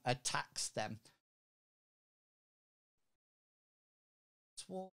attacks them.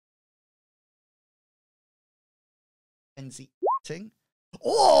 Swarm. Eating.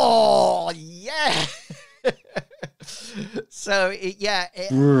 Oh yeah. So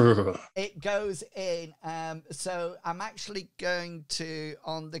it goes in. So I'm actually going to,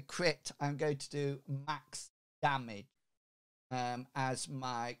 on the crit, I'm going to do max damage as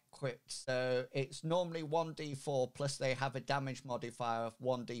my crit. So it's normally 1d4 plus they have a damage modifier of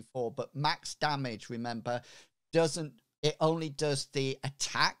 1d4, but max damage, remember, it only does the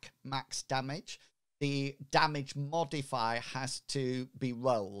attack max damage. The damage modifier has to be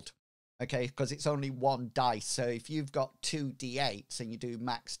rolled, okay, because it's only one dice. So if you've got 2 d8s and you do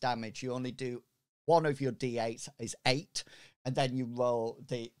max damage, you only do one of your d8s is 8, and then you roll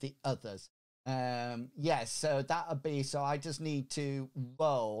the others. Yes, so that'll be, so I just need to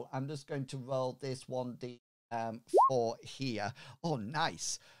roll. I'm just going to roll this 1d4 here. Oh,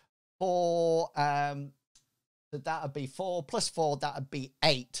 nice. 4, so that would be 4 plus 4, that would be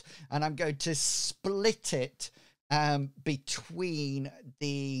 8. And I'm going to split it between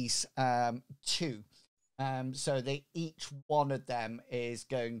these two. So each one of them is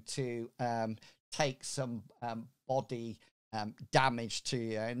going to take some body damage to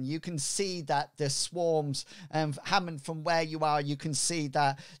you. And you can see that the swarms, Hammond, from where you are, you can see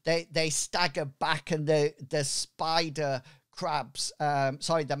that they stagger back, and the spider crabs,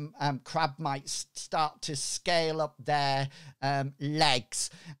 the crab mites start to scale up their legs,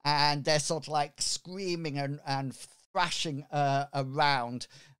 and they're sort of like screaming and thrashing around.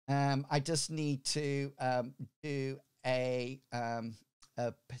 I just need to do a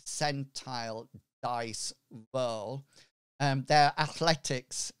percentile dice roll. Their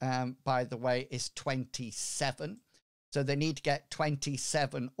athletics, by the way, is 27. So they need to get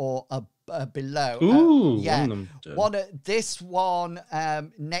 27 or below. Ooh, yeah. This one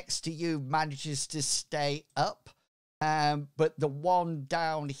next to you manages to stay up, but the one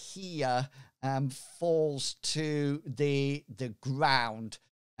down here falls to the ground,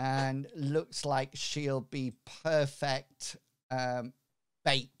 and looks like she'll be perfect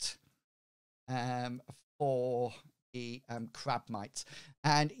bait for the crab mites.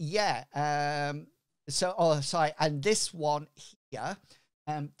 And and this one here,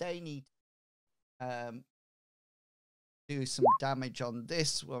 they need do some damage on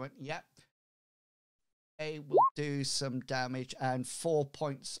this woman. Yep. They will do some damage, and 4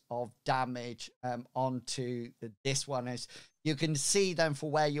 points of damage onto this one. As you can see then, for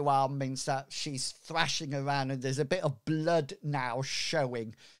where you are, means that she's thrashing around, and there's a bit of blood now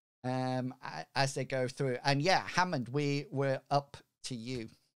showing as they go through. And yeah, Hammond, we're up to you.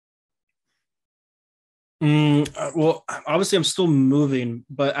 Well, obviously I'm still moving,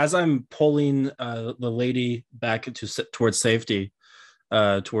 but as I'm pulling the lady back towards safety,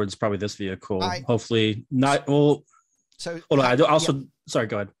 towards probably this vehicle, hopefully not. Well, so hold on. I do also. Sorry,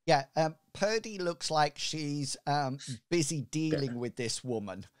 go ahead. Yeah, Purdy looks like she's busy dealing with this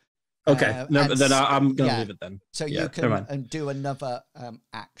woman. Okay, then I'm gonna leave it then. So you can do another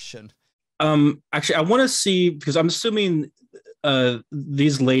action. Actually, I want to see, because I'm assuming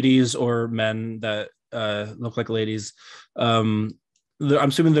these ladies or men that look like ladies, I'm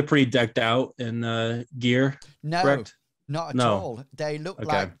assuming they're pretty decked out in gear. No, correct? Not at all. They look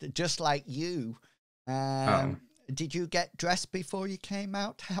like just like you. Did you get dressed before you came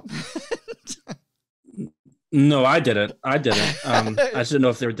out, Hammond? No, I didn't. I just didn't know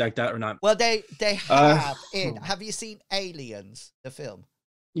if they were decked out or not. Well, they have have you seen Aliens, the film?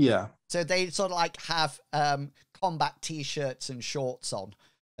 Yeah. So they sort of like have combat t-shirts and shorts on,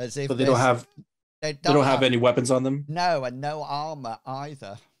 as if. But they don't have any weapons on them. No, and no armor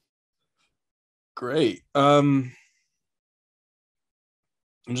either. Great. I'm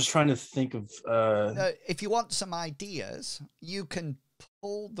just trying to think of. If you want some ideas, you can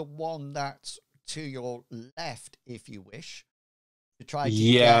pull the one that's to your left if you wish to try to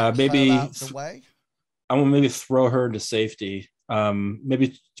get maybe her out the way. I will maybe throw her into safety.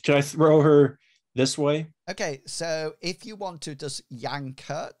 Maybe can I throw her this way. Okay, so if you want to just yank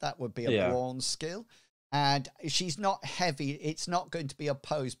her, that would be a brawn skill. And she's not heavy. It's not going to be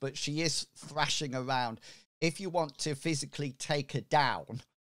opposed, but she is thrashing around. If you want to physically take her down,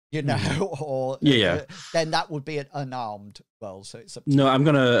 you know, or then that would be an unarmed roll. So it's no, I'm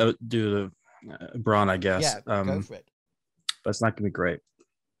going to do the brawn, I guess. Yeah, go for it. But it's not going to be great.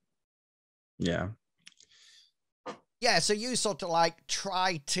 Yeah. Yeah, so you sort of like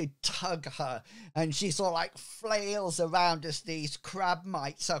try to tug her, and she sort of like flails around as these crab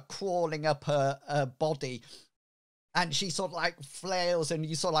mites are crawling up her body. And she sort of like flails, and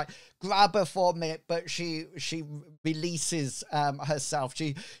you sort of like grab her for a minute, but she releases herself.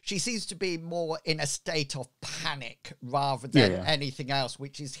 She seems to be more in a state of panic rather than anything else,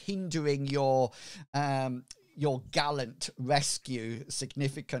 which is hindering your gallant rescue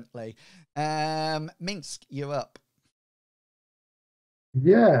significantly. Minsk, you're up.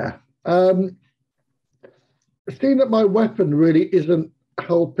 Yeah. Seeing that my weapon really isn't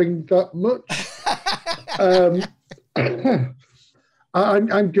helping that much,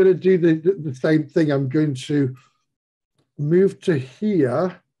 I'm going to do the same thing. I'm going to move to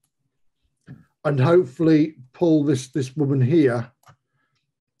here and hopefully pull this woman here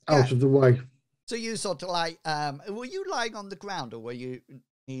out of the way. So you sort of like, were you lying on the ground or were you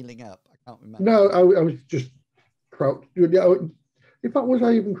kneeling up? I can't remember. No, I was just crouched. In fact, was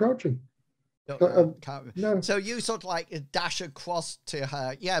I even crouching? No. So you sort of like dash across to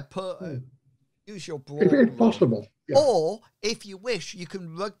her. Yeah, use your brawn. If possible. Yeah. Or, if you wish, you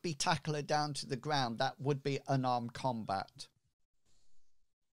can rugby tackle her down to the ground. That would be unarmed combat.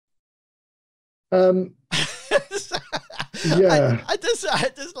 Yeah. I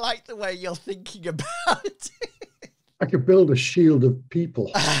just like the way you're thinking about it. I could build a shield of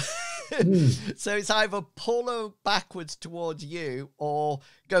people. So it's either pull her backwards towards you or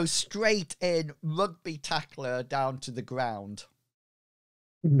go straight in, rugby tackle her down to the ground.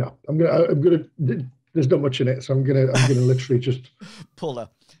 No, I'm gonna. There's not much in it, so I'm gonna literally just pull her.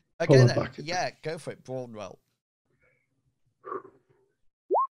 Okay, pull her then. back. Yeah, go for it. Brawn roll.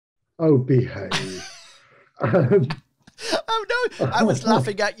 Oh, behave. Oh no! I was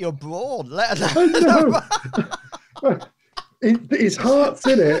laughing at your brawn. His heart's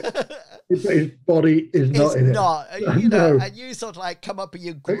in it, but his body is not in it. It's not. You know, and you sort of like come up and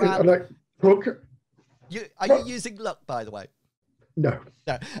you grab. Are you using luck, by the way? No.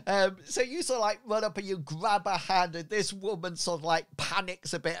 So you sort of like run up and you grab her hand, and this woman sort of like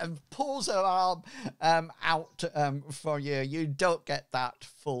panics a bit and pulls her arm out from you. You don't get that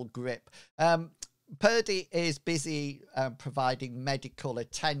full grip. Purdy is busy providing medical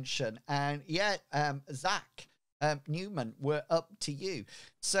attention, and Zach Newman, we're up to you.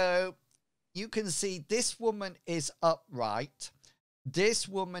 So you can see this woman is upright. This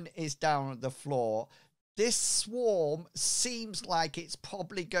woman is down on the floor. This swarm seems like it's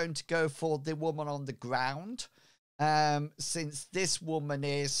probably going to go for the woman on the ground, since this woman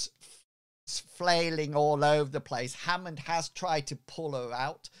is flailing all over the place. Hammond has tried to pull her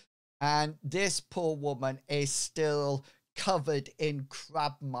out, and this poor woman is still covered in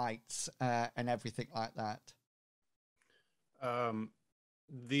crab mites and everything like that.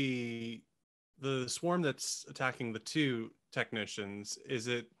 The swarm that's attacking the two technicians, is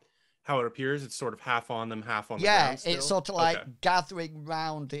it how it appears? It's sort of half on them, half on the ground still? It's sort of like gathering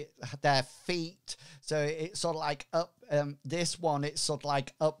round their feet. So it's sort of like up, this one, it's sort of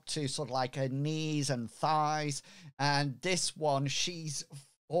like up to sort of like her knees and thighs. And this one, she's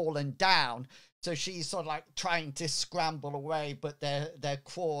fallen down. So she's sort of like trying to scramble away, but they're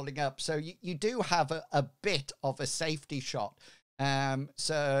crawling up. So you do have a bit of a safety shot.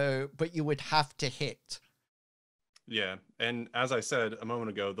 But you would have to hit. Yeah, and as I said a moment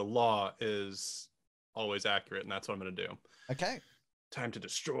ago, the law is always accurate, and that's what I'm going to do. Okay. Time to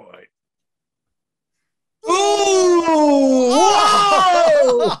destroy. Ooh!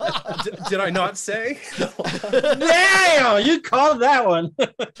 Whoa! Did I not say? Damn! You called that one.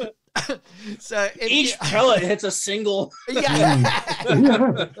 So each pellet hits a single. Yeah.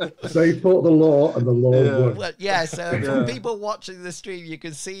 They fought the law, and the law won. Well, yeah. So for people watching the stream, you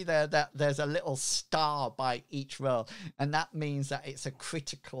can see there that there's a little star by each roll, and that means that it's a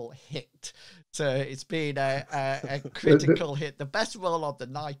critical hit. So it's been a critical hit, the best roll of the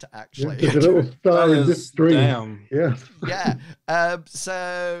night, actually. There's a little star in this stream. Damn. Yeah. Yeah.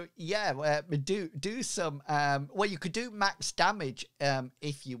 So yeah, do some. Well, you could do max damage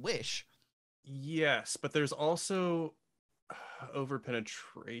if you wish. Yes, but there's also over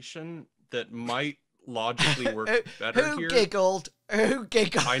penetration that might logically work better Who here. giggled? Who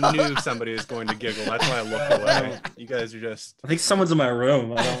giggled? I knew somebody was going to giggle. That's why I looked away. You guys are just... I think someone's in my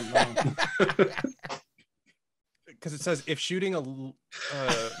room. I don't know. Because it says if shooting a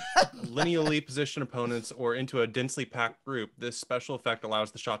lineally positioned opponents or into a densely packed group, this special effect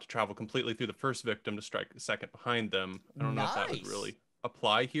allows the shot to travel completely through the first victim to strike the second behind them. I don't know if that would really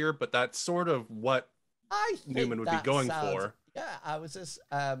apply here, but that's sort of what I think Newman would be going for. Yeah, I was just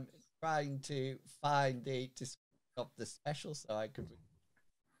trying to find the description of the special so I could.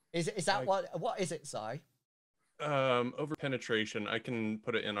 Is that what is it, Si? Over penetration. I can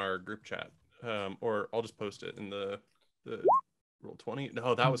put it in our group chat, or I'll just post it in the roll 20.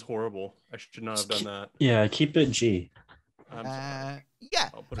 No, that was horrible. I should not have done that. Yeah, keep it G. Yeah.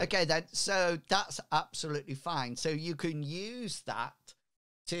 Okay, then. So that's absolutely fine. So you can use that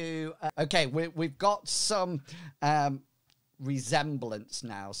to. Okay, we've got some resemblance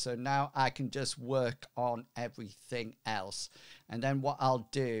now. So now I can just work on everything else, and then what I'll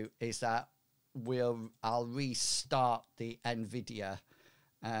do is that I'll restart the NVIDIA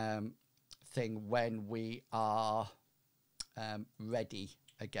thing when we are ready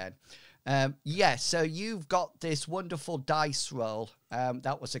again. Yeah, so you've got this wonderful dice roll.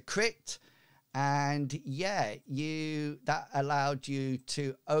 That was a crit, and yeah, that allowed you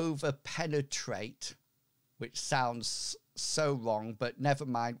to over penetrate, which sounds so wrong, but never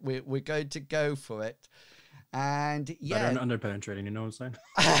mind. We're going to go for it. And yeah, better than under penetrating. You know what I'm saying?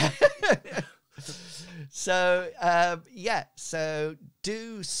 So yeah, so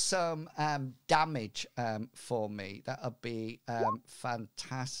do some damage for me. That'll be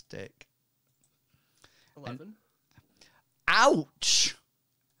fantastic. 11. Ouch.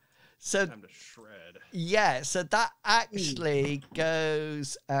 So Time to shred. Yeah, so that actually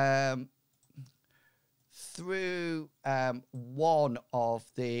goes through one of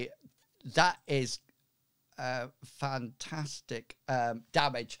the. That is fantastic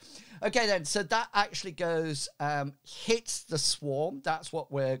damage. Okay, then, so that actually goes, hits the swarm. That's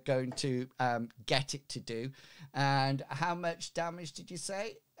what we're going to get it to do. And how much damage did you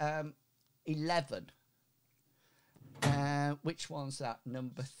say? 11. Which one's that?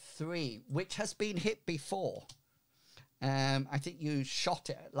 Number 3, which has been hit before. I think you shot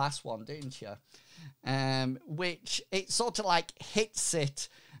it at last one, didn't you? Which it sort of like hits it,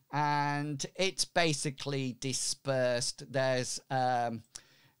 and it's basically dispersed. There's a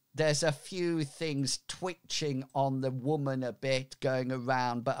few things twitching on the woman a bit going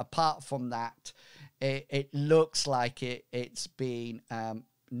around, but apart from that, it looks like it's been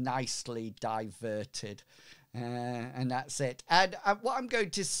nicely diverted. And that's it. And what I'm going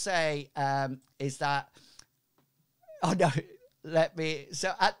to say is that, oh no,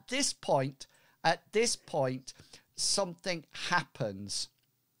 so at this point, something happens.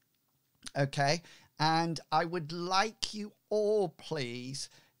 Okay. And I would like you all, please,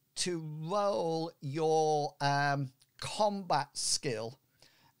 to roll your combat skill,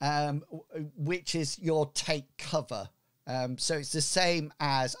 which is your take cover. So it's the same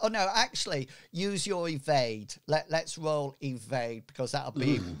as, oh no, actually use your evade. Let's roll evade, because that'll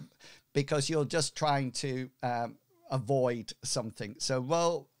be, because you're just trying to avoid something. So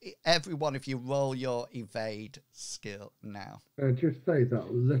roll, every one of you roll your evade skill now. Just say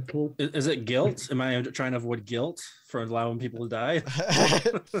that little. Is it guilt? Am I trying to avoid guilt for allowing people to die?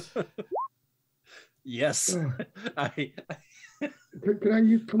 Yes. Can I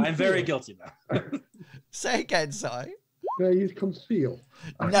use conceal? I'm very guilty now. Say again, sorry. Can I use conceal?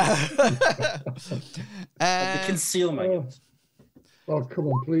 No. Conceal my guilt. Oh, come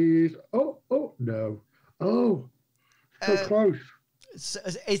on, please. Oh, no. Oh, so close. So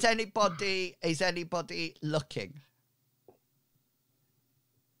is anybody looking?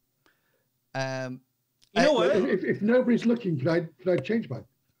 You know what? If nobody's looking, can I change mine?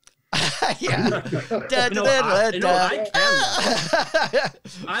 Yeah. I can.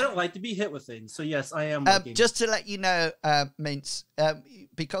 I don't like to be hit with things, so yes, I am looking. Just to let you know, Mince,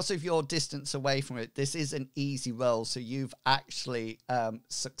 because of your distance away from it, this is an easy roll, so you've actually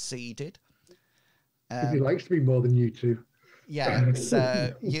succeeded. He likes me more than you two. Yeah,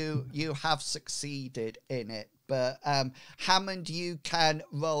 so you have succeeded in it. But Hammond, you can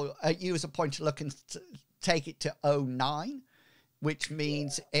roll, use a point to look and take it to 09, which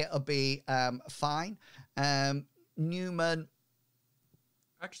means it'll be fine. Newman.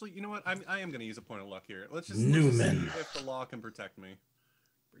 Actually, you know what? I am going to use a point of luck here. Let's just Newman. see if the law can protect me.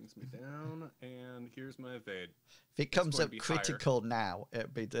 Brings me down, and here's my evade. If it comes up critical higher. now, it'll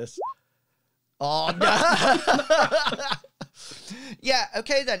be this. Oh, no. Yeah,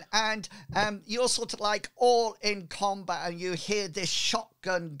 okay then. And you're sort of like all in combat, and you hear this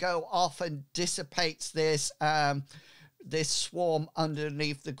shotgun go off and dissipates this this swarm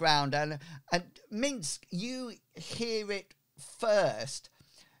underneath the ground. And Minsk, you hear it first.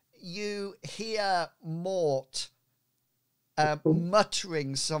 You hear Mort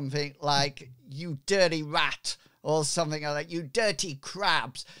muttering something like, "You dirty rat," or something like that, "You dirty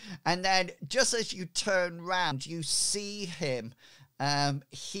crabs." And then just as you turn round, you see him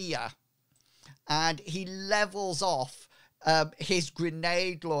here, and he levels off his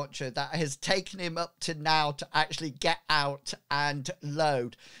grenade launcher that has taken him up to now to actually get out and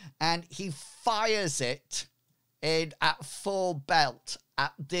load. And he fires it in at full belt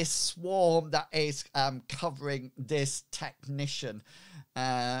at this swarm that is covering this technician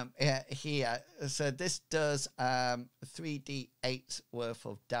here. So this does 3d8 worth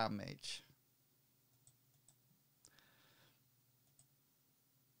of damage.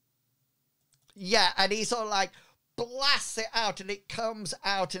 Yeah, and he sort of like blasts it out, and it comes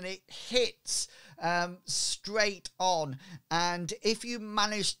out and it hits straight on. And if you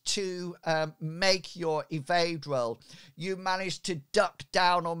manage to make your evade roll, you manage to duck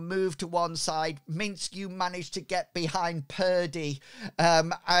down or move to one side. Minsk, you manage to get behind Purdy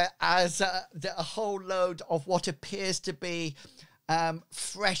as a whole load of what appears to be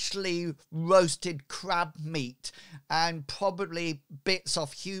freshly roasted crab meat and probably bits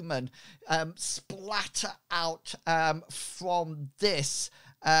of human splatter out from this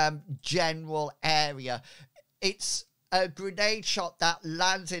general area. It's a grenade shot that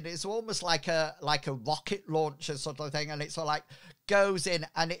lands in. It's almost like a rocket launcher sort of thing, and it sort of like goes in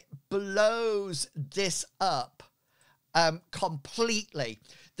and it blows this up completely.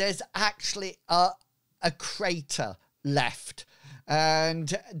 There's actually a crater left.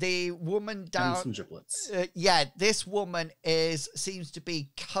 And the woman down, and some giblets. Yeah, this woman seems to be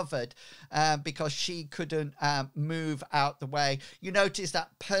covered because she couldn't move out the way. You notice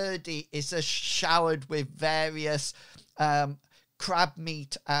that Purdy is showered with various crab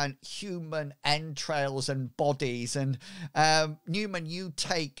meat and human entrails and bodies. And Newman, you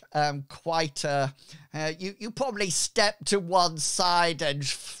take quite a... you probably step to one side and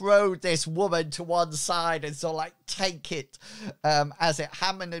throw this woman to one side and sort of like take it as it.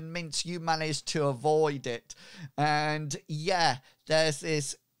 Hammond and Mince, you manage to avoid it. And yeah, there's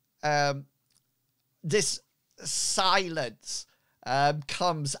this this silence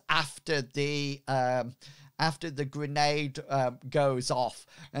comes after the grenade goes off,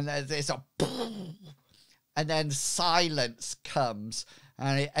 and there's a boom, and then silence comes,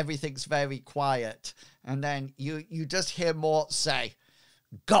 and everything's very quiet. And then you just hear Mort say,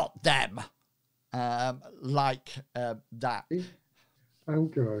 "Got them," like that. I'm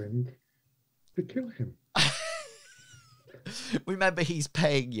going to kill him. Remember, he's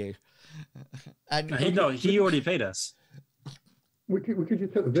paying you. And he already paid us. We could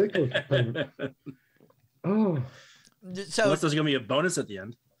just take the vehicle as payment. Oh. So unless there's going to be a bonus at the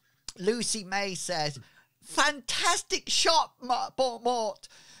end. Lucy May says, "Fantastic shot, Mort."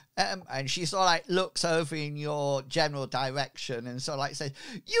 And she sort of like looks over in your general direction and sort of like says,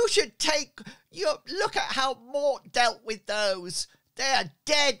 "You should look at how Mort dealt with those. They are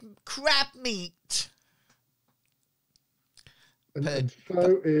dead crab meat." And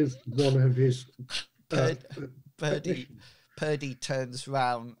so is one of his... Purdy turns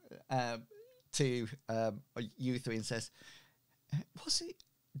round to you three and says,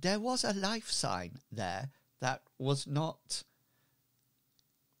 there was a life sign there that was not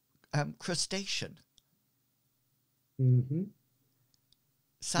crustacean. Mm-hmm.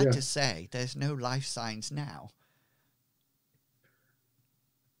 Sad to say, there's no life signs now.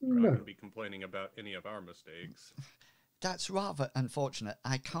 We're not going to be complaining about any of our mistakes. That's rather unfortunate.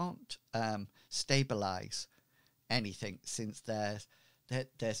 I can't stabilize anything since there's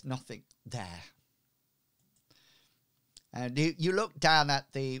nothing there. And you look down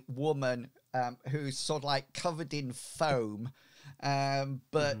at the woman who's sort of like covered in foam,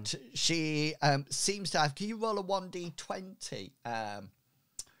 but she seems to have... Can you roll a 1d20,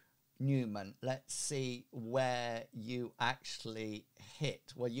 Newman? Let's see where you actually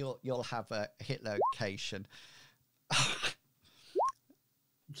hit. Well, you'll have a hit location.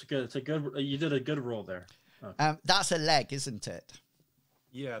 It's a good. You did a good roll there. Okay. That's a leg, isn't it?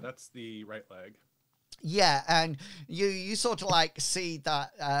 Yeah, that's the right leg. Yeah, and you sort of like see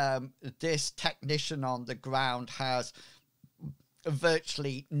that this technician on the ground has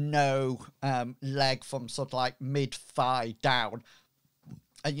virtually no leg from sort of like mid-thigh down.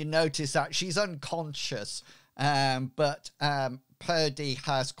 And you notice that she's unconscious, but Purdy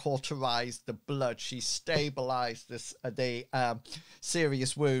has cauterized the blood. She's stabilized the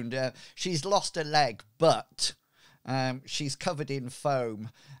serious wound. She's lost a leg, but she's covered in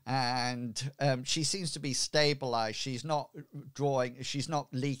foam, and she seems to be stabilized. She's not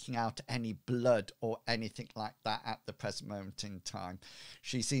leaking out any blood or anything like that at the present moment in time.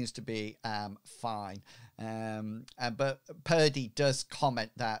 She seems to be fine. But Purdy does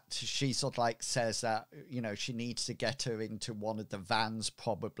comment that she sort of like says that, you know, she needs to get her into one of the vans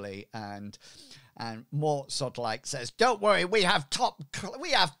probably, and Mort sort of like says, "Don't worry, we have top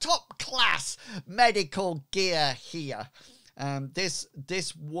class medical gear here."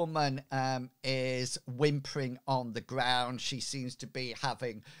 This woman is whimpering on the ground. She seems to be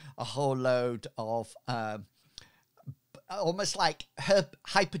having a whole load of almost like her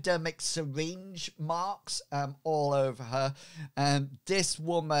hypodermic syringe marks all over her. This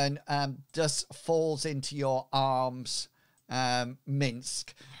woman just falls into your arms,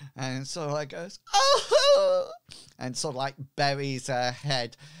 Minsk, and sort of like goes, "Oh!" and sort of like buries her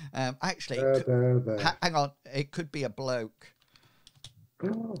head. Actually, hang on, it could be a bloke.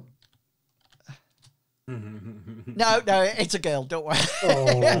 Oh. No, it's a girl. Don't worry.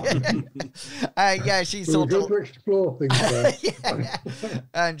 Yeah, she's So sort of to explore things there. yeah.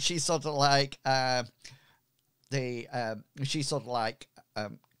 And she's sort of like she sort of like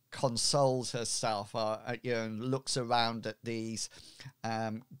consoles herself, you know, and looks around at these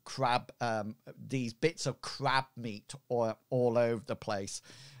these bits of crab meat all over the place,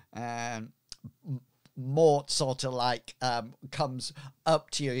 and Mort sort of like comes up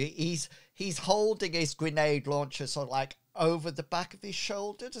to you. He's holding his grenade launcher sort of like over the back of his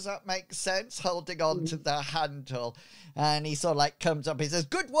shoulder. Does that make sense? Holding on to the handle, and he sort of like comes up. He says,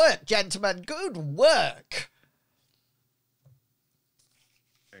 "Good work, gentlemen. Good work."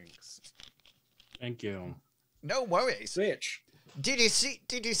 Thanks. Thank you. No worries. Rich. Did you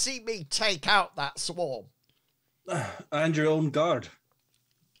see me take out that swarm? And your own guard.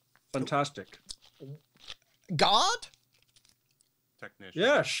 Fantastic. Guard? Technician.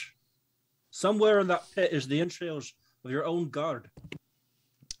 Yes. Somewhere in that pit is the entrails of your own guard.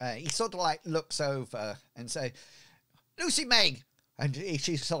 He sort of like looks over and say, "Lucy May," and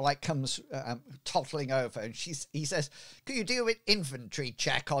she sort of like comes toddling over, and he says, "Could you do an inventory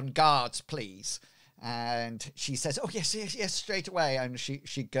check on guards, please?" And she says, "Oh yes, straight away." And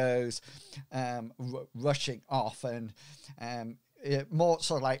she goes rushing off, and Mort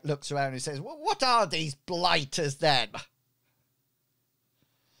sort of like looks around and says, "Well, what are these blighters then?"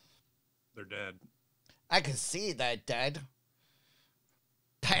 They're dead. I can see they're dead.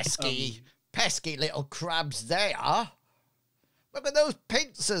 Pesky little crabs they are. Look at those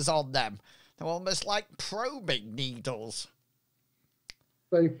pincers on them. They're almost like probing needles.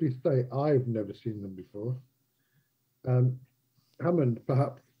 Safely say, I've never seen them before. Hammond,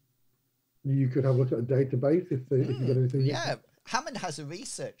 perhaps you could have a look at a database if you got anything. Yeah, Hammond has a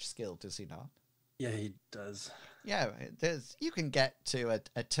research skill, does he not? Yeah, he does. Yeah, you can get to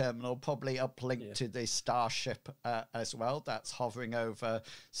a terminal, probably uplinked to the starship as well. That's hovering over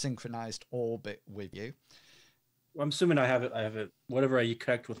synchronized orbit with you. Well, I'm assuming I have it. Whatever I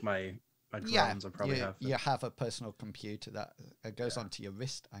connect with my drones, I probably have. You have a personal computer that goes onto your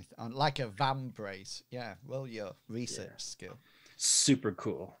wrist, like a vambrace. Yeah, well, your research skill. Super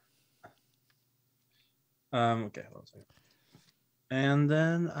cool. Okay, hold on a second. And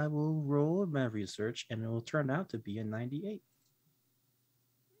then I will roll my research, and it will turn out to be a 98.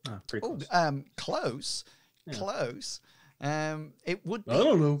 Pretty close. Close. Yeah. Close. It would be, I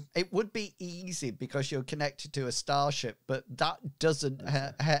don't know. It would be easy because you're connected to a starship, but that doesn't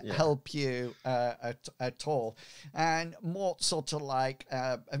help you at all. And Mort sort of like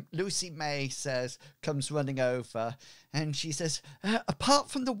Lucy May comes running over, and she says,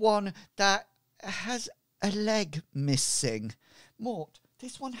 "Apart from the one that has a leg missing, Mort,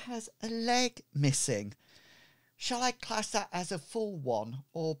 this one has a leg missing. Shall I class that as a full one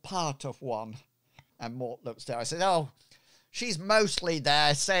or part of one?" And Mort looks there. I said, "Oh, she's mostly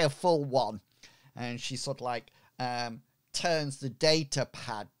there. Say a full one." And she sort of like turns the data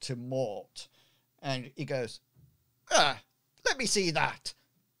pad to Mort. And he goes, "Let me see that."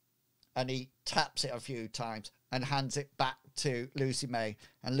 And he taps it a few times and hands it back to Lucy May.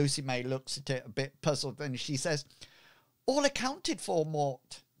 And Lucy May looks at it a bit puzzled. And she says, "All accounted for,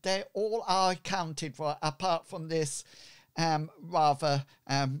 Mort. They all are accounted for, apart from this one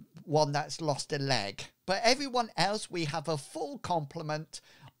that's lost a leg. But everyone else, we have a full complement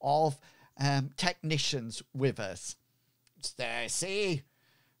of technicians with us." It's there, see?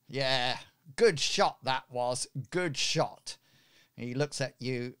 Yeah, good shot that was. Good shot. He looks at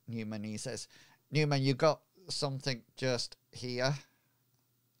you, Newman. He says, "Newman, you got something just here.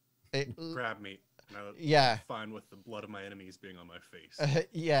 Crab meat. Now, Yeah. Fine with the blood of my enemies being on my face.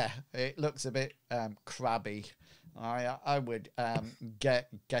 Yeah, it looks a bit crabby. I would get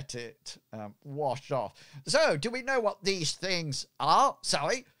it washed off. So, do we know what these things are?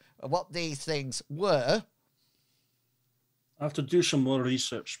 Sorry, what these things were? I have to do some more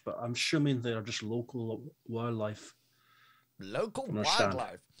research, but I'm assuming they are just local wildlife. Local Understand.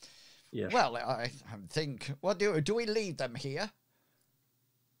 wildlife. Yes. Well, I think. What do we leave them here?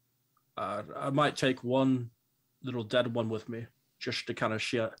 I might take one little dead one with me just to kind of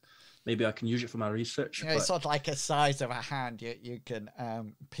share. Maybe I can use it for my research. You know, it's sort of like a size of a hand. You can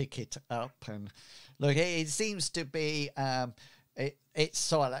pick it up and look. It seems to be. It's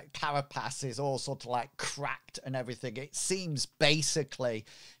sort of like carapace is all sort of like cracked and everything. It seems basically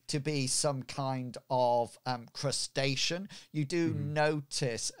to be some kind of crustacean. You do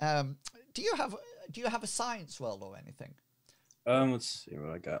notice. Do you have a science roll or anything? Let's see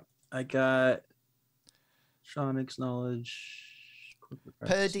what I got. I got Shonics knowledge.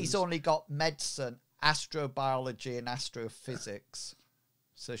 Purdy's only got medicine, astrobiology, and astrophysics,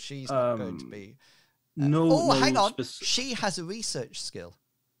 so she's not going to be. Hang on. She has a research skill.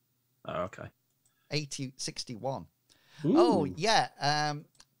 Oh, okay. 61. Ooh. Oh, yeah.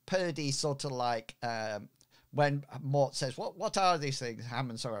 Purdy sort of like when Mort says, "What are these things?"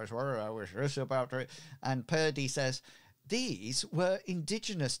 Hammond says, "What I was just about it," and Purdy says, "These were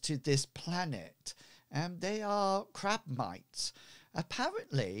indigenous to this planet, and they are crab mites.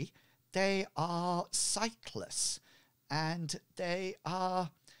 Apparently, they are cyclists, and they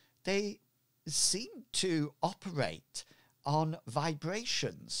seem to operate on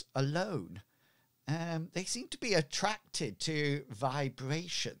vibrations alone. They seem to be attracted to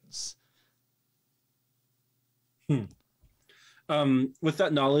vibrations." With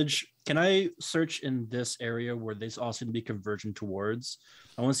that knowledge, can I search in this area where these all seem to be converging towards?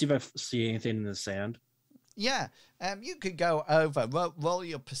 I want to see if I see anything in the sand. Yeah, you could go over. Roll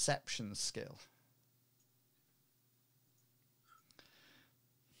your perception skill.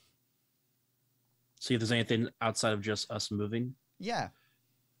 See if there's anything outside of just us moving. Yeah.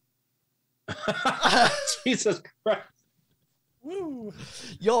 Jesus Christ. Woo!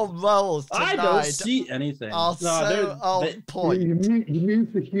 Your rolls tonight I don't see anything. are so on point. You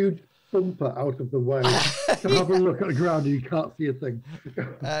move the huge thumper out of the way to have a look at the ground and you can't see a thing.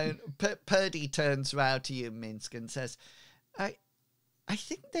 Purdy turns round to you, Minsk, and says, I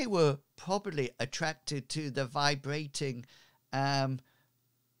think they were probably attracted to the vibrating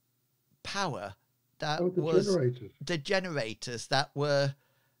power that was generators. the generators that were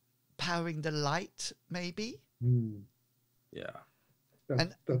powering the light, maybe. Yeah.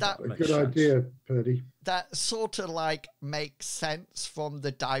 And That's a makes good sense. idea, Purdy. That sort of like makes sense from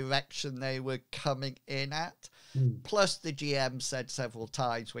the direction they were coming in at. Plus, the GM said several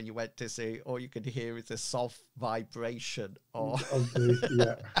times when you went to see, all you could hear is a soft vibration. Or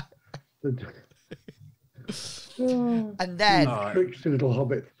Yeah. and then Tricksy little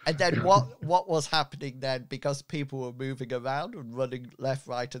hobbit. And then what was happening then, because people were moving around and running left,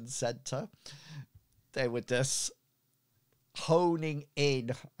 right, and centre, they were just honing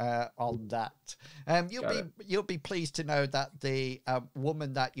in on that. You'll be pleased to know that the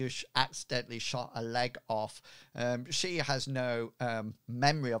woman that you accidentally shot a leg off, she has no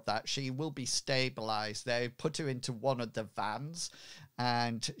memory of that. She will be stabilised. They put her into one of the vans,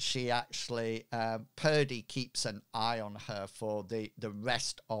 and she actually Purdy keeps an eye on her for the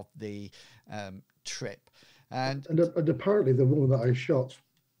rest of the trip. And apparently the woman that I shot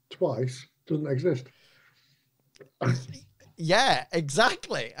twice doesn't exist. yeah,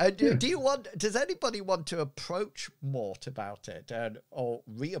 exactly. Does anybody want to approach Mort about it or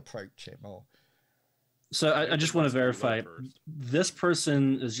reapproach him? Or So I just want to verify this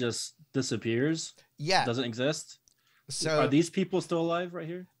person is just disappears. Yeah, Doesn't exist. So are these people still alive right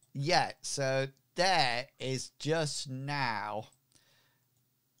here? Yeah. So there is just now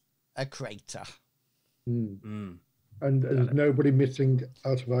a crater. And there's nobody missing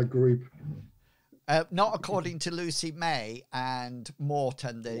out of our group. Not according to Lucy May and Mort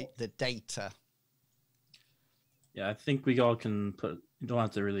and the data. Yeah, I think we all can you don't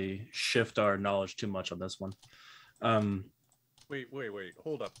have to really shift our knowledge too much on this one. Wait,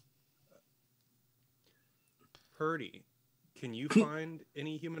 hold up. Purdy, can you find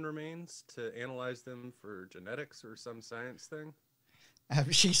any human remains to analyze them for genetics or some science thing?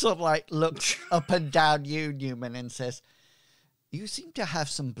 She sort of like looks up and down you, Newman, and says, "You seem to have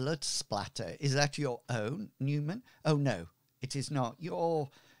some blood splatter. Is that your own, Newman?" "Oh, no, it is not.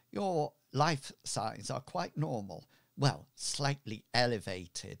 Your life signs are quite normal. Well, slightly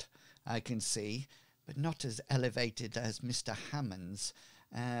elevated, I can see. but not as elevated as Mr. Hammond's.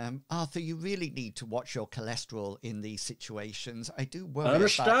 Arthur, you really need to watch your cholesterol in these situations. I do worry I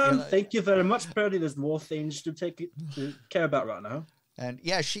understand. about your... Thank you very much, Purdy. There's more things to care about right now. And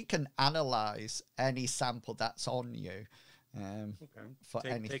yeah, she can analyze any sample that's on you.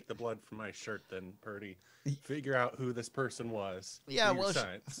 Okay. Take the blood from my shirt then, Purdy. Figure out who this person was. Yeah, well,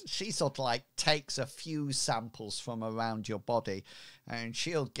 she sort of like takes a few samples from around your body, and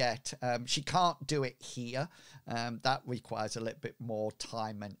she'll get, she can't do it here. That requires a little bit more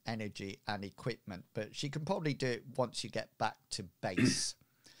time and energy and equipment, but she can probably do it once you get back to base.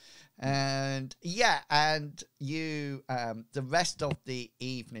 And yeah, and you, the rest of the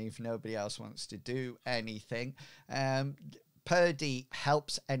evening, if nobody else wants to do anything, Purdy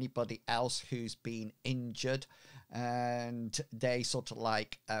helps anybody else who's been injured, and they sort of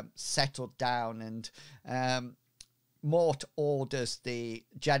like settle down, and Mort orders the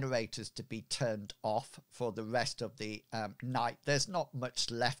generators to be turned off for the rest of the night. There's not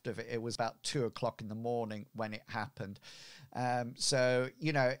much left of it. It was about 2 o'clock in the morning when it happened. So,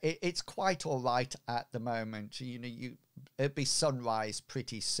 you know, it's quite all right at the moment. You know, it'll be sunrise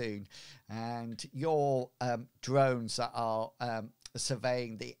pretty soon. And your drones that are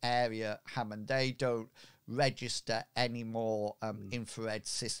surveying the area, Hammond, they don't register any more infrared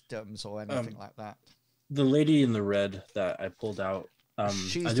systems or anything like that. The lady in the red that I pulled out, I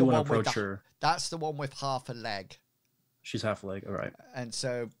do want to approach her. That's the one with half a leg. She's half a leg, all right. And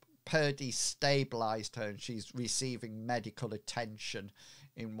so Purdy stabilized her, and she's receiving medical attention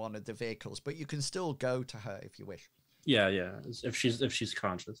in one of the vehicles. But you can still go to her if you wish. Yeah, if she's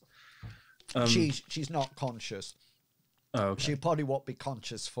conscious. She's not conscious. Oh, okay. She probably won't be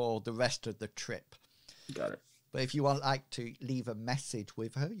conscious for the rest of the trip. Got it. But if you want like to leave a message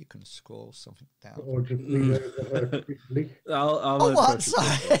with her, you can scroll something down. Or just lean over her creepily. I'll what?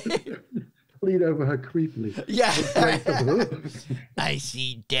 Sorry. Lean over her creepily. Yeah. I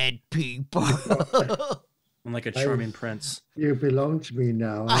see dead people. I'm like a charming prince. You belong to me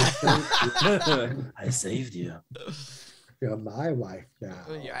now. I saved you. You're my wife now.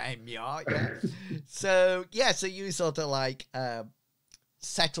 I'm your, yeah. So you sort of like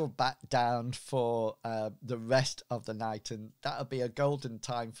settle back down for the rest of the night, and that'll be a golden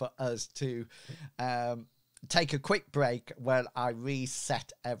time for us to take a quick break when I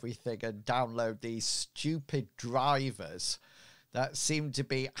reset everything and download these stupid drivers that seem to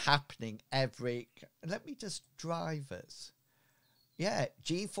be happening every... Let me just... Drivers. Yeah,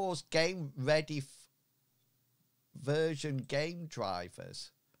 GeForce Game Ready version game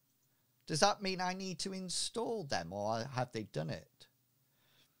drivers. Does that mean I need to install them, or have they done it?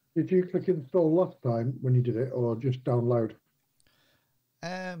 Did you click install last time when you did it, or just download?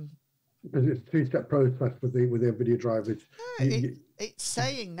 Because it's a 2-step process with the NVIDIA drivers. It's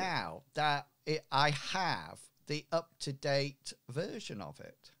saying now that I have the up-to-date version of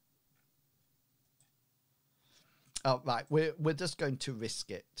it. Oh, right. We're just going to risk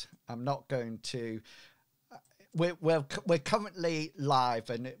it. I'm not going to... We're currently live,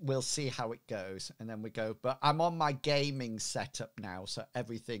 and we'll see how it goes, and then we go. But I'm on my gaming setup now, so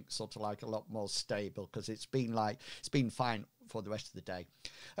everything's sort of like a lot more stable, because it's been fine for the rest of the day.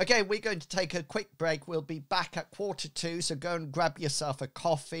 Okay, we're going to take a quick break. We'll be back at 1:45, so go and grab yourself a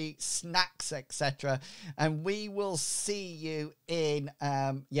coffee, snacks, etc., and we will see you in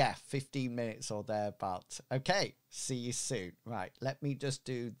 15 minutes or thereabouts. Okay, see you soon. Right, let me just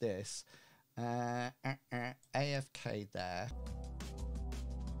do this. AFK there.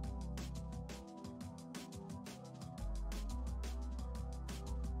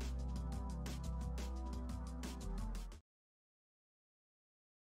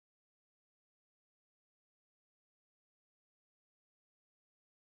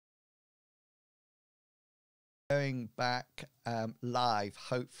 Going back live,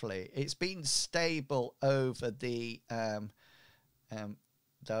 hopefully. It's been stable over the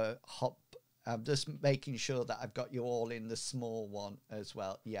hop. I'm just making sure that I've got you all in the small one as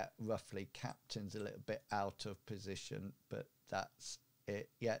well. Yeah, roughly. Captain's a little bit out of position, but that's it.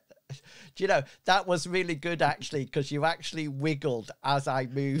 Yeah. Do you know, that was really good, actually, because you actually wiggled as I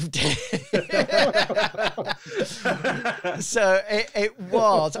moved it. So it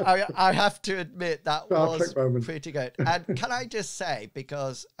was, I have to admit, that was pretty good. And can I just say,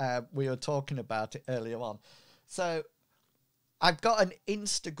 because we were talking about it earlier on, so I've got an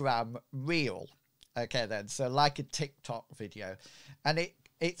Instagram reel, okay then, so like a TikTok video, and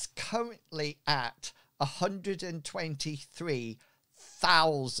it's currently at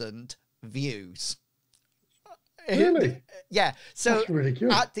 123,000 views. Really? Yeah. So that's really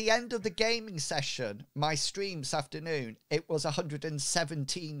good. At the end of the gaming session, my stream this afternoon, it was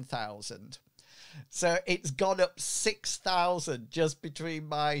 117,000. So it's gone up 6,000 just between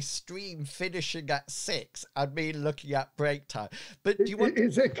my stream finishing at 6 and me looking at break time. But do you want?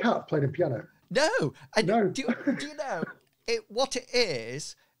 Is it a cat playing a piano? No. No. Do you know what it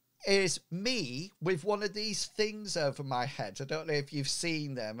is me with one of these things over my head. I don't know if you've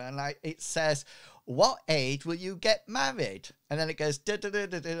seen them, and it says, "What age will you get married?" And then it goes da, da, da,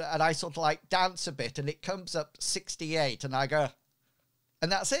 da, da, and I sort of like dance a bit, and it comes up 68, and I go,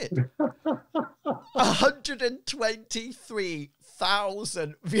 and that's it.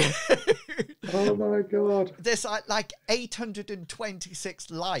 123,000 views. Oh my God! There's like 826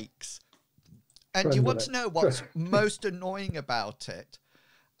 likes. And you want to know what's most annoying about it?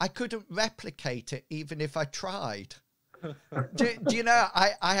 I couldn't replicate it even if I tried. Do you know,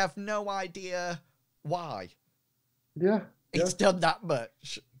 I have no idea why. Yeah. It's done that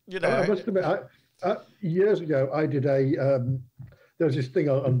much, you know. I must admit, years ago, I did there was this thing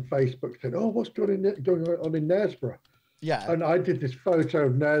on Facebook saying, "Oh, what's going on in Knaresborough?" Yeah. And I did this photo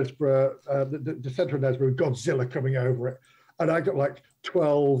of Knaresborough, the centre of Knaresborough, with Godzilla coming over it. And I got like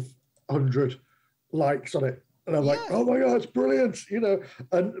 1,200 likes on it. And I'm like, oh my God, it's brilliant, you know.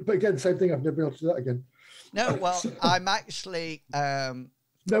 But again, same thing, I've never been able to do that again. No, well, I'm actually...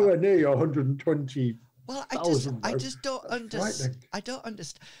 nowhere near your 120. Well, I just don't understand. I don't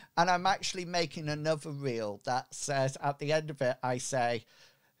understand. And I'm actually making another reel that says, at the end of it, I say,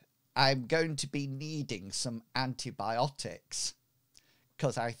 I'm going to be needing some antibiotics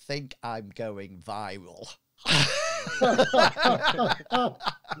because I think I'm going viral.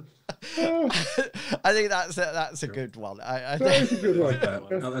 I think that's a good one. I think That's a good one.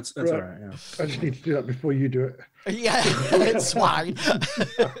 No, that's Right. all right. Yeah. I just need to do that before you do it. Yeah, it's fine.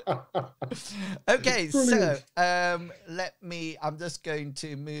 Okay, Brilliant. so I'm just going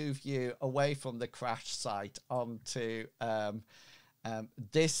to move you away from the crash site onto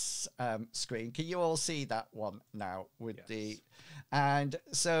this screen. Can you all see that one now with and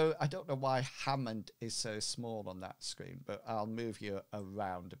so I don't know why Hammond is so small on that screen, but I'll move you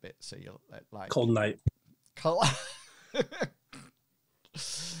around a bit so you'll like Cold night.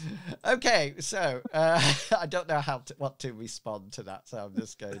 Okay, so I don't know what to respond to that, so I'm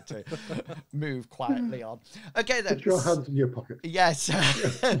just going to move quietly on. Okay, then. Put your hands in your pocket. Yes.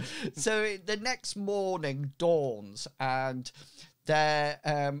 So the next morning dawns, and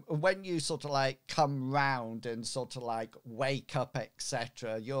when you sort of like come round and sort of like wake up,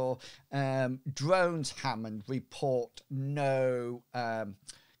 etc., your drones, Hammond, report no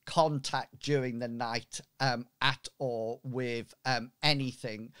contact during the night at all with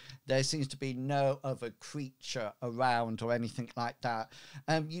anything. There seems to be no other creature around or anything like that.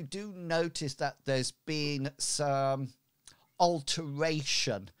 You do notice that there's been some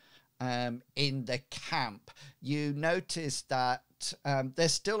alteration in the camp. You notice that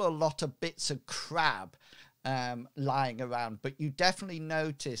there's still a lot of bits of crab lying around, but you definitely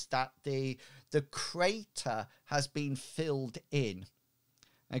notice that the crater has been filled in.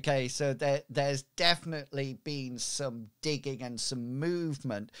 Okay, so there's definitely been some digging and some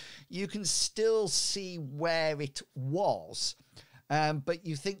movement. You can still see where it was, but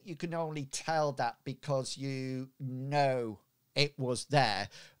you think you can only tell that because you know it was there.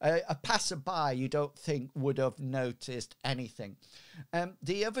 A passerby you don't think would have noticed anything.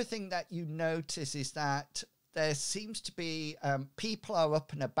 The other thing that you notice is that there seems to be people are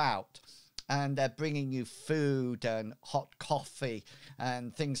up and about, and they're bringing you food and hot coffee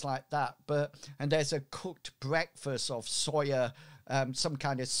and things like that. And there's a cooked breakfast of soya, some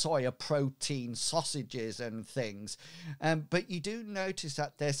kind of soya protein sausages and things. But you do notice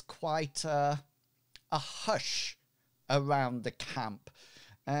that there's quite a hush around the camp.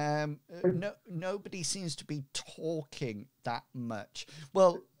 Nobody seems to be talking that much.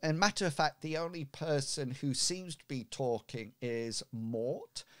 Well, as a matter of fact, the only person who seems to be talking is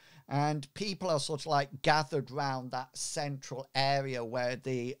Mort. And people are sort of like gathered round that central area where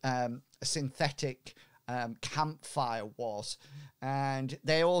the synthetic campfire was. And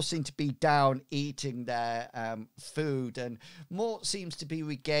they all seem to be down eating their food. And Mort seems to be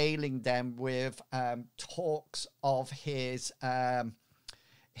regaling them with talks of his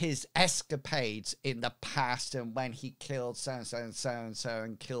escapades in the past, and when he killed so-and-so and so-and-so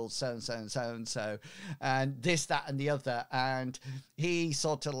and killed so-and-so and so-and-so and this, that and the other. And he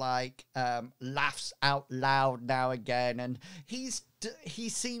sort of like laughs out loud now again, and he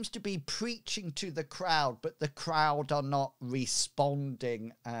seems to be preaching to the crowd, but the crowd are not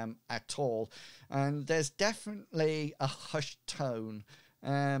responding at all. And there's definitely a hushed tone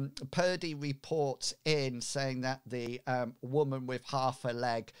Purdy reports in saying that the woman with half a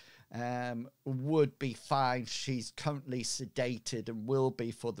leg would be fine. She's currently sedated and will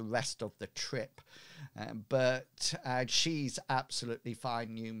be for the rest of the trip. But she's absolutely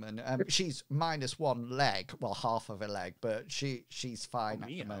fine, Newman. She's minus one leg, well, half of a leg, but she's fine at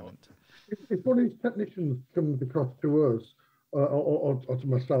the moment. If one of these technicians comes across to us or to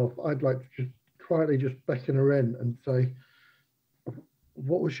myself, I'd like to just quietly just beckon her in and say,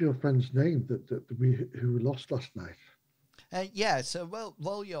 what was your friend's name who we lost last night? Yeah, so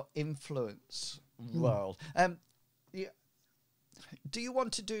roll your influence roll. Do you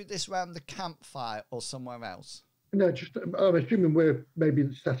want to do this around the campfire or somewhere else? No, just I'm assuming we're maybe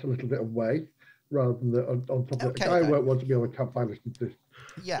set a little bit away rather than on top of it. I won't want to be on a campfire listening to this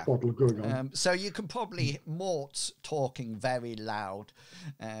bottle going on. So you can probably, Mort's talking very loud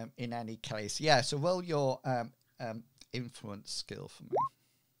in any case. Yeah, so roll your influence skill for me.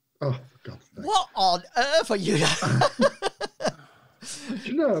 Oh, for God's sake. What on earth are you?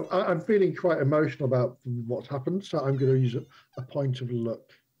 You know, I'm feeling quite emotional about what's happened, so I'm going to use a point of luck.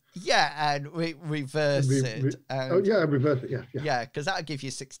 Yeah, and reverse it. And, reverse it, yeah. Yeah, because that'll give you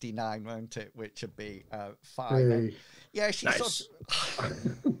 69, won't it? Which would be fine. Hey. Yeah, she's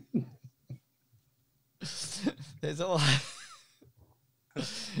Nice. There's all...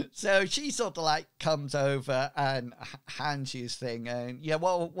 So she sort of like comes over and hands you this thing, and yeah,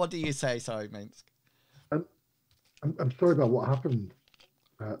 well, what do you say? Sorry, Minsk. I'm sorry about what happened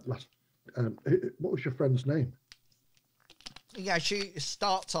last. What was your friend's name? Yeah, she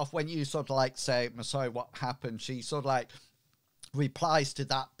starts off when you sort of like say, "I'm sorry, what happened?" She sort of like replies to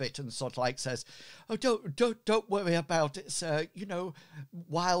that bit and sort of like says, "Oh, don't worry about it, sir. You know,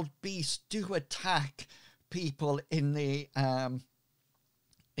 wild beasts do attack people in the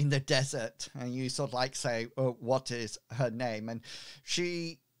desert." And you sort of like say, "Oh, what is her name?" And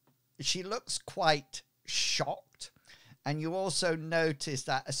she looks quite shocked. And you also notice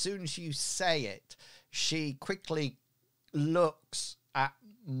that as soon as you say it, she quickly looks at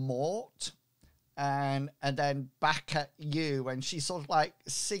Mort and then back at you, and she sort of like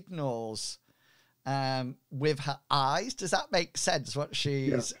signals with her eyes. Does that make sense? What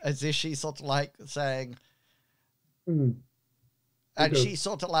she's as if she's sort of like saying, and she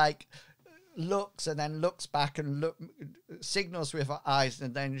sort of like looks and then looks back and signals with her eyes,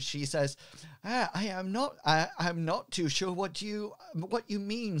 and then she says, I'm not too sure what you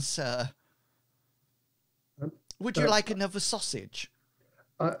mean, sir. Would you like another sausage?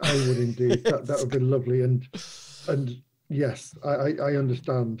 I would indeed. That would be lovely. And yes, I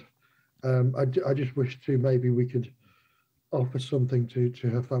understand. I just wish to maybe we could offer something to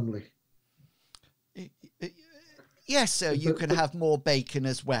her family. Yes, sir. You can have more bacon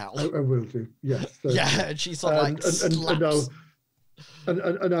as well. I will do. Yes. Yeah, and she's sort of like slaps.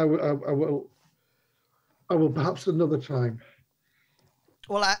 And I will perhaps another time.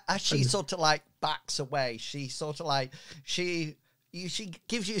 Well, as she sort of like backs away, she sort of like she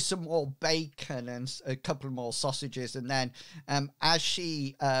gives you some more bacon and a couple more sausages, and then as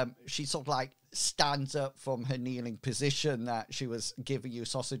she sort of like stands up from her kneeling position that she was giving you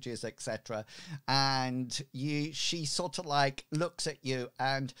sausages, etc., and she sort of like looks at you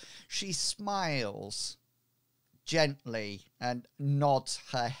and she smiles gently and nods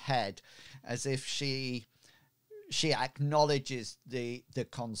her head as if she acknowledges the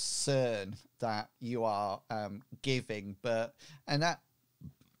concern that you are giving, and that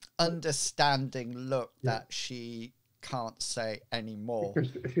understanding look that she can't say anymore.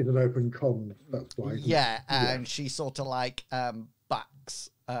 Because she's an open con, that's why. Yeah, and she sort of like backs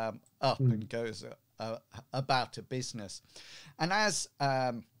up and goes about her business. And as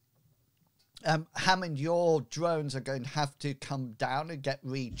Hammond, your drones are going to have to come down and get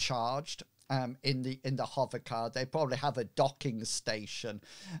recharged. In the hover car, they probably have a docking station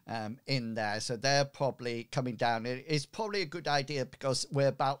in there, so they're probably coming down. It's probably a good idea because we're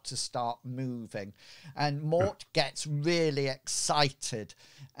about to start moving, and Mort gets really excited,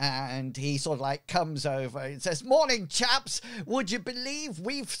 and he sort of like comes over and says, "Morning, chaps! Would you believe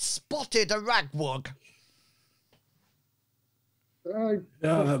we've spotted a ragwug?" Yeah,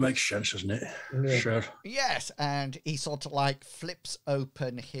 that makes sense, doesn't it? Yeah. Sure. Yes, and he sort of like flips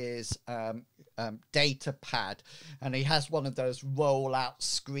open his data pad, and he has one of those roll-out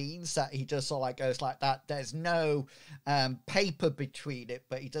screens that he just sort of like goes like that. There's no paper between it,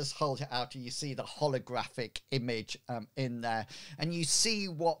 but he does hold it out, and you see the holographic image in there, and you see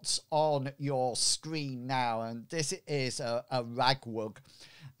what's on your screen now, and this is a ragwug.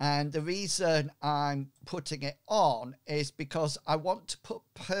 And the reason I'm putting it on is because I want to put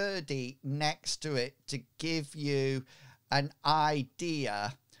Purdy next to it to give you an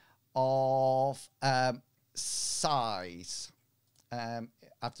idea of size.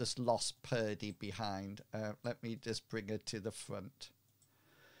 I've just lost Purdy behind. Let me just bring her to the front.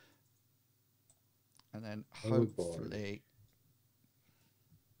 And then hopefully...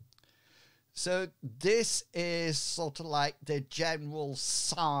 So this is sort of like the general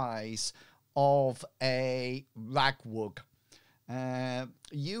size of a ragwug.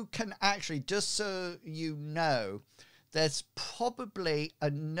 You can actually, just so you know, there's probably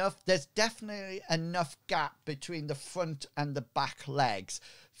enough, there's definitely enough gap between the front and the back legs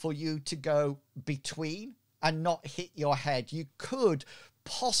for you to go between and not hit your head. You could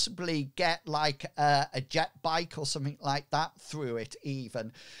possibly get like a jet bike or something like that through it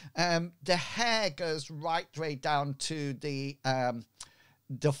even. The hair goes right way down to the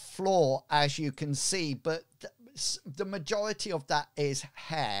floor, as you can see, but the majority of that is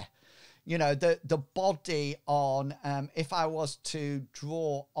hair. You know, the body on, if I was to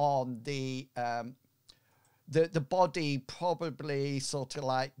draw on the body probably sort of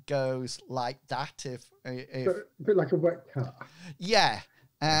like goes like that. If a bit like a wet cat. Yeah.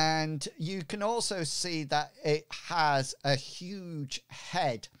 And you can also see that it has a huge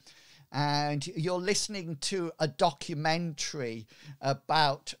head. And you're listening to a documentary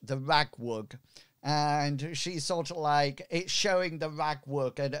about the ragwug. And she's sort of like, it's showing the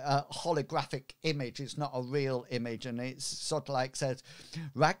ragwug a holographic image. It's not a real image. And it's sort of like says,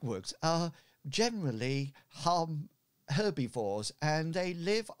 ragwugs are generally herbivores, and they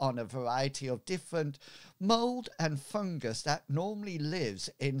live on a variety of different mold and fungus that normally lives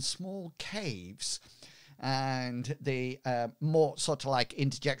in small caves. And the Mort sort of like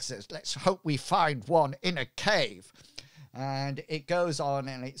interjects, says, let's hope we find one in a cave. And it goes on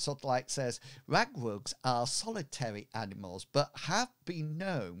and it sort of like says, ragwugs are solitary animals, but have been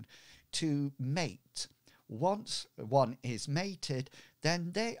known to mate. Once one is mated,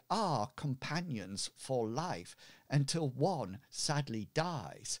 then they are companions for life until one sadly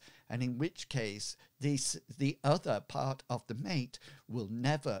dies, and in which case the other part of the mate will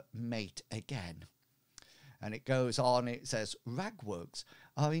never mate again. And it goes on, it says, ragwugs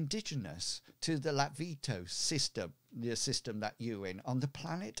are indigenous to the Lavito system, the system that you're in, on the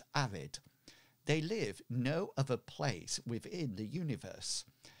planet Arid. They live no other place within the universe.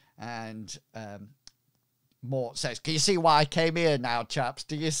 And Mort says, can you see why I came here now, chaps?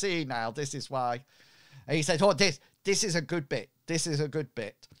 Do you see now? This is why. And he says, oh, this is a good bit. This is a good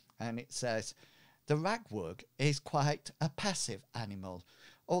bit. And it says, the ragwug is quite a passive animal,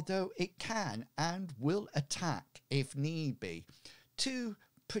 although it can and will attack if need be to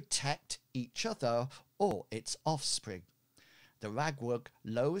protect each other or its offspring. The ragwug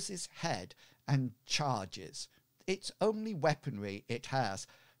lowers its head and charges. Its only weaponry it has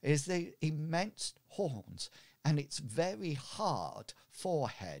is the immense horns and its very hard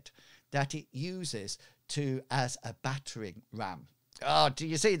forehead that it uses as a battering ram. Oh, do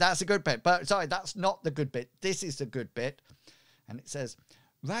you see? That's a good bit. But sorry, that's not the good bit. This is the good bit. And it says,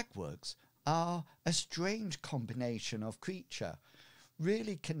 ragwugs are a strange combination of creature,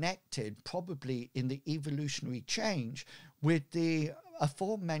 really connected probably in the evolutionary change with the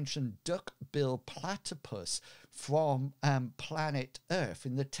aforementioned duck-bill platypus from planet Earth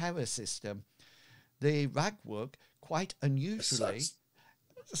in the Terra system. The ragwug, quite unusually...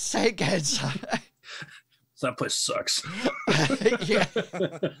 Say again, son. That place sucks. Yeah.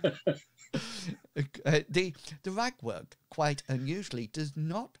 The ragwug, quite unusually, does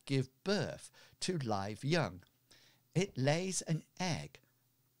not give birth to live young. It lays an egg.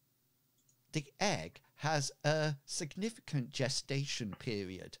 The egg has a significant gestation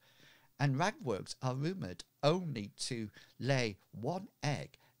period, and ragwugs are rumoured only to lay one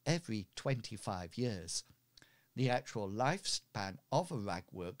egg every 25 years. The actual lifespan of a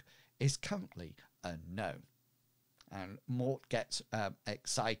ragwug is currently unknown. And Mort gets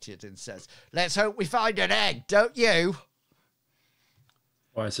excited and says, let's hope we find an egg, don't you?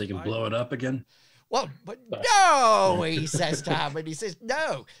 Why, so you can blow it up again? Well, but no, he says to Hammond. He says,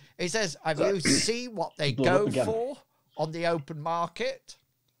 no. He says, have you seen what they go for on the open market?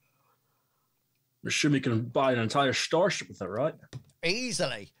 I'm sure we can buy an entire starship with it, right?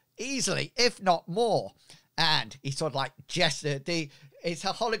 Easily, if not more. And he sort of like gestured. It's a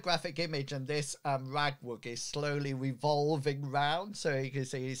holographic image, and this ragwug is slowly revolving round. So you can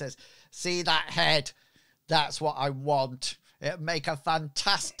see, he says, see that head? That's what I want. It'd make a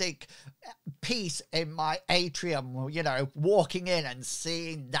fantastic piece in my atrium, you know, walking in and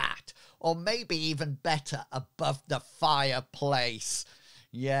seeing that. Or maybe even better, above the fireplace.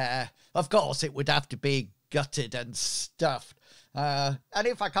 Yeah, of course, it would have to be gutted and stuffed. And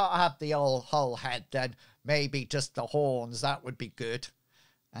if I can't have the whole head, then maybe just the horns, that would be good.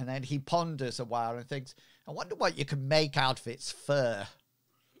 And then he ponders a while and thinks, I wonder what you can make out of its fur.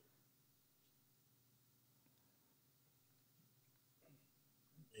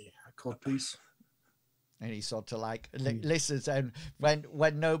 A code, please. And he sort of like listens, and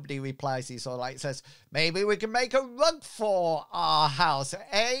when nobody replies, he sort of like says, maybe we can make a rug for our house,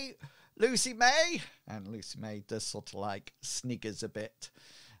 eh, Lucy May? And Lucy May does sort of like sniggers a bit.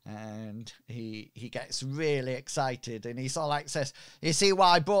 And he gets really excited, and he sort of like says, you see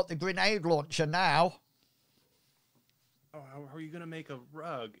why I bought the grenade launcher now? Oh, how are you going to make a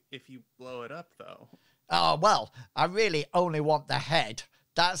rug if you blow it up, though? Oh, well, I really only want the head.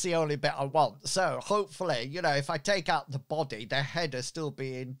 That's the only bit I want. So hopefully, you know, if I take out the body, the head will still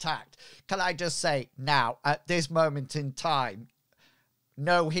be intact. Can I just say now, at this moment in time,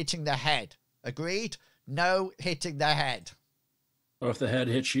 no hitting the head. Agreed? No hitting the head. Or if the head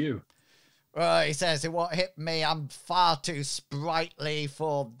hits you. Well, he says it won't hit me. I'm far too sprightly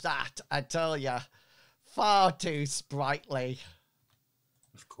for that, I tell you. Far too sprightly.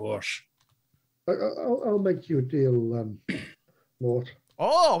 Of course. I'll make you a deal, Mort.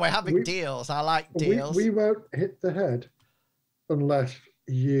 Oh, we're having deals. I like deals. We won't hit the head unless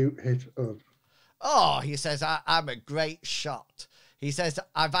you hit us. Oh, he says, I'm a great shot. He says,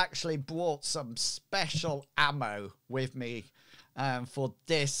 I've actually brought some special ammo with me for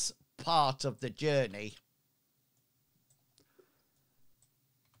this part of the journey.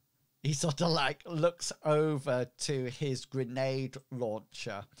 He sort of like looks over to his grenade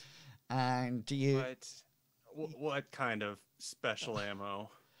launcher, and What kind of special ammo?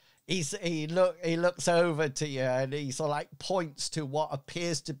 He looks over to you, and he sort of like points to what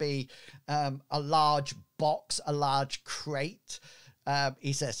appears to be a large box, a large crate.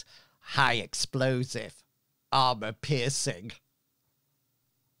 He says, high explosive, armor piercing.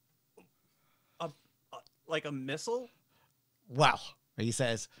 Like a missile? Well, he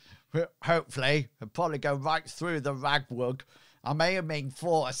says, hopefully, it'll probably go right through the ragwug. I'm aiming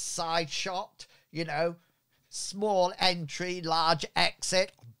for a side shot, you know, small entry, large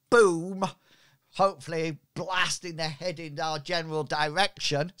exit, boom. Hopefully blasting the head in our general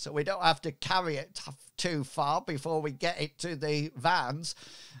direction so we don't have to carry it too far before we get it to the vans.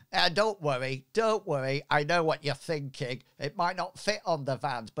 Don't worry, I know what you're thinking. It might not fit on the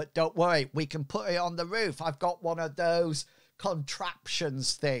vans, but don't worry, we can put it on the roof. I've got one of those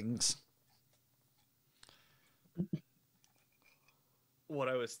contraptions things. What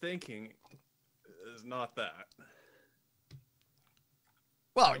I was thinking is not that.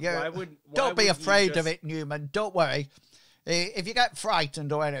 Well, don't be afraid of just... it, Newman. Don't worry. If you get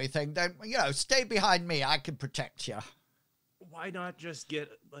frightened or anything, then, you know, stay behind me. I can protect you. Why not just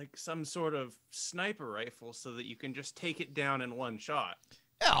get, like, some sort of sniper rifle so that you can just take it down in one shot?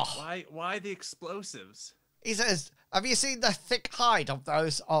 Oh. Why the explosives? He says, have you seen the thick hide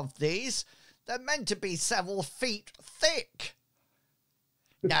of these? They're meant to be several feet thick.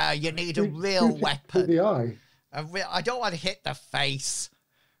 No, you need a real weapon. The eye. I don't want to hit the face.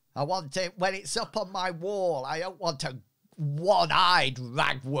 I want it when it's up on my wall. I don't want a one-eyed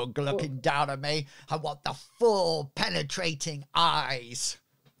ragwug looking down at me. I want the full penetrating eyes.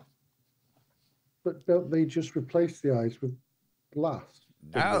 But don't they just replace the eyes with glass?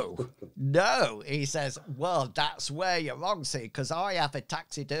 No, he says, well, that's where you're wrong, see, because I have a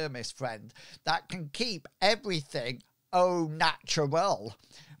taxidermist friend that can keep everything au natural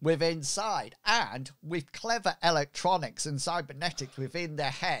with inside, and with clever electronics and cybernetics within the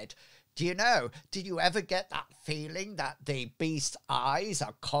head. Did you ever get that feeling that the beast's eyes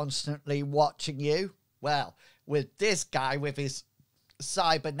are constantly watching you? Well, with this guy with his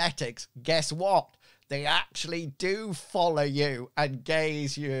cybernetics, guess what? They actually do follow you and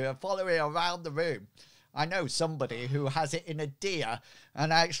gaze you, follow you around the room. I know somebody who has it in a deer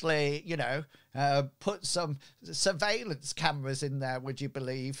and actually, put some surveillance cameras in there, would you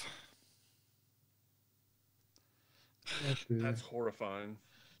believe? That's horrifying.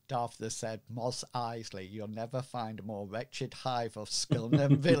 Darther said, Moss Isley, you'll never find a more wretched hive of skill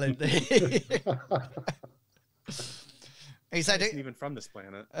and villainy. He said, even from this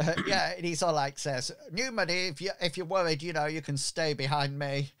planet. Yeah, and he sort of like says, Newman, if you're worried, you can stay behind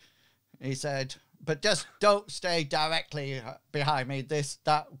me. He said, but just don't stay directly behind me.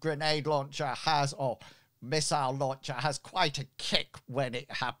 That grenade launcher has, or missile launcher has quite a kick when it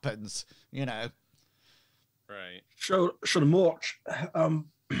happens, Right. So the Mort,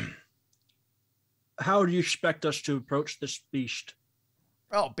 how do you expect us to approach this beast?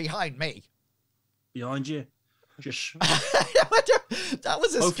 Oh, behind me. Behind you? Just that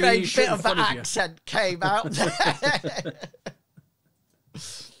was a strange bit of the accent came out.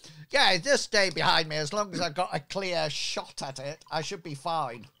 Yeah, just stay behind me. As long as I've got a clear shot at it, I should be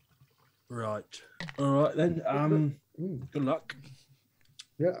fine. Right. All right then. Good luck.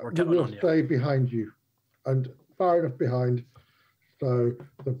 Yeah, We're we counting will on you. stay behind you, and far enough behind so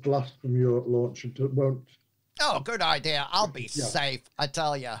the blast from your launcher won't. Oh, good idea. I'll be Yeah. safe, I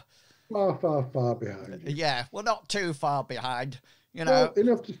tell you. Far, far, far behind you. Yeah, well, not too far behind, you know. Well,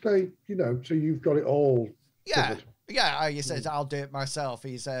 enough to say, so you've got it all Yeah. covered. Yeah, he says, I'll do it myself.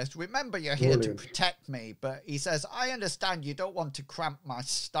 He says, remember, you're here Brilliant. to protect me. But he says, I understand you don't want to cramp my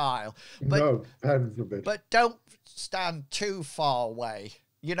style. But, No, heaven forbid. but don't stand too far away.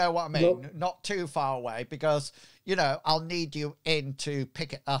 You know what I mean? Nope. Not too far away because, I'll need you in to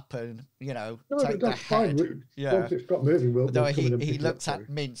pick it up and, No, take the that's fine. head. Yeah. Once it's got moving, we'll Though come in and he pick it looks up at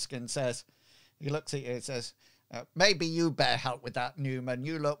Minsk and says, he looks at you and says, maybe you bear help with that, Newman.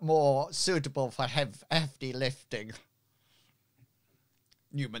 You look more suitable for hefty lifting.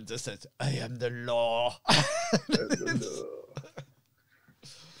 Newman just says, I am the law.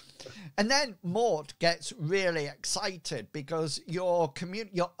 And then Mort gets really excited because your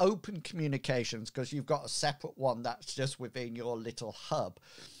open communications, because you've got a separate one that's just within your little hub,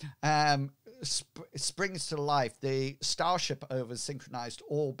 springs to life. The starship over synchronized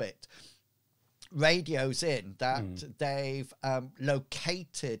orbit radios in that they've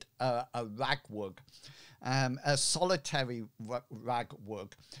located a ragwug, a solitary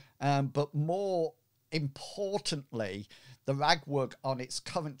ragwug, but more importantly, the ragwug on its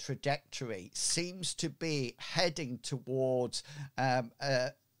current trajectory seems to be heading towards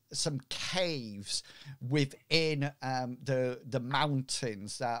some caves within the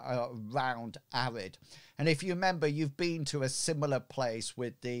mountains that are around Arid. And if you remember, you've been to a similar place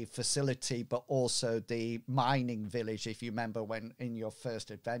with the facility, but also the mining village, if you remember when in your first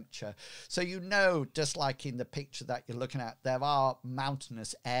adventure. So just like in the picture that you're looking at, there are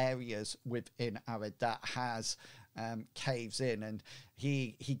mountainous areas within Arid that has caves in, and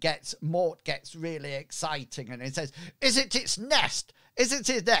Mort gets really exciting and he says, is it its nest? Is it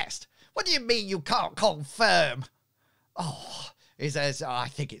its nest? What do you mean you can't confirm? Oh, he says, I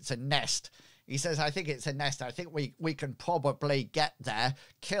think it's a nest. He says, I think it's a nest. I think we can probably get there,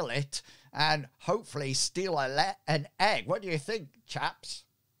 kill it, and hopefully steal an egg. What do you think, chaps?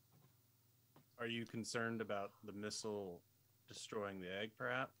 Are you concerned about the missile destroying the egg,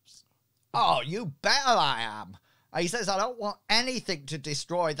 perhaps? Oh, you bet I am. He says, I don't want anything to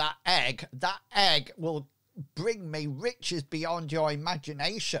destroy that egg. That egg will bring me riches beyond your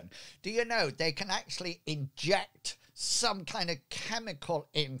imagination. Do you know they can actually inject some kind of chemical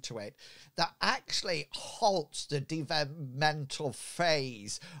into it that actually halts the developmental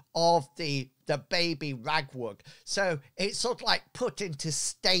phase of the baby ragwug. So it's sort of like put into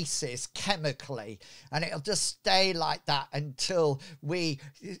stasis chemically, and it'll just stay like that until we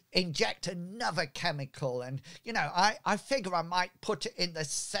inject another chemical. And, I figure I might put it in the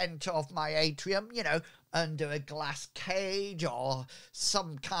center of my atrium, under a glass cage or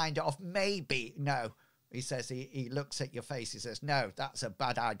some kind of maybe. No. He says, he looks at your face, he says, no, that's a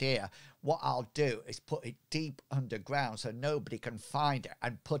bad idea. What I'll do is put it deep underground so nobody can find it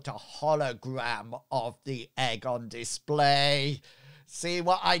and put a hologram of the egg on display. See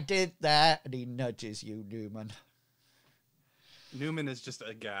what I did there? And he nudges you, Newman. Newman is just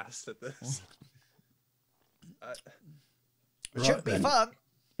aghast at this. Should be fun.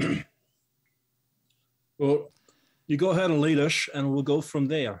 Well, you go ahead and lead us, and we'll go from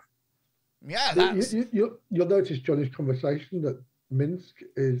there. Yeah, that's... You'll notice during this conversation that Minsk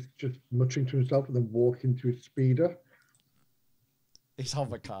is just muttering to himself and then walking to his speeder. His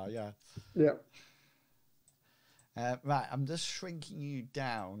hover car, yeah. Yeah. Right, I'm just shrinking you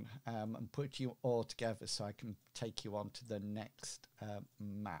down and put you all together so I can take you on to the next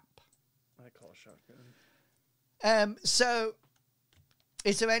map. I call shotgun. So,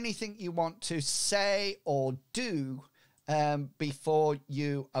 is there anything you want to say or do before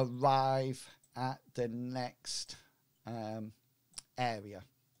you arrive at the next area?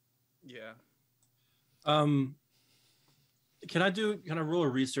 Yeah. Can I roll a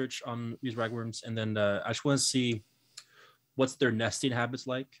research on these ragworms, and then I just want to see what's their nesting habits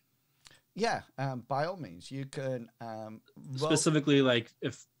like? Yeah, by all means, you can. Specifically,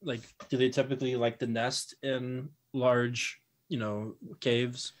 do they typically like to nest in large,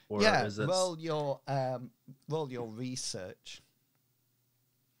 caves? Or yeah, is this... roll your research.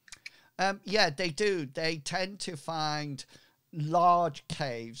 Yeah, they do. They tend to find large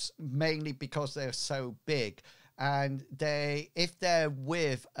caves, mainly because they're so big. And if they're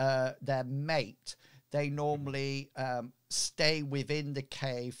with their mate, they normally stay within the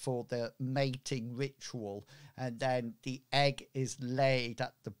cave for the mating ritual, and then the egg is laid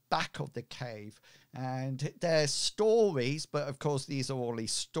at the back of the cave. And there's stories, but of course these are only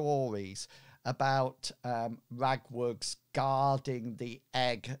stories, about ragwugs guarding the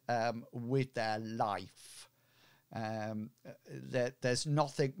egg with their life. There's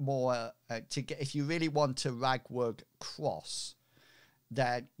nothing more to get. If you really want a ragwug cross,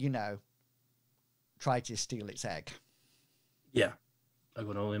 then, you know, try to steal its egg. Yeah, I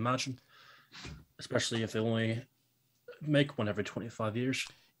would only imagine, especially if they only make one every 25 years.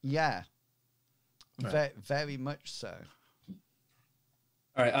 Yeah, Right. very much so.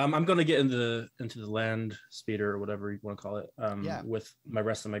 All right, I'm going to get into the land speeder or whatever you want to call it, Yeah. with my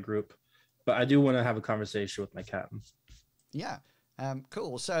rest of my group, but I do want to have a conversation with my captain. Yeah.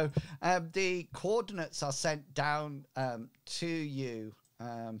 Cool. So the coordinates are sent down to you,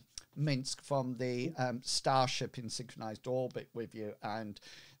 Minsk, from the starship in synchronized orbit with you, and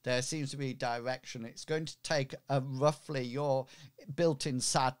there seems to be direction. It's going to take roughly your built-in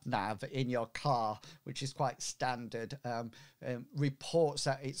sat nav in your car, which is quite standard. Reports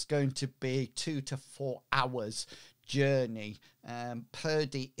that it's going to be 2 to 4 hours journey.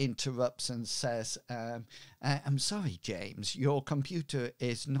 Purdy interrupts and says, I'm sorry, James, your computer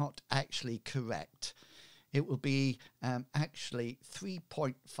is not actually correct. It will be actually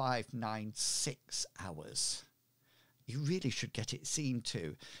 3.596 hours. You really should get it seen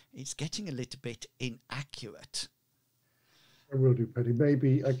to. It's getting a little bit inaccurate. I will do, Paddy.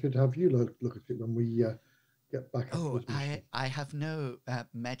 Maybe I could have you look at it when we get back. Oh, I have no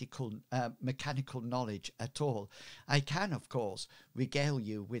mechanical knowledge at all. I can, of course, regale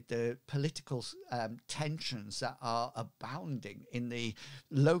you with the political tensions that are abounding in the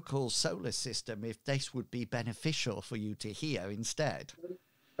local solar system, if this would be beneficial for you to hear instead.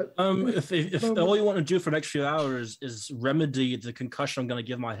 If all you want to do for the next few hours is remedy the concussion I'm going to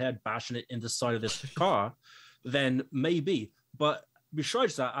give my head bashing it in the side of this car, then maybe. But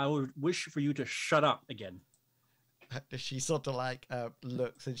besides that, I would wish for you to shut up again. She sort of like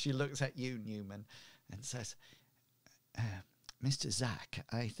looks, and she looks at you, Newman, and says, Mr. Zack,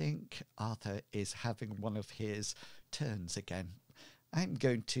 I think Arthur is having one of his turns again. I'm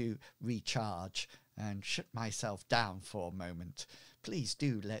going to recharge and shut myself down for a moment. Please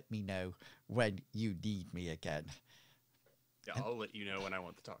do let me know when you need me again. Yeah, I'll let you know when I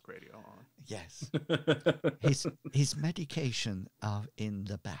want the talk radio on. Yes. His medication are in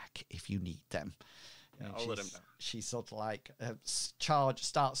the back if you need them. Yeah, I'll let him know. She sort of like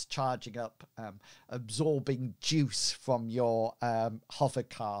starts charging up, absorbing juice from your hover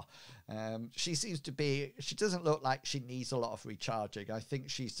car. She doesn't look like she needs a lot of recharging. I think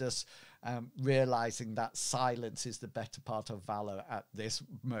she's just realizing that silence is the better part of valor at this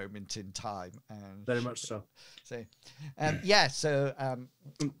moment in time. Very much so. So,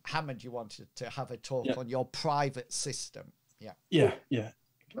 Hammond, you wanted to have a talk on your private system. Yeah.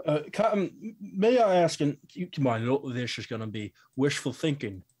 Captain, may I ask, and keep in mind, a lot of this is going to be wishful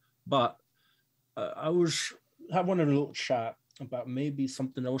thinking, but I was having a little chat about maybe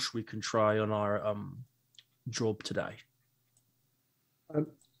something else we can try on our job today. Can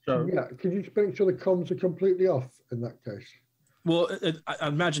you just make sure the comms are completely off in that case? Well, I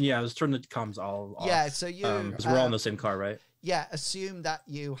imagine, let's turn the comms all off. Yeah, so you... because we're all in the same car, right? Yeah, assume that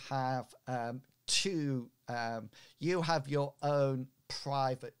you have you have your own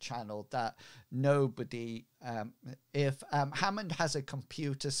private channel that nobody, if Hammond has a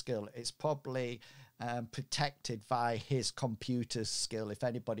computer skill, it's probably protected by his computer skill if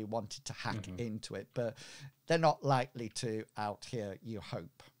anybody wanted to hack into it, but they're not likely to out here, you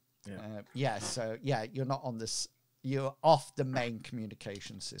hope. So you're not on this, you're off the main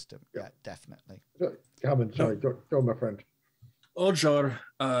communication system. Yeah, definitely. Hammond, sorry, go my friend. Ojar,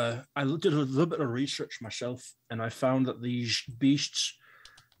 I did a little bit of research myself, and I found that these beasts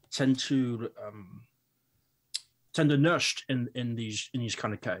tend to nest in these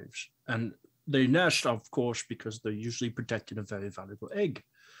kind of caves, and they nest, of course, because they're usually protecting a very valuable egg.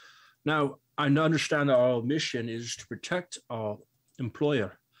 Now, I understand that our mission is to protect our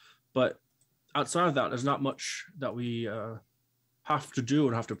employer, but outside of that, there's not much that we have to do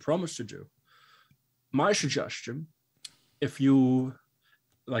and have to promise to do. My suggestion, if you,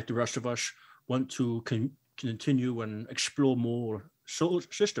 like the rest of us, want to continue and explore more solar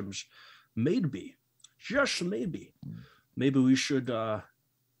systems, maybe, just maybe we should,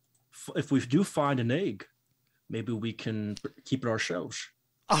 if we do find an egg, maybe we can keep it ourselves.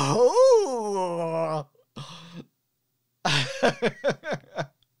 Oh!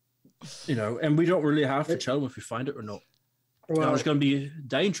 And we don't really have to tell them if we find it or not. Well, it's going to be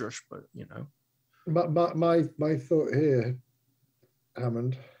dangerous, but, My thought here,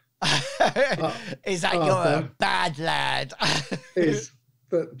 Hammond, is that you're Arthur, a bad lad? is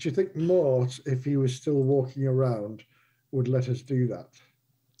that do you think Mort, if he was still walking around, would let us do that?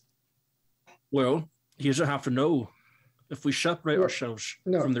 Well, he doesn't have to know. If we separate ourselves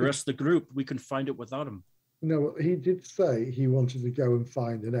from the rest of the group, we can find it without him. No, he did say he wanted to go and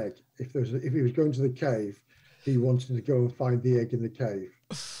find an egg. If he was going to the cave, he wanted to go and find the egg in the cave.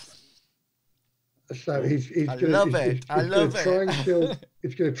 So he's going to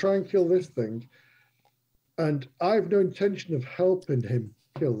try and kill this thing. And I have no intention of helping him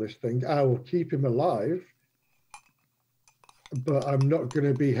kill this thing. I will keep him alive, but I'm not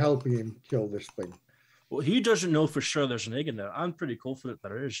going to be helping him kill this thing. Well, he doesn't know for sure there's an egg in there. I'm pretty confident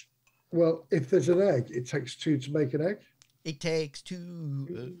there is. Well, if there's an egg, it takes two to make an egg. It takes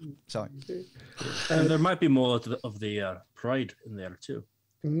two. Sorry. And there might be more of the pride in there too.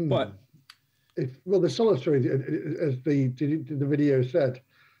 But the solitary, as the video said,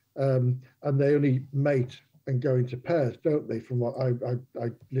 and they only mate and go into pairs, don't they? From what I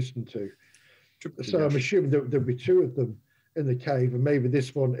listened to. So I'm assuming there'll be two of them in the cave, and maybe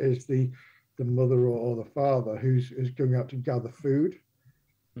this one is the mother or the father who's going out to gather food,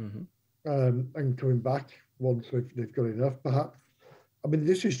 and coming back once they've got enough, perhaps. I mean,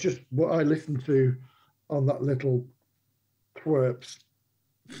 this is just what I listened to on that little twerps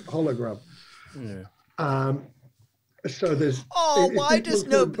hologram. Yeah. So there's. Why does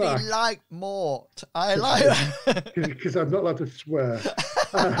nobody like Mort? I like because I'm not allowed to swear.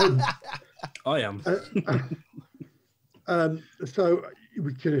 I am. So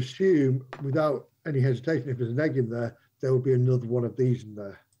we can assume without any hesitation, if there's an egg in there, there will be another one of these in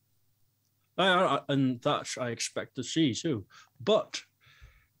there. And that I expect to see too. But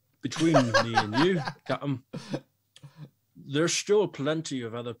between me and you, Captain, there's still plenty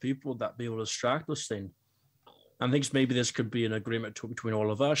of other people that be able to distract this thing. I think maybe this could be an agreement between all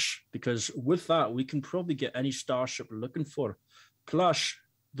of us, because with that, we can probably get any starship we're looking for, plus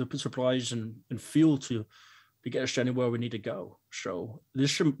the supplies and fuel to get us to anywhere we need to go. So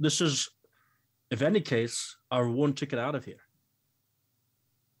this is, if any case, our one ticket out of here.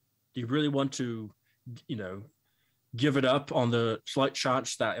 Do you really want to, give it up on the slight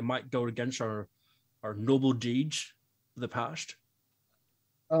chance that it might go against our noble deeds of the past?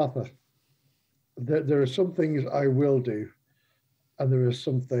 Arthur, there are some things I will do, and there are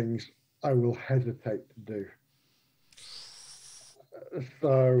some things I will hesitate to do.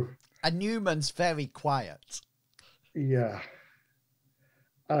 So. And Newman's very quiet. Yeah.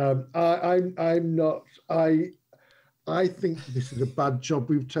 I'm not. I think this is a bad job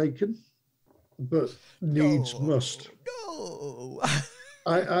we've taken, but needs must. No.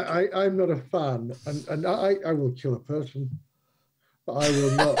 I'm not a fan, and I will kill a person, but I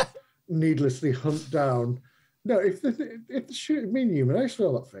will not needlessly hunt down. No, if they're shooting me, Newman, I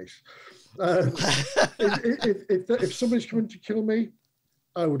smell that face. If somebody's coming to kill me,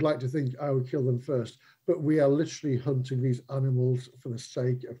 I would like to think I would kill them first. But we are literally hunting these animals for the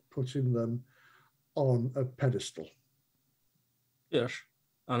sake of putting them on a pedestal. Yes,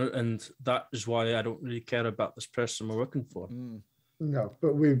 and that is why I don't really care about this person we're working for. No,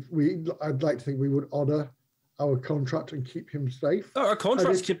 but I'd like to think we would honour our contract and keep him safe. Our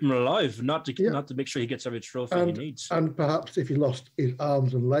contract's keep him alive, not to make sure he gets every trophy he needs. And perhaps if he lost his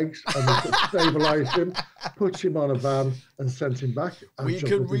arms and legs, and we could stabilise him, put him on a van and send him back. We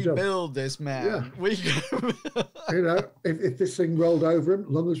could rebuild this man. Yeah. We could... if this thing rolled over him, as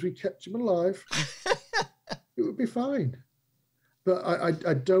long as we kept him alive, it would be fine. But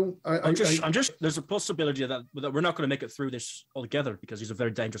I don't. There's a possibility that we're not going to make it through this altogether because these are very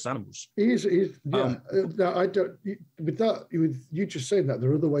dangerous animals. He is. Yeah. No, I don't. With you just saying that,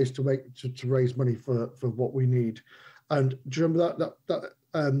 there are other ways to raise money for what we need. And do you remember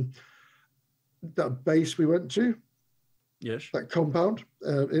that base we went to? Yes. That compound.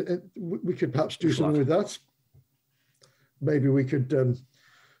 We could perhaps do something with that. Maybe we could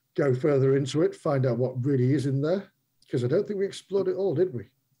go further into it, find out what really is in there. Because I don't think we explored it all, did we?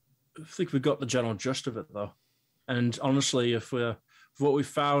 I think we got the general gist of it, though. And honestly, if what we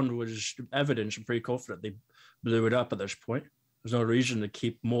found was evidence, I'm pretty confident they blew it up at this point. There's no reason to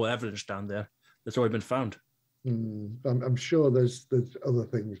keep more evidence down there that's already been found. I'm sure there's other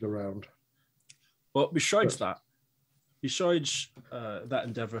things around. Well, besides that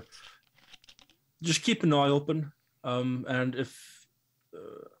endeavor, just keep an eye open. And if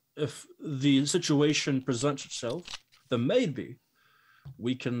the situation presents itself, then maybe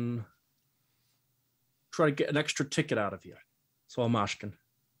we can try to get an extra ticket out of here. So I'm asking,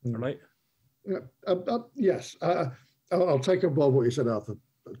 all right? Yeah, yes. I'll take on board what you said, Arthur.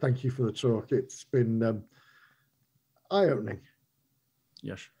 thank you for the talk. It's been eye-opening.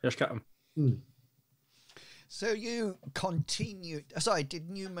 Yes, Captain. So you continue. Sorry, did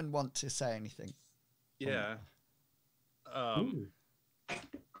Newman want to say anything? Yeah. Well,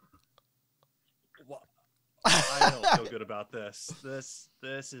 I don't feel good about this. This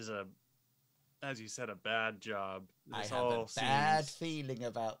is as you said, a bad job. I have a bad feeling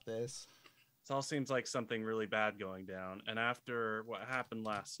about this. This all seems like something really bad going down. And after what happened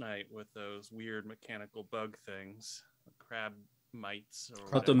last night with those weird mechanical bug things, crab mites,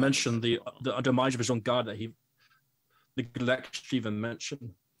 or not to mention the demise of his own guard that he neglects to even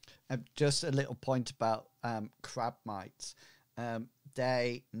mention. Just a little point about crab mites.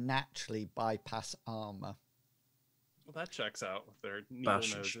 They naturally bypass armor. Well, that checks out with their needle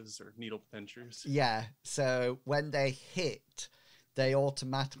noses or needle pinchers. Yeah, so when they hit, they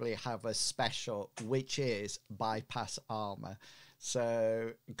automatically have a special, which is bypass armor.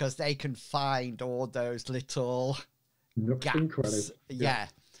 So, because they can find all those little gaps. Yeah,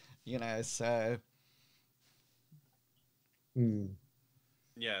 you know, so.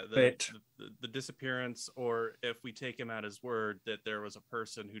 Yeah, the disappearance, or if we take him at his word that there was a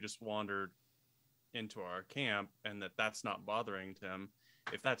person who just wandered into our camp and that's not bothering him,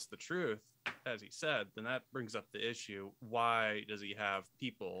 if that's the truth, as he said, then that brings up the issue. Why does he have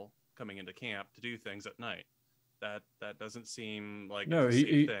people coming into camp to do things at night? That doesn't seem like a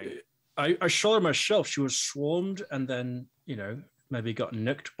safe thing. I saw her myself. She was swarmed and then, you know, maybe got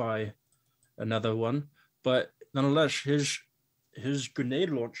nicked by another one. But nonetheless, his grenade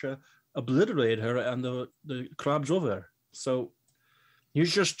launcher obliterated her and the crab's over. So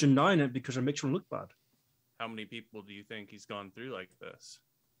he's just denying it because it makes him look bad. How many people do you think he's gone through like this?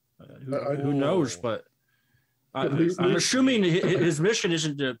 Who knows? But I'm assuming his mission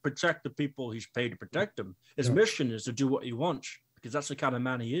isn't to protect the people he's paid to protect them. His mission is to do what he wants, because that's the kind of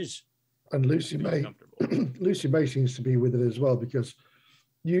man he is. And Lucy May seems to be with it as well, because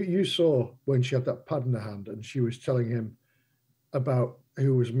you saw when she had that pad in her hand and she was telling him about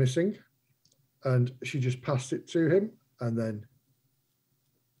who was missing, and she just passed it to him, and then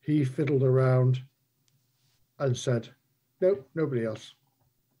he fiddled around and said, "Nope, nobody else."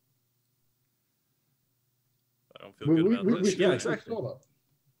 I don't feel good about this. Yeah, exactly.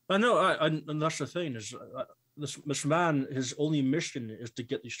 I know, and that's the thing is, this man, his only mission is to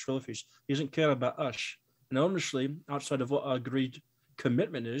get these trophies. He doesn't care about us. And honestly, outside of what our agreed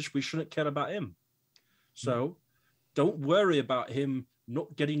commitment is, we shouldn't care about him. So don't worry about him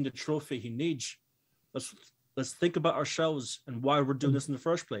not getting the trophy he needs. Let's think about ourselves and why we're doing this in the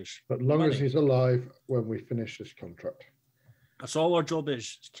first place. But long as he's alive when we finish this contract. That's all our job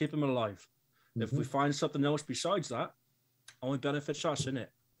is keep him alive. If we find something else besides that, only benefits us, innit?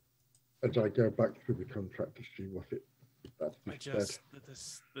 As I go back through the contract to see what it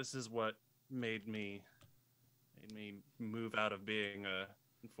this is what made me move out of being a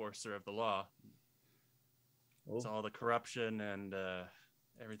enforcer of the law. It's all the corruption and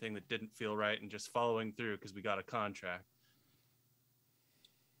everything that didn't feel right, and just following through because we got a contract.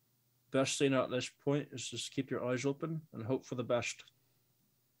 Best thing at this point is just keep your eyes open and hope for the best.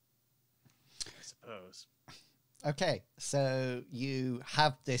 I suppose. Okay, so you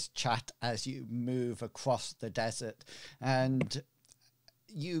have this chat as you move across the desert, and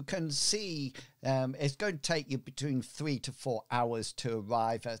you can see it's going to take you between 3 to 4 hours to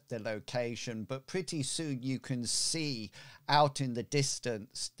arrive at the location, but pretty soon you can see out in the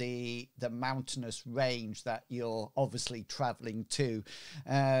distance the mountainous range that you're obviously traveling to.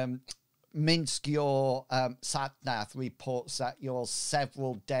 Minsk, your sat-nav reports that you're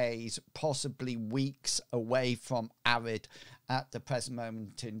several days, possibly weeks away from Arid at the present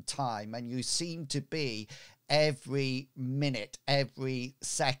moment in time, and you seem to be every minute, every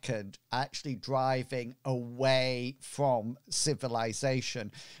second actually driving away from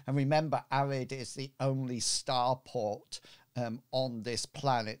civilization. And remember, Arid is the only starport on this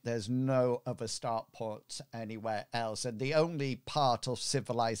planet. There's no other starports anywhere else, and the only part of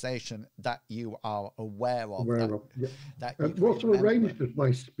civilization that you are aware of. What sort of range does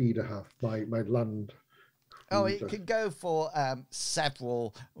my speeder have? My land? Oh, it can go for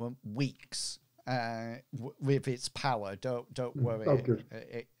several weeks with its power. Don't worry. Oh, good.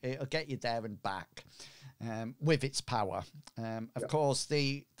 It'll get you there and back. With its power. Of course,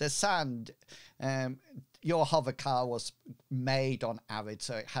 the sand, your hover car was made on Arid,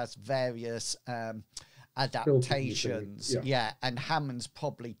 so it has various adaptations. And Hammond's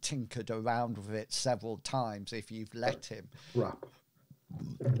probably tinkered around with it several times if you've let him.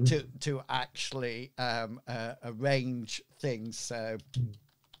 To actually arrange things. So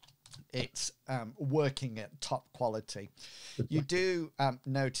it's working at top quality. You do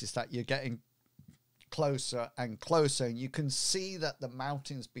notice that you're getting closer and closer, and you can see that the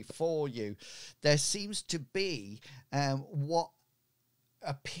mountains before you, there seems to be what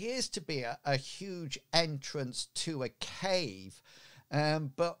appears to be a huge entrance to a cave.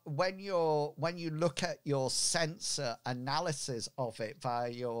 But when you look at your sensor analysis of it via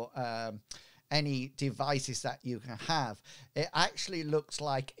your any devices that you can have, it actually looks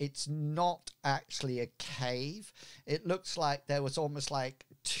like it's not actually a cave. It looks like there was almost like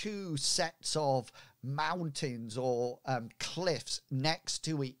two sets of mountains or cliffs next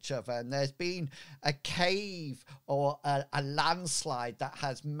to each other, and there's been a cave or a landslide that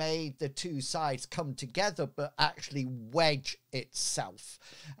has made the two sides come together but actually wedge itself,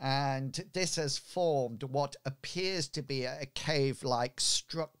 and this has formed what appears to be a cave-like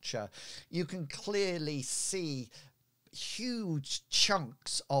structure. You can clearly see huge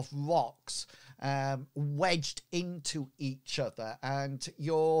chunks of rocks wedged into each other, and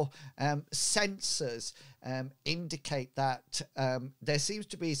your sensors indicate that there seems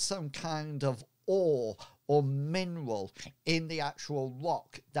to be some kind of ore or mineral in the actual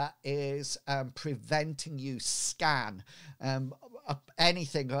rock that is preventing you scan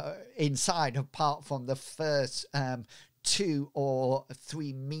anything inside apart from the first 2 or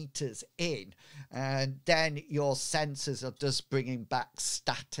 3 meters in, and then your sensors are just bringing back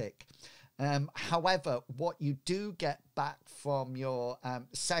static. However, what you do get back from your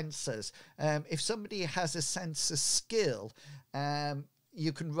sensors, if somebody has a sensor skill,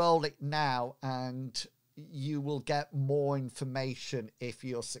 you can roll it now and you will get more information if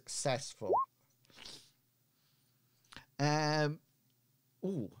you're successful.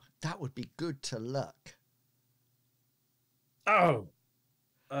 Ooh, that would be good to look. Oh.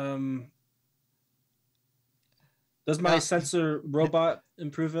 Does my sensor robot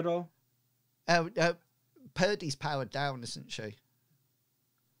improve at all? Purdy's powered down, isn't she?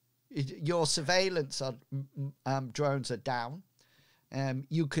 Your surveillance drones are down.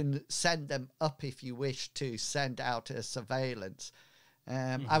 You can send them up if you wish to send out a surveillance.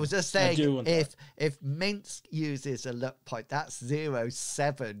 I was just saying, if Minsk uses a luck point, that's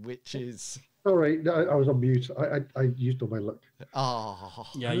 07, which is... Sorry, no, I was on mute. I used all my luck. Oh.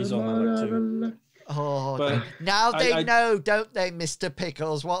 Yeah, I used all my luck too. Oh, but now they know, don't they, Mr.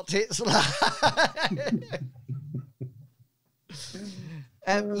 Pickles, what it's like?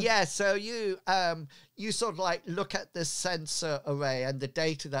 Yeah, so you sort of like look at the sensor array and the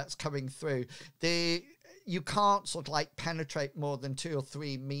data that's coming through. You can't sort of like penetrate more than 2 or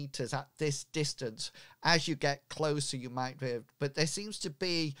 3 meters at this distance. As you get closer, you might be able, but there seems to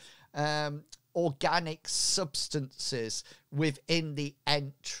be organic substances within the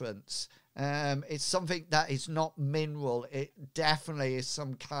entrance. It's something that is not mineral. It definitely is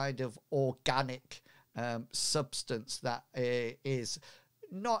some kind of organic substance that is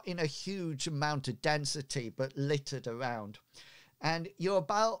not in a huge amount of density, but littered around. And you're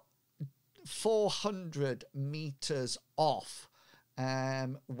about 400 meters off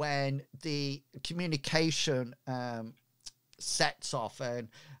when the communication sets off, and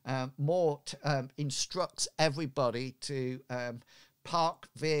Mort instructs everybody to park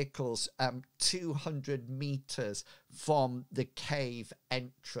vehicles 200 meters from the cave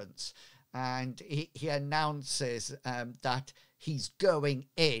entrance, and he announces that he's going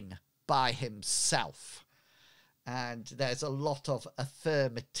in by himself, and there's a lot of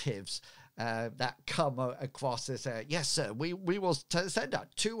affirmatives that come across as yes sir, we will send out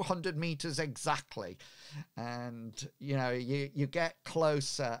 200 meters exactly. And you get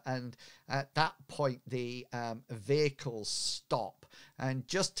closer, and at that point the vehicles stop. And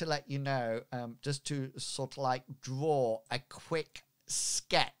just to let you know, just to sort of like draw a quick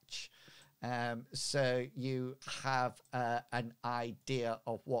sketch, so you have an idea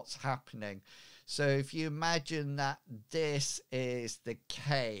of what's happening. So if you imagine that this is the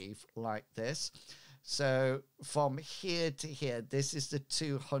cave like this, so from here to here, this is the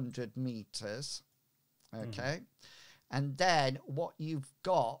 200 meters, okay? And then what you've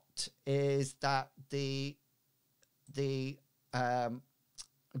got is that there are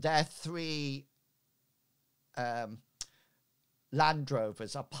 3 Land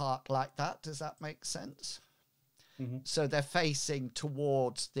Rovers are parked like that. Does that make sense? So they're facing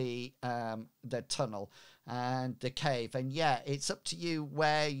towards the tunnel and the cave. And yeah, it's up to you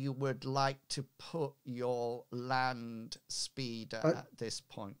where you would like to put your land speeder at this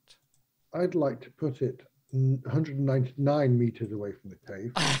point. I'd like to put it 199 meters away from the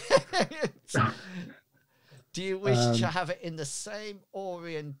cave. Do you wish to have it in the same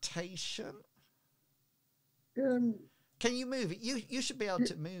orientation? Can you move it? You should be able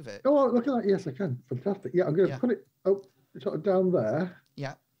to move it. Oh, look at that. Yes, I can. Fantastic. Yeah, I'm going to put it sort of down there.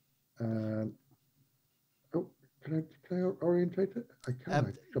 Yeah. Can I orientate it? I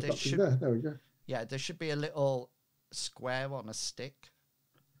can. There we go. Yeah, there should be a little square on a stick.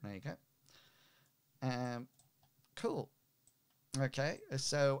 There you go. Cool. Okay,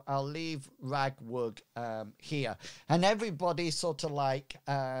 so I'll leave Ragwug here, and everybody sort of like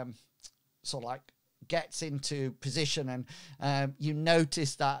gets into position, and you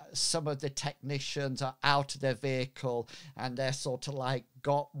notice that some of the technicians are out of their vehicle, and they're sort of like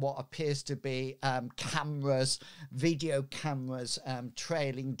got what appears to be video cameras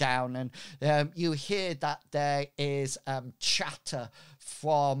trailing down, and you hear that there is chatter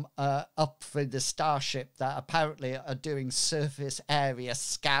from up for the starship that apparently are doing surface area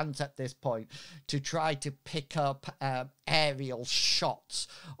scans at this point to try to pick up aerial shots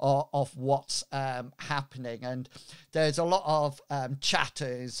of what's happening. And there's a lot of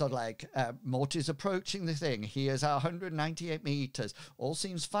chatter, sort of like Mort is approaching the thing. He is at 198 meters. All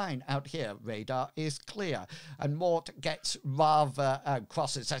seems fine out here. Radar is clear. And Mort gets rather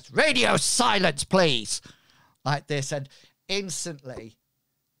cross and says, "Radio silence, please," like this. And instantly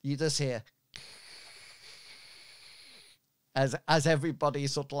you just hear as everybody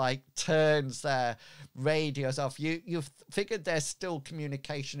sort of like turns their radios off. You've figured there's still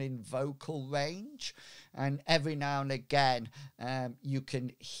communication in vocal range, and every now and again you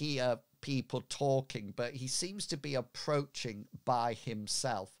can hear people talking, but he seems to be approaching by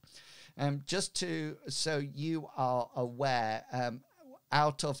himself. So you are aware,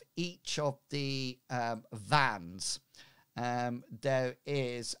 out of each of the vans, there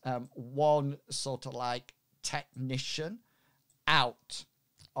is one sort of like technician out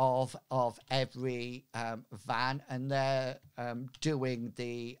of every van, and they're doing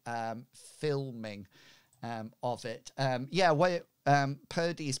the filming of it.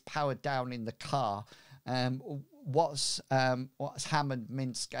 Purdy's powered down in the car. What's Hammond,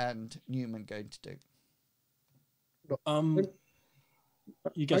 Minsk, and Newman going to do?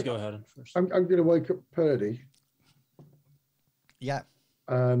 You guys go ahead first. I'm going to wake up Purdy. Yeah.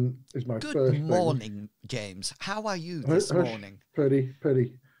 Is my Good first morning, thing. James. How are you this morning? Purdy.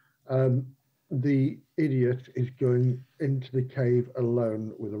 The idiot is going into the cave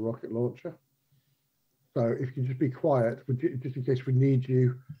alone with a rocket launcher. So if you can just be quiet, just in case we need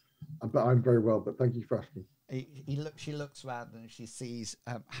you. But I'm very well, but thank you for asking. She looks around and she sees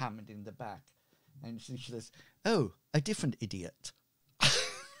Hammond in the back. And she says, "Oh, a different idiot."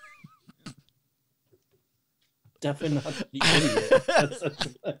 Definitely not the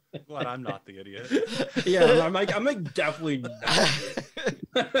idiot. Well, I'm not the idiot. Yeah, I'm like definitely not.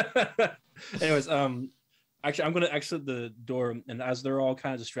 Anyways, actually, I'm gonna exit the door, and as they're all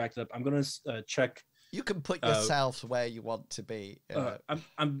kind of distracted, I'm gonna check. You can put yourself where you want to be.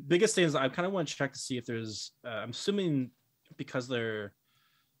 I'm biggest thing is I kind of want to check to see if there's. I'm assuming because they're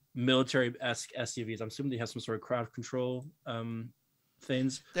military-esque SUVs, I'm assuming they have some sort of crowd control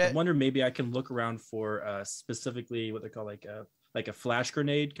things. I wonder maybe I can look around for specifically what they call like a flash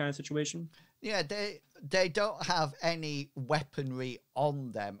grenade kind of situation. Yeah, they don't have any weaponry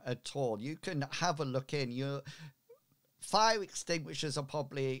on them at all. You can have a look in. Your fire extinguishers are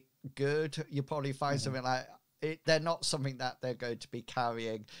probably good. You probably find something like it. They're not something that they're going to be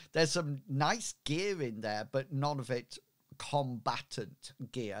carrying. There's some nice gear in there, but none of it combatant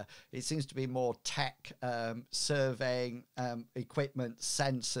gear. It seems to be more tech, surveying equipment,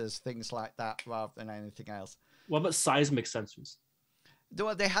 sensors, things like that, rather than anything else. What about seismic sensors?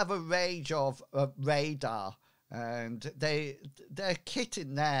 They have a range of radar, and their kit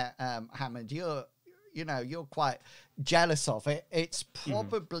in there, Hammond, you're quite jealous of it. It's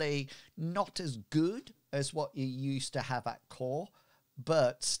probably not as good as what you used to have at Core,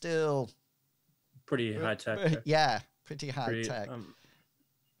 but still pretty high tech. Yeah. Pretty high tech.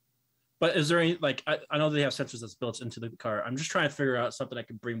 But is there any, like, I know they have sensors that's built into the car. I'm just trying to figure out something I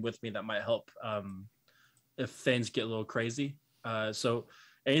can bring with me that might help if things get a little crazy. So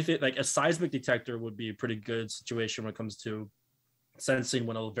anything like a seismic detector would be a pretty good situation when it comes to sensing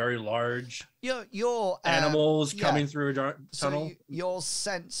when a very large your animals coming through a tunnel. So your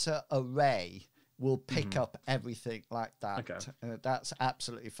sensor array will pick up everything like that. Okay. That's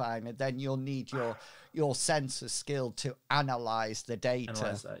absolutely fine. And then you'll need your sensor skill to analyze the data.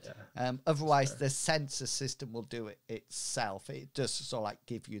 Analyze that, yeah. Otherwise, the sensor system will do it itself. It just sort of like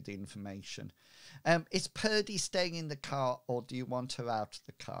give you the information. Is Purdy staying in the car, or do you want her out of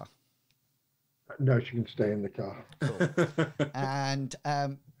the car? No, she can stay in the car. Cool. And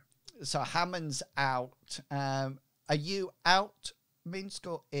so Hammond's out. Are you out, Minsk,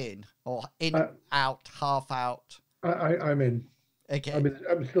 or in? Or in, out, half out? I'm in. Okay.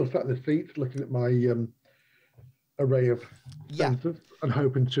 I'm still sat in the seat looking at my array of Yeah. sensors and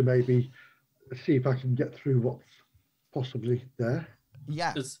hoping to maybe see if I can get through what's possibly there.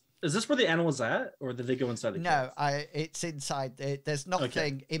 Yeah. Is this where the animal's at, or did they go inside the No, cave? it's inside. There's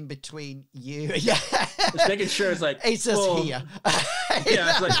nothing in between you. Yeah. Just making sure it's like It's just well, here.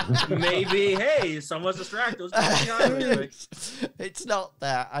 Yeah, it's like maybe, hey, someone's distracted. Let's go behind real quick. It's not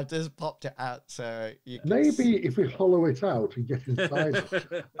there. I just popped it out so you can Maybe if we hollow it out and get inside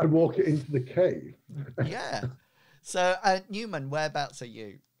and walk it into the cave. Yeah. So, Newman, whereabouts are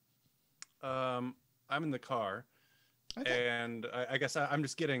you? I'm in the car, and I guess I'm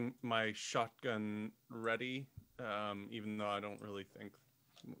just getting my shotgun ready, even though I don't really think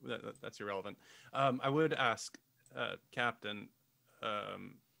that's irrelevant. I would ask Captain,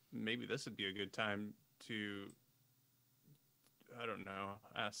 maybe this would be a good time to, I don't know,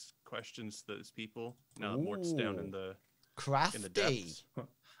 ask questions to those people now that Mort's down in the Crafty. depths.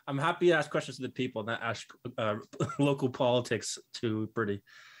 I'm happy to ask questions to the people, not ask local politics to Pretty.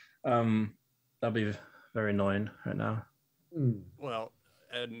 That'd be very annoying right now. Well,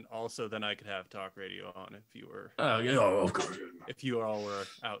 and also then I could have talk radio on if you were. Oh yeah, of course. If you all were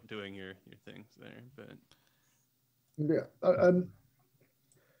out doing your things there, but Yeah,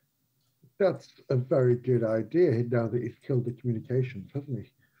 that's a very good idea. Now that he's killed the communications, hasn't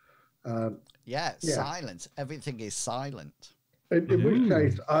he? Yeah, silence. Everything is silent. In which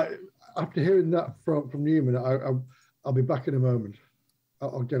case, after hearing that from Newman, I'll be back in a moment.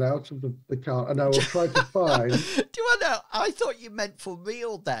 I'll get out of the car and I will try to find. Do you want to know? I thought you meant for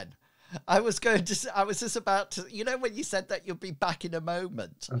real then. I was just about to, when you said that you'll be back in a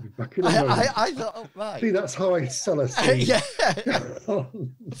moment. I'll be back in a moment. I thought, oh, right. See, that's how I sell a scene. Yeah.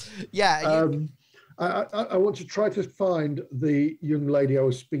 Yeah. I want to try to find the young lady I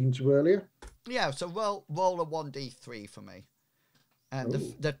was speaking to earlier. Yeah, so roll a 1d3 for me. And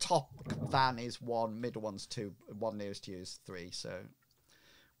the top van is 1, middle one's 2, one nearest to you is 3, so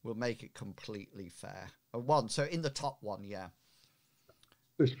we'll make it completely fair. A 1, so in the top one, yeah.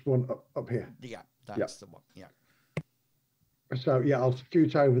 This one up here. Yeah, that's the one, yeah. So, yeah, I'll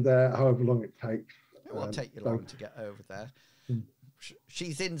scoot over there however long it takes. It won't take you long to get over there.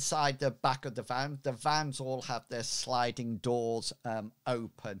 She's inside the back of the van. The vans all have their sliding doors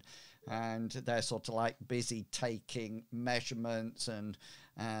open, and they're sort of like busy taking measurements and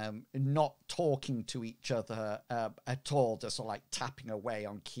not talking to each other at all. They're sort of like tapping away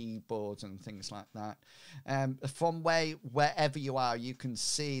on keyboards and things like that. From wherever you are, you can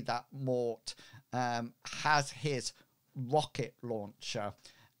see that Mort has his rocket launcher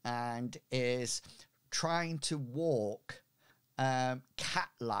and is trying to walk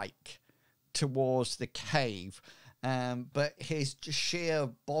cat-like towards the cave, but his sheer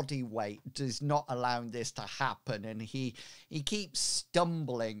body weight does not allow this to happen, and he keeps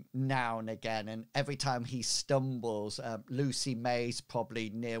stumbling now and again, and every time he stumbles, Lucy May's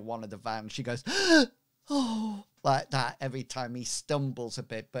probably near one of the vans, she goes oh, like that every time he stumbles a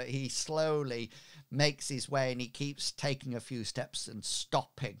bit, but he slowly makes his way and he keeps taking a few steps and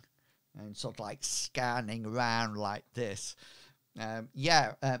stopping and sort of like scanning around like this.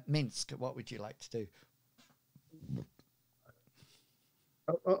 Minsk, what would you like to do?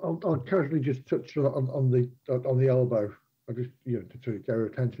 I'll casually just touch on the elbow. I just to get her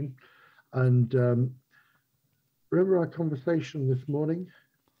attention. And remember our conversation this morning?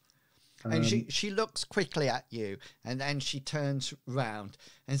 And she looks quickly at you, and then she turns round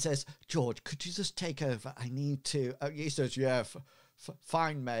and says, "George, could you just take over? I need to." He says, "Yeah,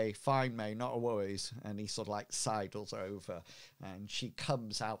 fine, May, not a worries." And he sort of like sidles over, and she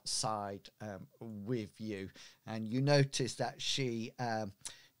comes outside with you, and you notice that she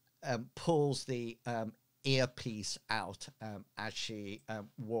pulls the earpiece out as she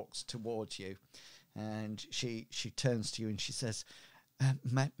walks towards you, and she turns to you and she says,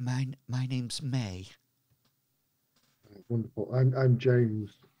 my name's May. Wonderful. I'm James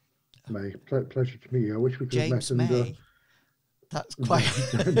May. Pleasure to meet you. I wish we could James have met. May. That's quite.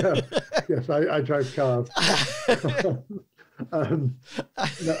 No. Yes, I drive cars.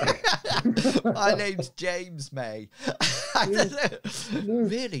 My name's James May. I don't know. No,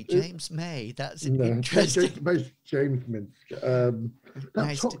 really, James May. That's interesting. James Minsk.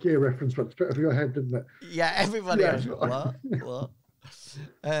 That Top Gear reference went straight over your head, didn't it? Yeah, everybody else. What?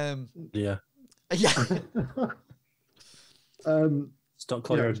 Yeah. Stop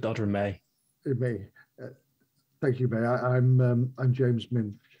calling her daughter May. May. Thank you, May. I'm James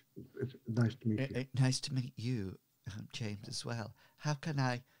Minsk. It's nice to meet you. Nice to meet you, James, as well. How can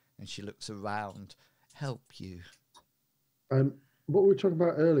I? And she looks around. Help you. What we were talking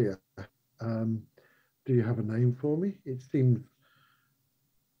about earlier. do you have a name for me? It seems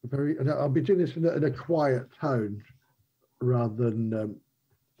very, and I'll be doing this in a quiet tone rather than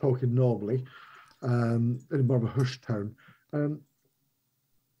talking normally, in more of a hushed tone.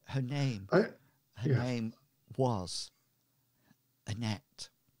 Her name, Yes. name was Annette.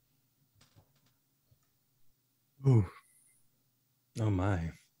 Ooh. Oh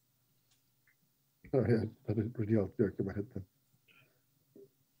my. Oh yeah, I didn't really have joke in my head then.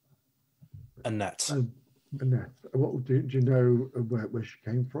 Annette. Annette, what do you know where she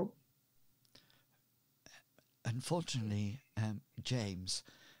came from? Unfortunately, James,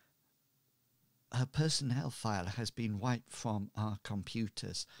 her personnel file has been wiped from our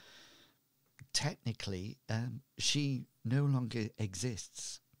computers. Technically, she no longer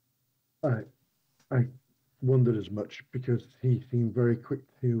exists. I wondered as much because he seemed very quick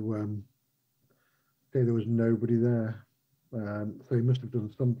to say there was nobody there. So he must have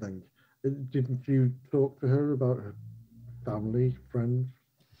done something. Didn't you talk to her about her family, friends?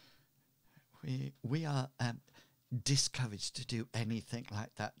 We are discouraged to do anything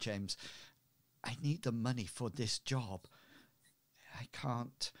like that, James. I need the money for this job. I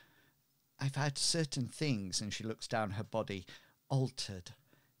can't. I've had certain things, and she looks down her body, altered,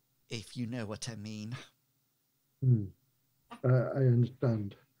 if you know what I mean. I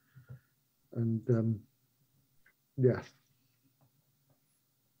understand. And yes.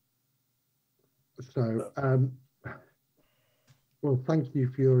 So, well, thank you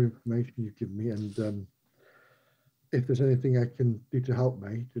for your information you've given me. And if there's anything I can do to help,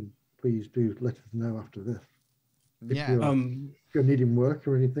 mate, then please do let us know after this. If you're needing work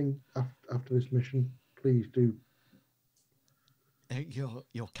or anything after this mission, please do.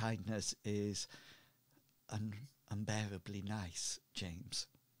 Your kindness is unbearably nice, James.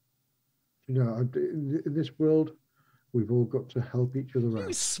 You know, in this world, we've all got to help each other out.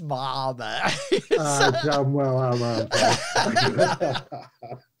 You smarter. Damn well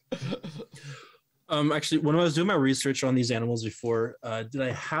Actually, when I was doing my research on these animals before, did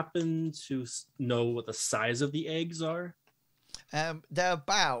I happen to know what the size of the eggs are? They're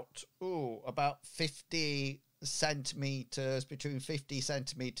about 50 centimeters, between 50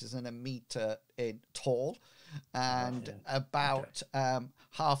 centimeters and a meter in tall, and about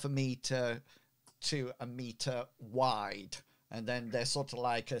half a meter to a meter wide. And then they're sort of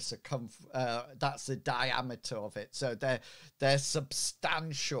like a that's the diameter of it. So they're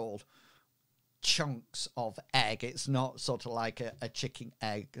substantial chunks of egg. It's not sort of like a chicken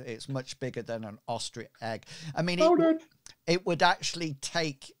egg. It's much bigger than an ostrich egg. I mean, it would actually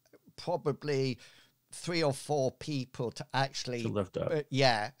take probably 3 or 4 people to actually lift up.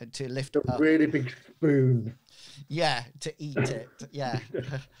 To lift a up. really big spoon. Yeah, to eat it. Yeah.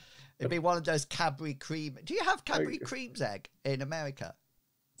 It'd be one of those Cadbury cream. Do you have Cadbury cream's egg in America?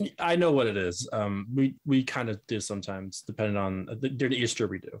 I know what it is. We kind of do sometimes, depending on during Easter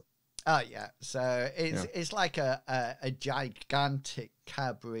we do. Oh yeah, so it's like a gigantic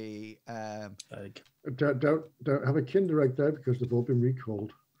Cadbury egg. Don't have a Kinder egg there because they've all been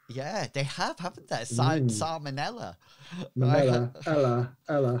recalled. Yeah, they have, haven't they? Salmonella.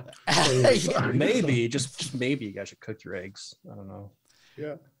 Ella. Maybe, just maybe, you guys should cook your eggs. I don't know.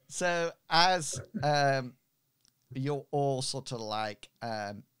 Yeah. So as you're all sort of like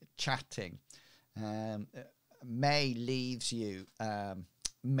chatting, May leaves you,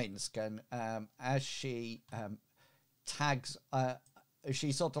 Minsk, and as she tags,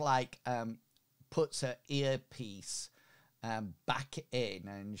 she sort of like puts her earpiece back in,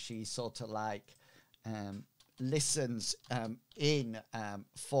 and she sort of like listens in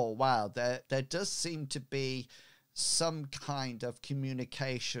for a while. There does seem to be some kind of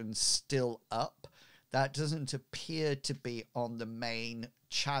communication still up. That doesn't appear to be on the main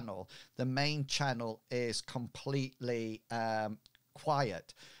channel. The main channel is completely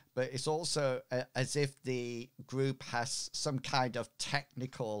quiet, but it's also as if the group has some kind of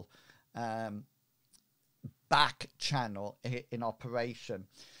technical back channel in operation.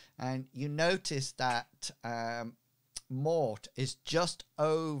 And you notice that Mort is just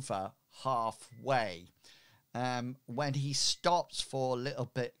over halfway when he stops for a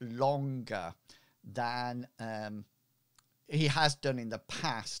little bit longer than he has done in the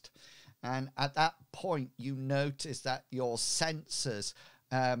past. And at that point, you notice that your sensors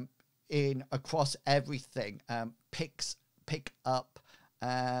in across everything pick up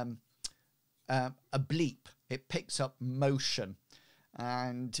a bleep. It picks up motion,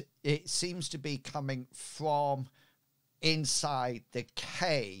 and it seems to be coming from inside the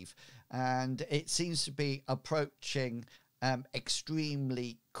cave, and it seems to be approaching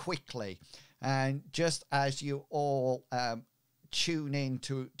extremely quickly. And just as you all tune in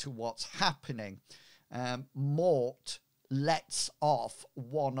to what's happening, Mort lets off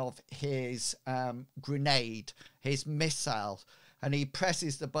one of his his missile, and he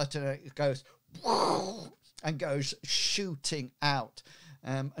presses the button and it goes and goes shooting out.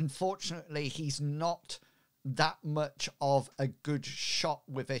 Unfortunately, he's not that much of a good shot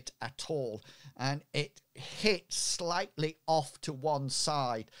with it at all, and it hits slightly off to one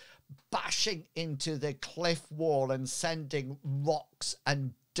side, bashing into the cliff wall and sending rocks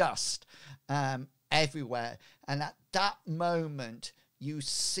and dust everywhere. And at that moment, you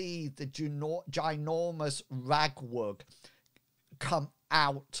see the ginormous ragwug come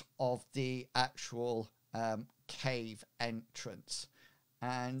out of the actual cave entrance.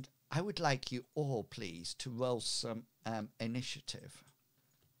 And I would like you all, please, to roll some initiative.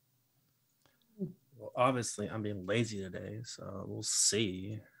 Well, obviously, I'm being lazy today, so we'll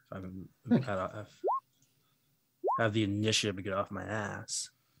see if I have the initiative to get off my ass.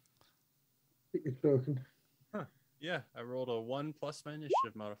 It's broken. Huh. Yeah, I rolled a 1 plus my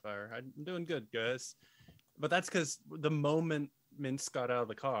initiative modifier. I'm doing good, guys. But that's because the moment Minsk got out of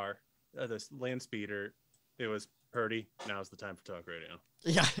the car, this land speeder, it was Purdy. Now's the time for talk radio.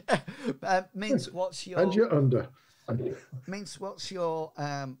 Yeah. Minsk, what's your... And you're under. Minsk, what's your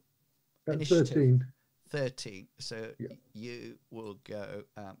That's initiative? 13. 13. So Yeah. you will go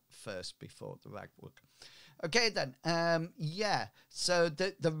first before the ragwug. Okay, then. Yeah. So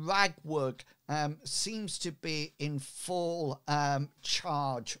the ragwug seems to be in full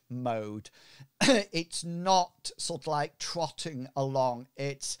charge mode. It's not sort of like trotting along.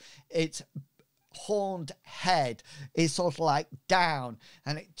 Its horned head is sort of like down,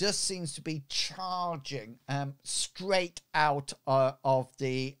 and it just seems to be charging straight out of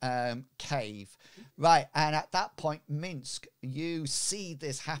the cave. Right, and at that point, Minsk, you see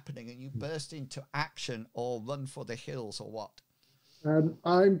this happening and you burst into action or run for the hills or what?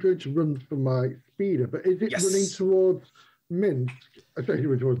 I'm going to run for my speeder, but is it running towards Minsk? I say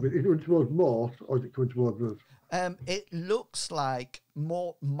running towards Minsk. Is it running towards Mort, or is it coming towards us? It looks like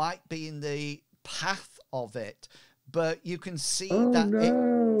Mort might be in the path of it, but you can see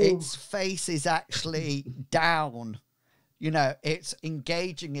its face is actually down. You know, it's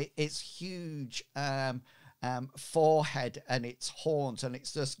engaging its huge forehead and its horns, and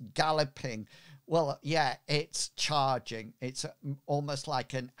it's just galloping. Well, yeah, it's charging. It's almost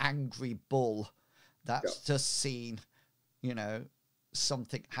like an angry bull that's just seen, you know,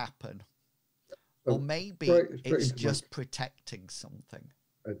 something happen. Or maybe it's just protecting something.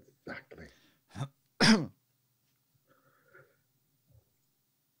 Exactly.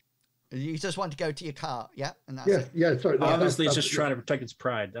 You just want to go to your car, yeah? And that's it. Yeah, sorry. Obviously, it's just trying to protect its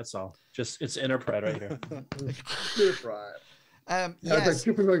pride. That's all. Just its inner pride right here. Inner pride. Yes.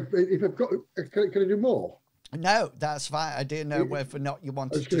 If I've got, can I do more? No, that's fine. I didn't know whether or not you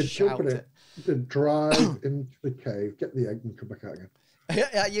wanted to shout it. To drive into the cave, get the egg, and come back out again.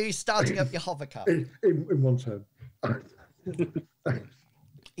 Are you starting up your hover car? In one turn.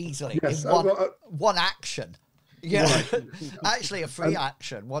 Easily. Yes, in one action. Yeah. Actually, a free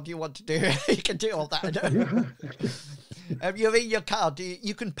action. What do you want to do? You can do all that. You're in your car.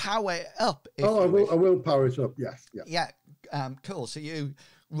 You can power it up. I will power it up. Yes. Yeah. Cool. So you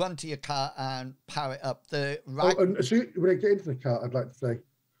run to your car and power it up. And so when I get into the car, I'd like to say,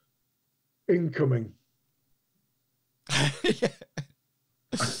 incoming. I'm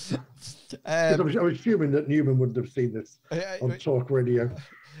assuming that Newman wouldn't have seen this on talk radio.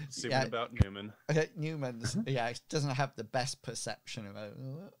 Assuming about Newman. Newman's, it doesn't have the best perception of it.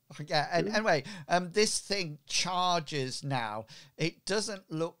 Yeah, and anyway, this thing charges now. It doesn't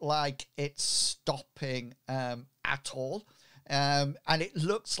look like it's stopping at all. And it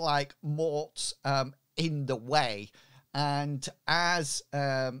looks like Mort's in the way. And as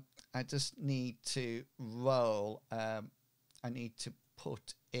I just need to roll, I need to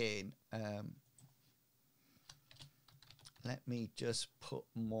put in... let me just put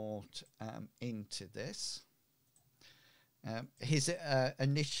Mort into this. His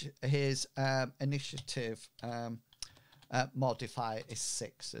initiative modifier is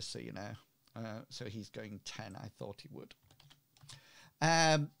 6, just so you know. So he's going 10. I thought he would.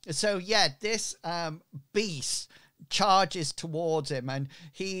 So yeah, this beast charges towards him, and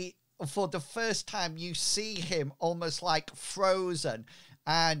he, for the first time, you see him almost like frozen,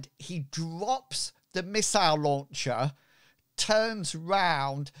 and he drops the missile launcher, turns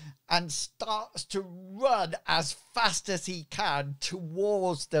round and starts to run as fast as he can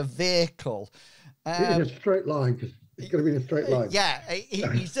towards the vehicle. In a straight line, because it's going to be in a straight line. Yeah,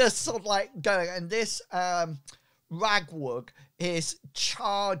 he's just sort of like going, and this ragwug is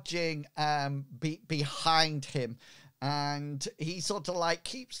charging behind him. and he sort of like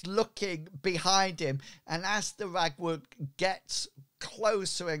keeps looking behind him, and as the ragwort gets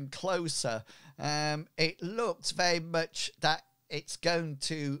closer and closer, it looks very much that it's going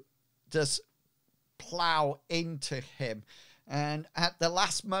to just plow into him. And at the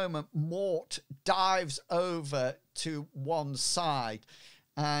last moment, Mort dives over to one side,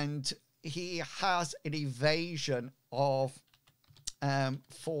 and he has an evasion of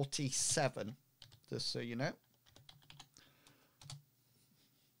 47, just so you know.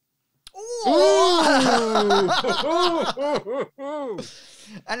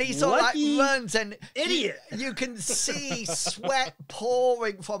 And he sort of like runs, and idiot. You can see sweat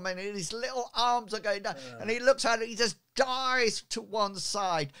pouring from him, and his little arms are going down. And he looks at it, he just dives to one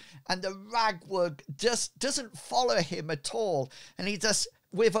side, and the ragwort just doesn't follow him at all. And he just,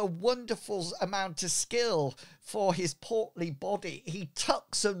 with a wonderful amount of skill for his portly body, he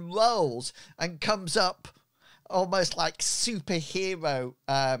tucks and rolls and comes up almost like superhero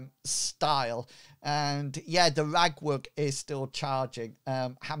style. And yeah, the ragwort is still charging.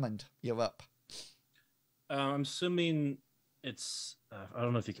 Hammond, you're up. I'm assuming it's I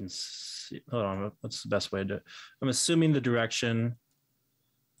don't know if you can see. Hold on, what's the best way to do it? I'm assuming the direction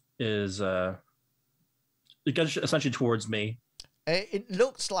is essentially towards me. It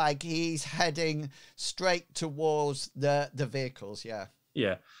looks like he's heading straight towards the vehicles.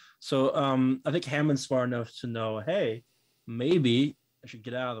 Yeah. So I think Hammond's smart enough to know, hey, maybe I should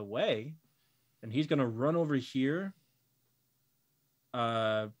get out of the way. And he's going to run over here.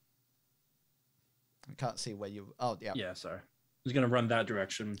 I can't see where you... Oh, yeah. Yeah, sorry. He's going to run that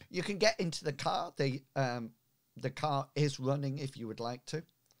direction. You can get into the car. The car is running if you would like to.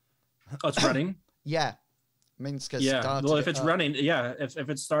 Oh, it's running? Yeah. Minsk has started. Well, if it's running, yeah. If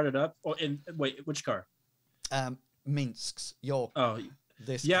it's started up... Wait, which car? Minsk's. Your... Oh,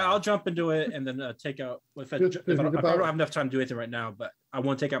 this yeah, car. I'll jump into it and then take out... If I don't have enough time to do anything right now, but I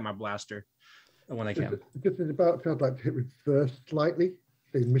want to take out my blaster when I can. Just about, I'd like to hit reverse slightly,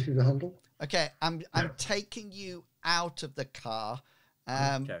 so you're missing the handle. Okay, I'm taking you out of the car,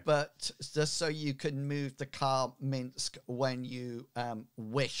 Okay. but just so you can move the car, Minsk, when you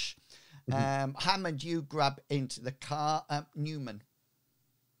wish. Hammond, you grab into the car. Newman.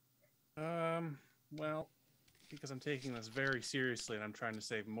 Well, because I'm taking this very seriously and I'm trying to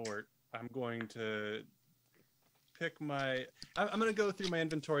save Mort, I'm going to pick my... I'm going to go through my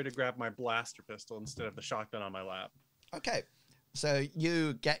inventory to grab my blaster pistol instead of the shotgun on my lap. Okay, so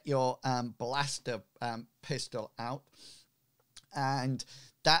you get your blaster pistol out, and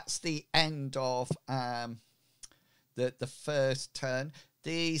that's the end of the first turn.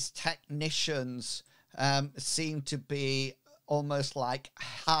 These technicians seem to be almost like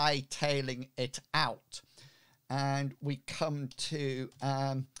hightailing it out. And we come to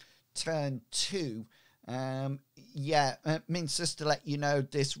turn 2. Means just to let you know,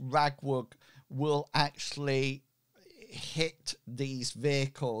 this ragwort will actually hit these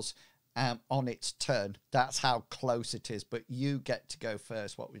vehicles on its turn. That's how close it is. But you get to go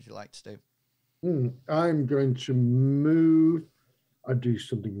first. What would you like to do? I'm going to move. I do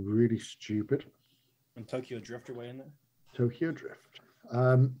something really stupid. And Tokyo Drift your way in there? Tokyo Drift.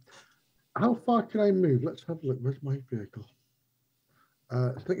 How far can I move? Let's have a look. Where's my vehicle?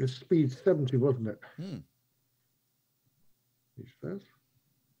 I think it's speed 70, wasn't it? He says.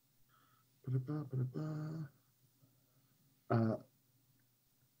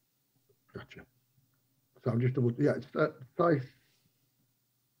 Gotcha. So I'm just double. Yeah, it's size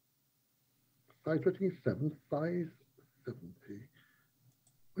 27, size 70.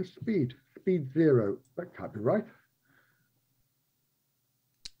 Where's speed? Speed 0. That can't be right.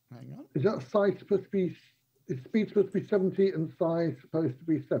 Hang on. Is that size supposed to be? Is speed supposed to be 70 and size supposed to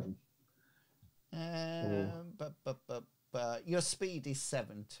be 7? But your speed is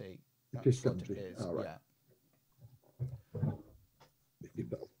 70. It is That's what 70. it is. All right. Yeah.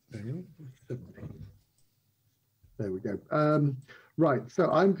 70. There we go. Right,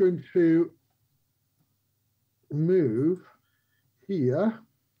 so I'm going to move here,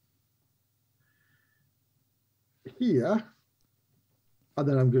 and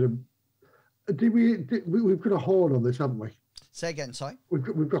then I'm going to. We've got a horn on this, haven't we? Say again, sorry.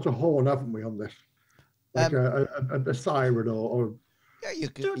 We've got a horn, haven't we, on this? Like a siren or yeah,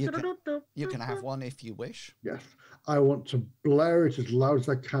 you can have one if you wish. Yes, I want to blare it as loud as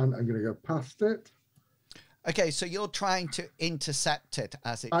I can. I'm going to go past it. Okay, so you're trying to intercept it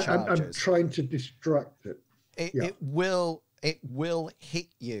as it charges. I'm trying to distract it. It will hit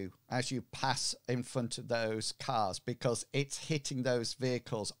you as you pass in front of those cars because it's hitting those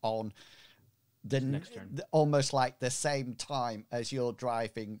vehicles on the next turn, almost like the same time as you're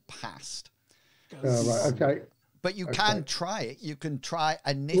driving past. Right, okay. But you can try it. You can try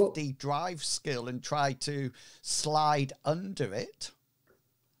a nifty drive skill and try to slide under it.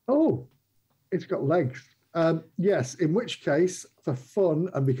 Oh, it's got legs. Yes, in which case, for fun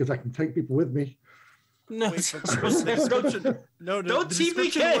and because I can take people with me. No, Wait, it's but- description. No, Don't the tease me,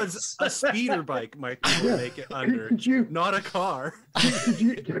 description kids. was a speeder bike might be able to make it under, Could you not a car. could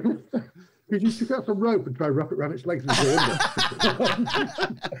you stick out some rope and try to wrap it around its legs and go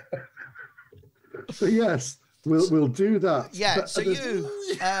under? So yes, we'll do that. Yeah, But so you...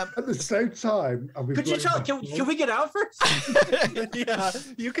 at the same time, I'll be Could you tell? Can we get out first? Yeah,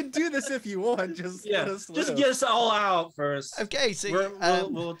 you can do this if you want. Just let us just live. get us all out first. Okay, so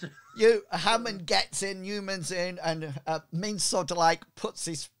Hammond gets in, Newman's in, and Min sort of like puts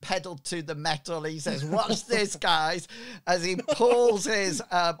his pedal to the metal. He says, "Watch this, guys!" As he pulls his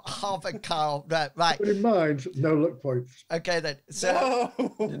hover car. Right. But in mind, no luck points. Okay, then. So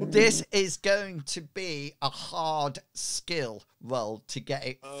No. this is going to be a hard skill roll to get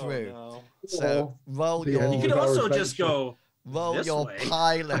it through. No. So roll The your end You could of our also just adventure. go. roll this your way.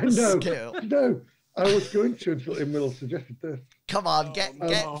 pilot No, skill. no. I was going to until Emil suggested this. Come on, get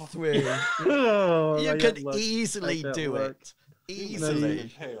no. through. Oh, You I could got luck. easily I got do luck. it. Easily.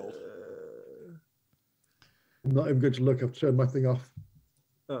 Impaled. I'm not even going to look. I've turned my thing off.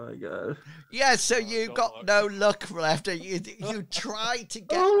 Oh my god. Yeah, so you don't got look. no luck left. You try to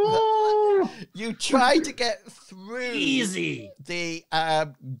get Oh! you try to get through Easy. the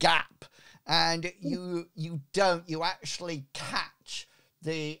gap, and you don't. You actually catch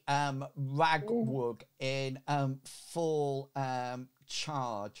the ragwug in full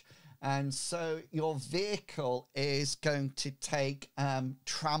charge, and so your vehicle is going to take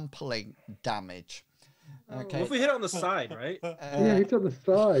trampling damage. Okay. Well, if we hit on the side, right? Yeah, he's on the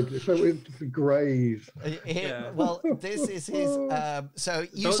side, so it's the graze. Yeah. Well, this is his. So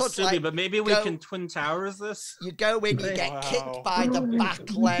you Don't sort sue of me, like but maybe we go- can twin towers this. You go in, you get Wow. kicked by the back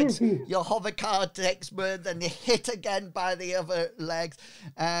legs, your hover car takes more, then you hit again by the other legs,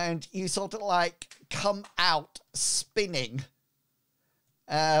 and you sort of like come out spinning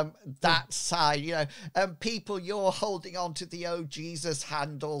that side, you know. People, you're holding on to the oh Jesus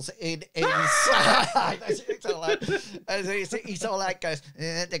handles inside. It's all like, he's all like goes,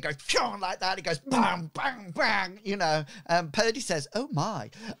 they go phew, like that. He goes bang, bang, bang, you know. Purdy says, "Oh my!"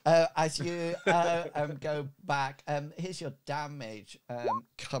 As you go back. Here's your damage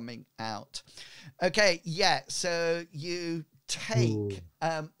coming out. Okay, yeah. So you take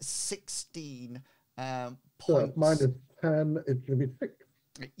 16 So points. minus 10, it's going to be 6.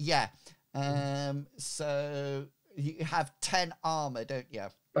 Yeah. So you have 10 armor, don't you?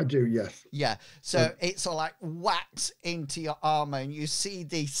 I do, yes. Yeah. So it's all like whacks into your armor, and you see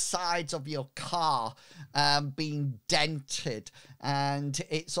the sides of your car being dented, and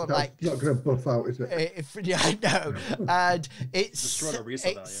it's sort of like That's not going to buff out, is it? yeah, I know. And Destroy the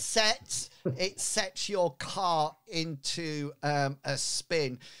resale value. it sets your car into a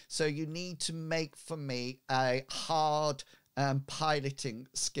spin. So you need to make for me a hard piloting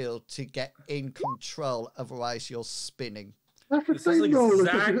skill to get in control. Otherwise, you're spinning. That's the This is same roll.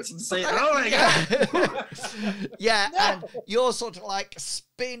 exact same. Oh my god. Yeah, and you're sort of like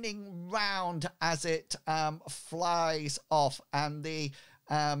spinning round as it flies off, and the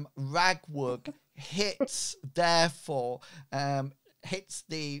ragwug hits, therefore, hits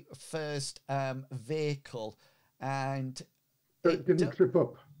the first vehicle, and It didn't trip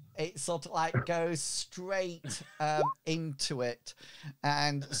up. it sort of like goes straight into it,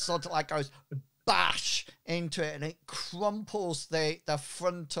 and sort of like goes bash into it, and it crumples the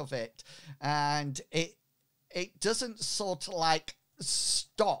front of it, and it doesn't sort of like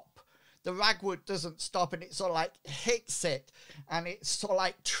stop. The ragwood doesn't stop, and it sort of like hits it, and it's sort of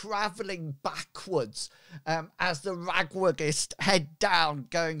like traveling backwards as the ragwoodist head down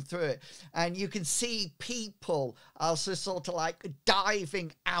going through it. And you can see people also sort of like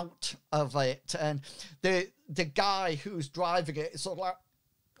diving out of it, and the guy who's driving it is sort of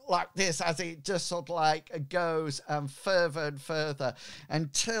like this as it just sort of like goes further and further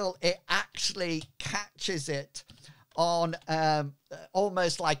until it actually catches it on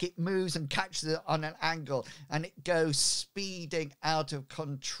almost like it moves and catches it on an angle, and it goes speeding out of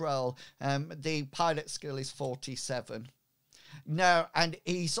control. The pilot skill is 47. No, and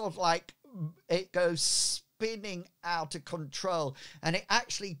he sort of like, it goes spinning out of control, and it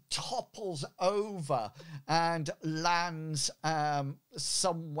actually topples over and lands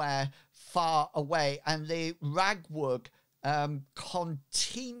somewhere far away, and the ragwug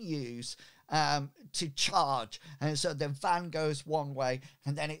continues to charge, and so the van goes one way,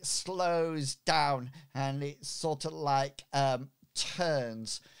 and then it slows down, and it sort of like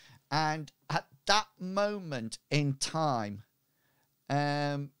turns, and at that moment in time,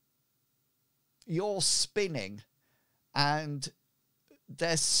 you're spinning, and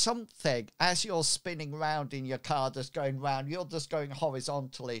there's something as you're spinning round in your car that's going round, you're just going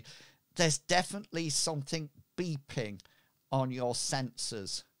horizontally. There's definitely something beeping on your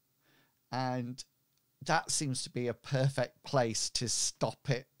sensors, and that seems to be a perfect place to stop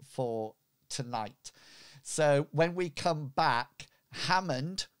it for tonight. So when we come back,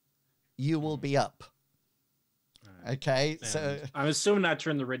 Hammond, you will be up. Okay, And so I'm assuming I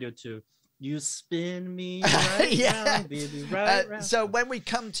turned the radio to "You spin me right round, baby, right round." So when we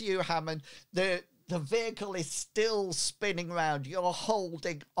come to you, Hammond, the vehicle is still spinning round. You're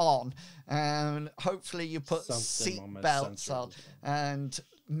holding on, and hopefully you put Something seat on my belts sensor on. as well. And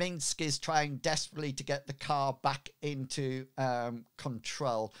Minsk is trying desperately to get the car back into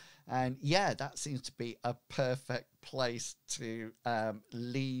control. And yeah, that seems to be a perfect place to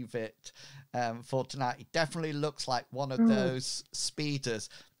leave it for tonight. It definitely looks like one of those speeders,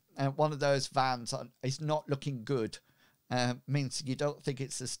 one of those vans is not looking good. Means you don't think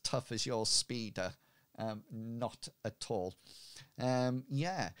it's as tough as your speeder. Not at all.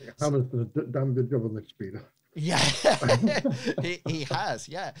 Yeah. Hammond's done a damn good job on this speeder. Yeah, he has.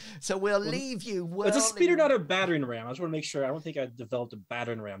 Yeah. So we'll leave you. It's a speeder, not a battering ram. I just want to make sure. I don't think I developed a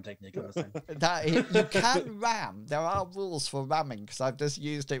battering ram technique on this thing. That you can ram. There are rules for ramming because I've just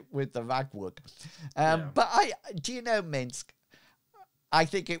used it with the ragwood. But do you know, Minsk? I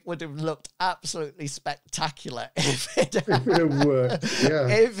think it would have looked absolutely spectacular if it worked. Yeah.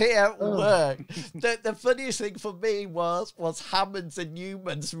 If it worked. The funniest thing for me was Hammond's and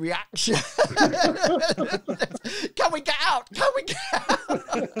Newman's reaction. Can we get out? Can we get out?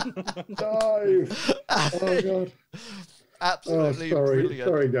 Dive. Oh, God. Absolutely brilliant.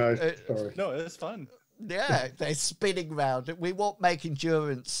 Sorry, guys. Sorry. No, it's fun. Yeah, they're spinning round. We won't make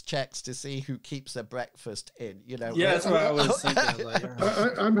endurance checks to see who keeps their breakfast in, you know. Yeah, that's what I was thinking. I was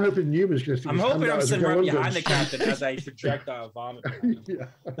like, I'm hoping Newman's going to. I'm hoping I'm sitting right behind the captain as I projectile vomit. Yeah.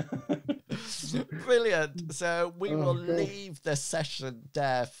 Brilliant. So we will leave the session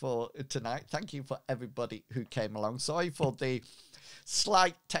there for tonight. Thank you for everybody who came along. Sorry for the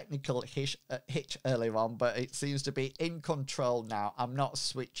slight technical hitch earlier on, but it seems to be in control now. I'm not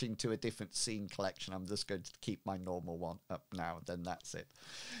switching to a different scene collection. I'm just going to keep my normal one up now, then that's it.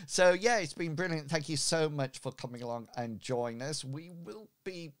 So yeah, it's been brilliant. Thank you so much for coming along and joining us. We will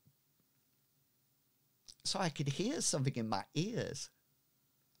be... So I could hear something in my ears.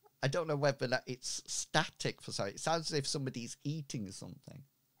 I don't know whether that it's static for something. It sounds as if somebody's eating something.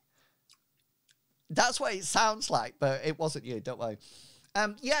 That's what it sounds like, but it wasn't you, don't worry.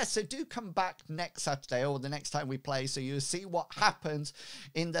 Yeah, so do come back next Saturday or the next time we play so you'll see what happens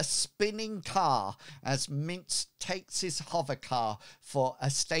in the spinning car as Mintz takes his hover car for a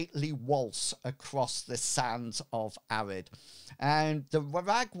stately waltz across the sands of Arid. And the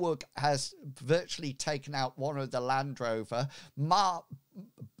ragwood has virtually taken out one of the Land Rover. Mort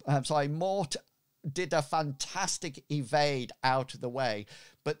did a fantastic evade out of the way,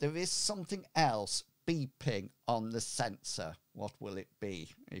 but there is something else beeping on the sensor. What will it be?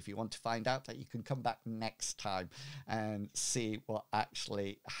 If you want to find out that, you can come back next time and see what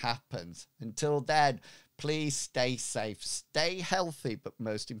actually happens. Until then, please stay safe, stay healthy, but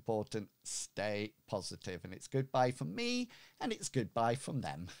most important, stay positive. And it's goodbye from me, and it's goodbye from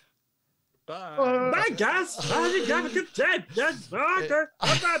them. Bye. Bye, guys. Have a good day. Yes. Okay.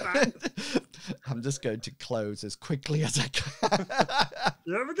 Bye. I'm just going to close as quickly as I can.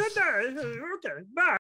 You have a good day. Okay. Bye.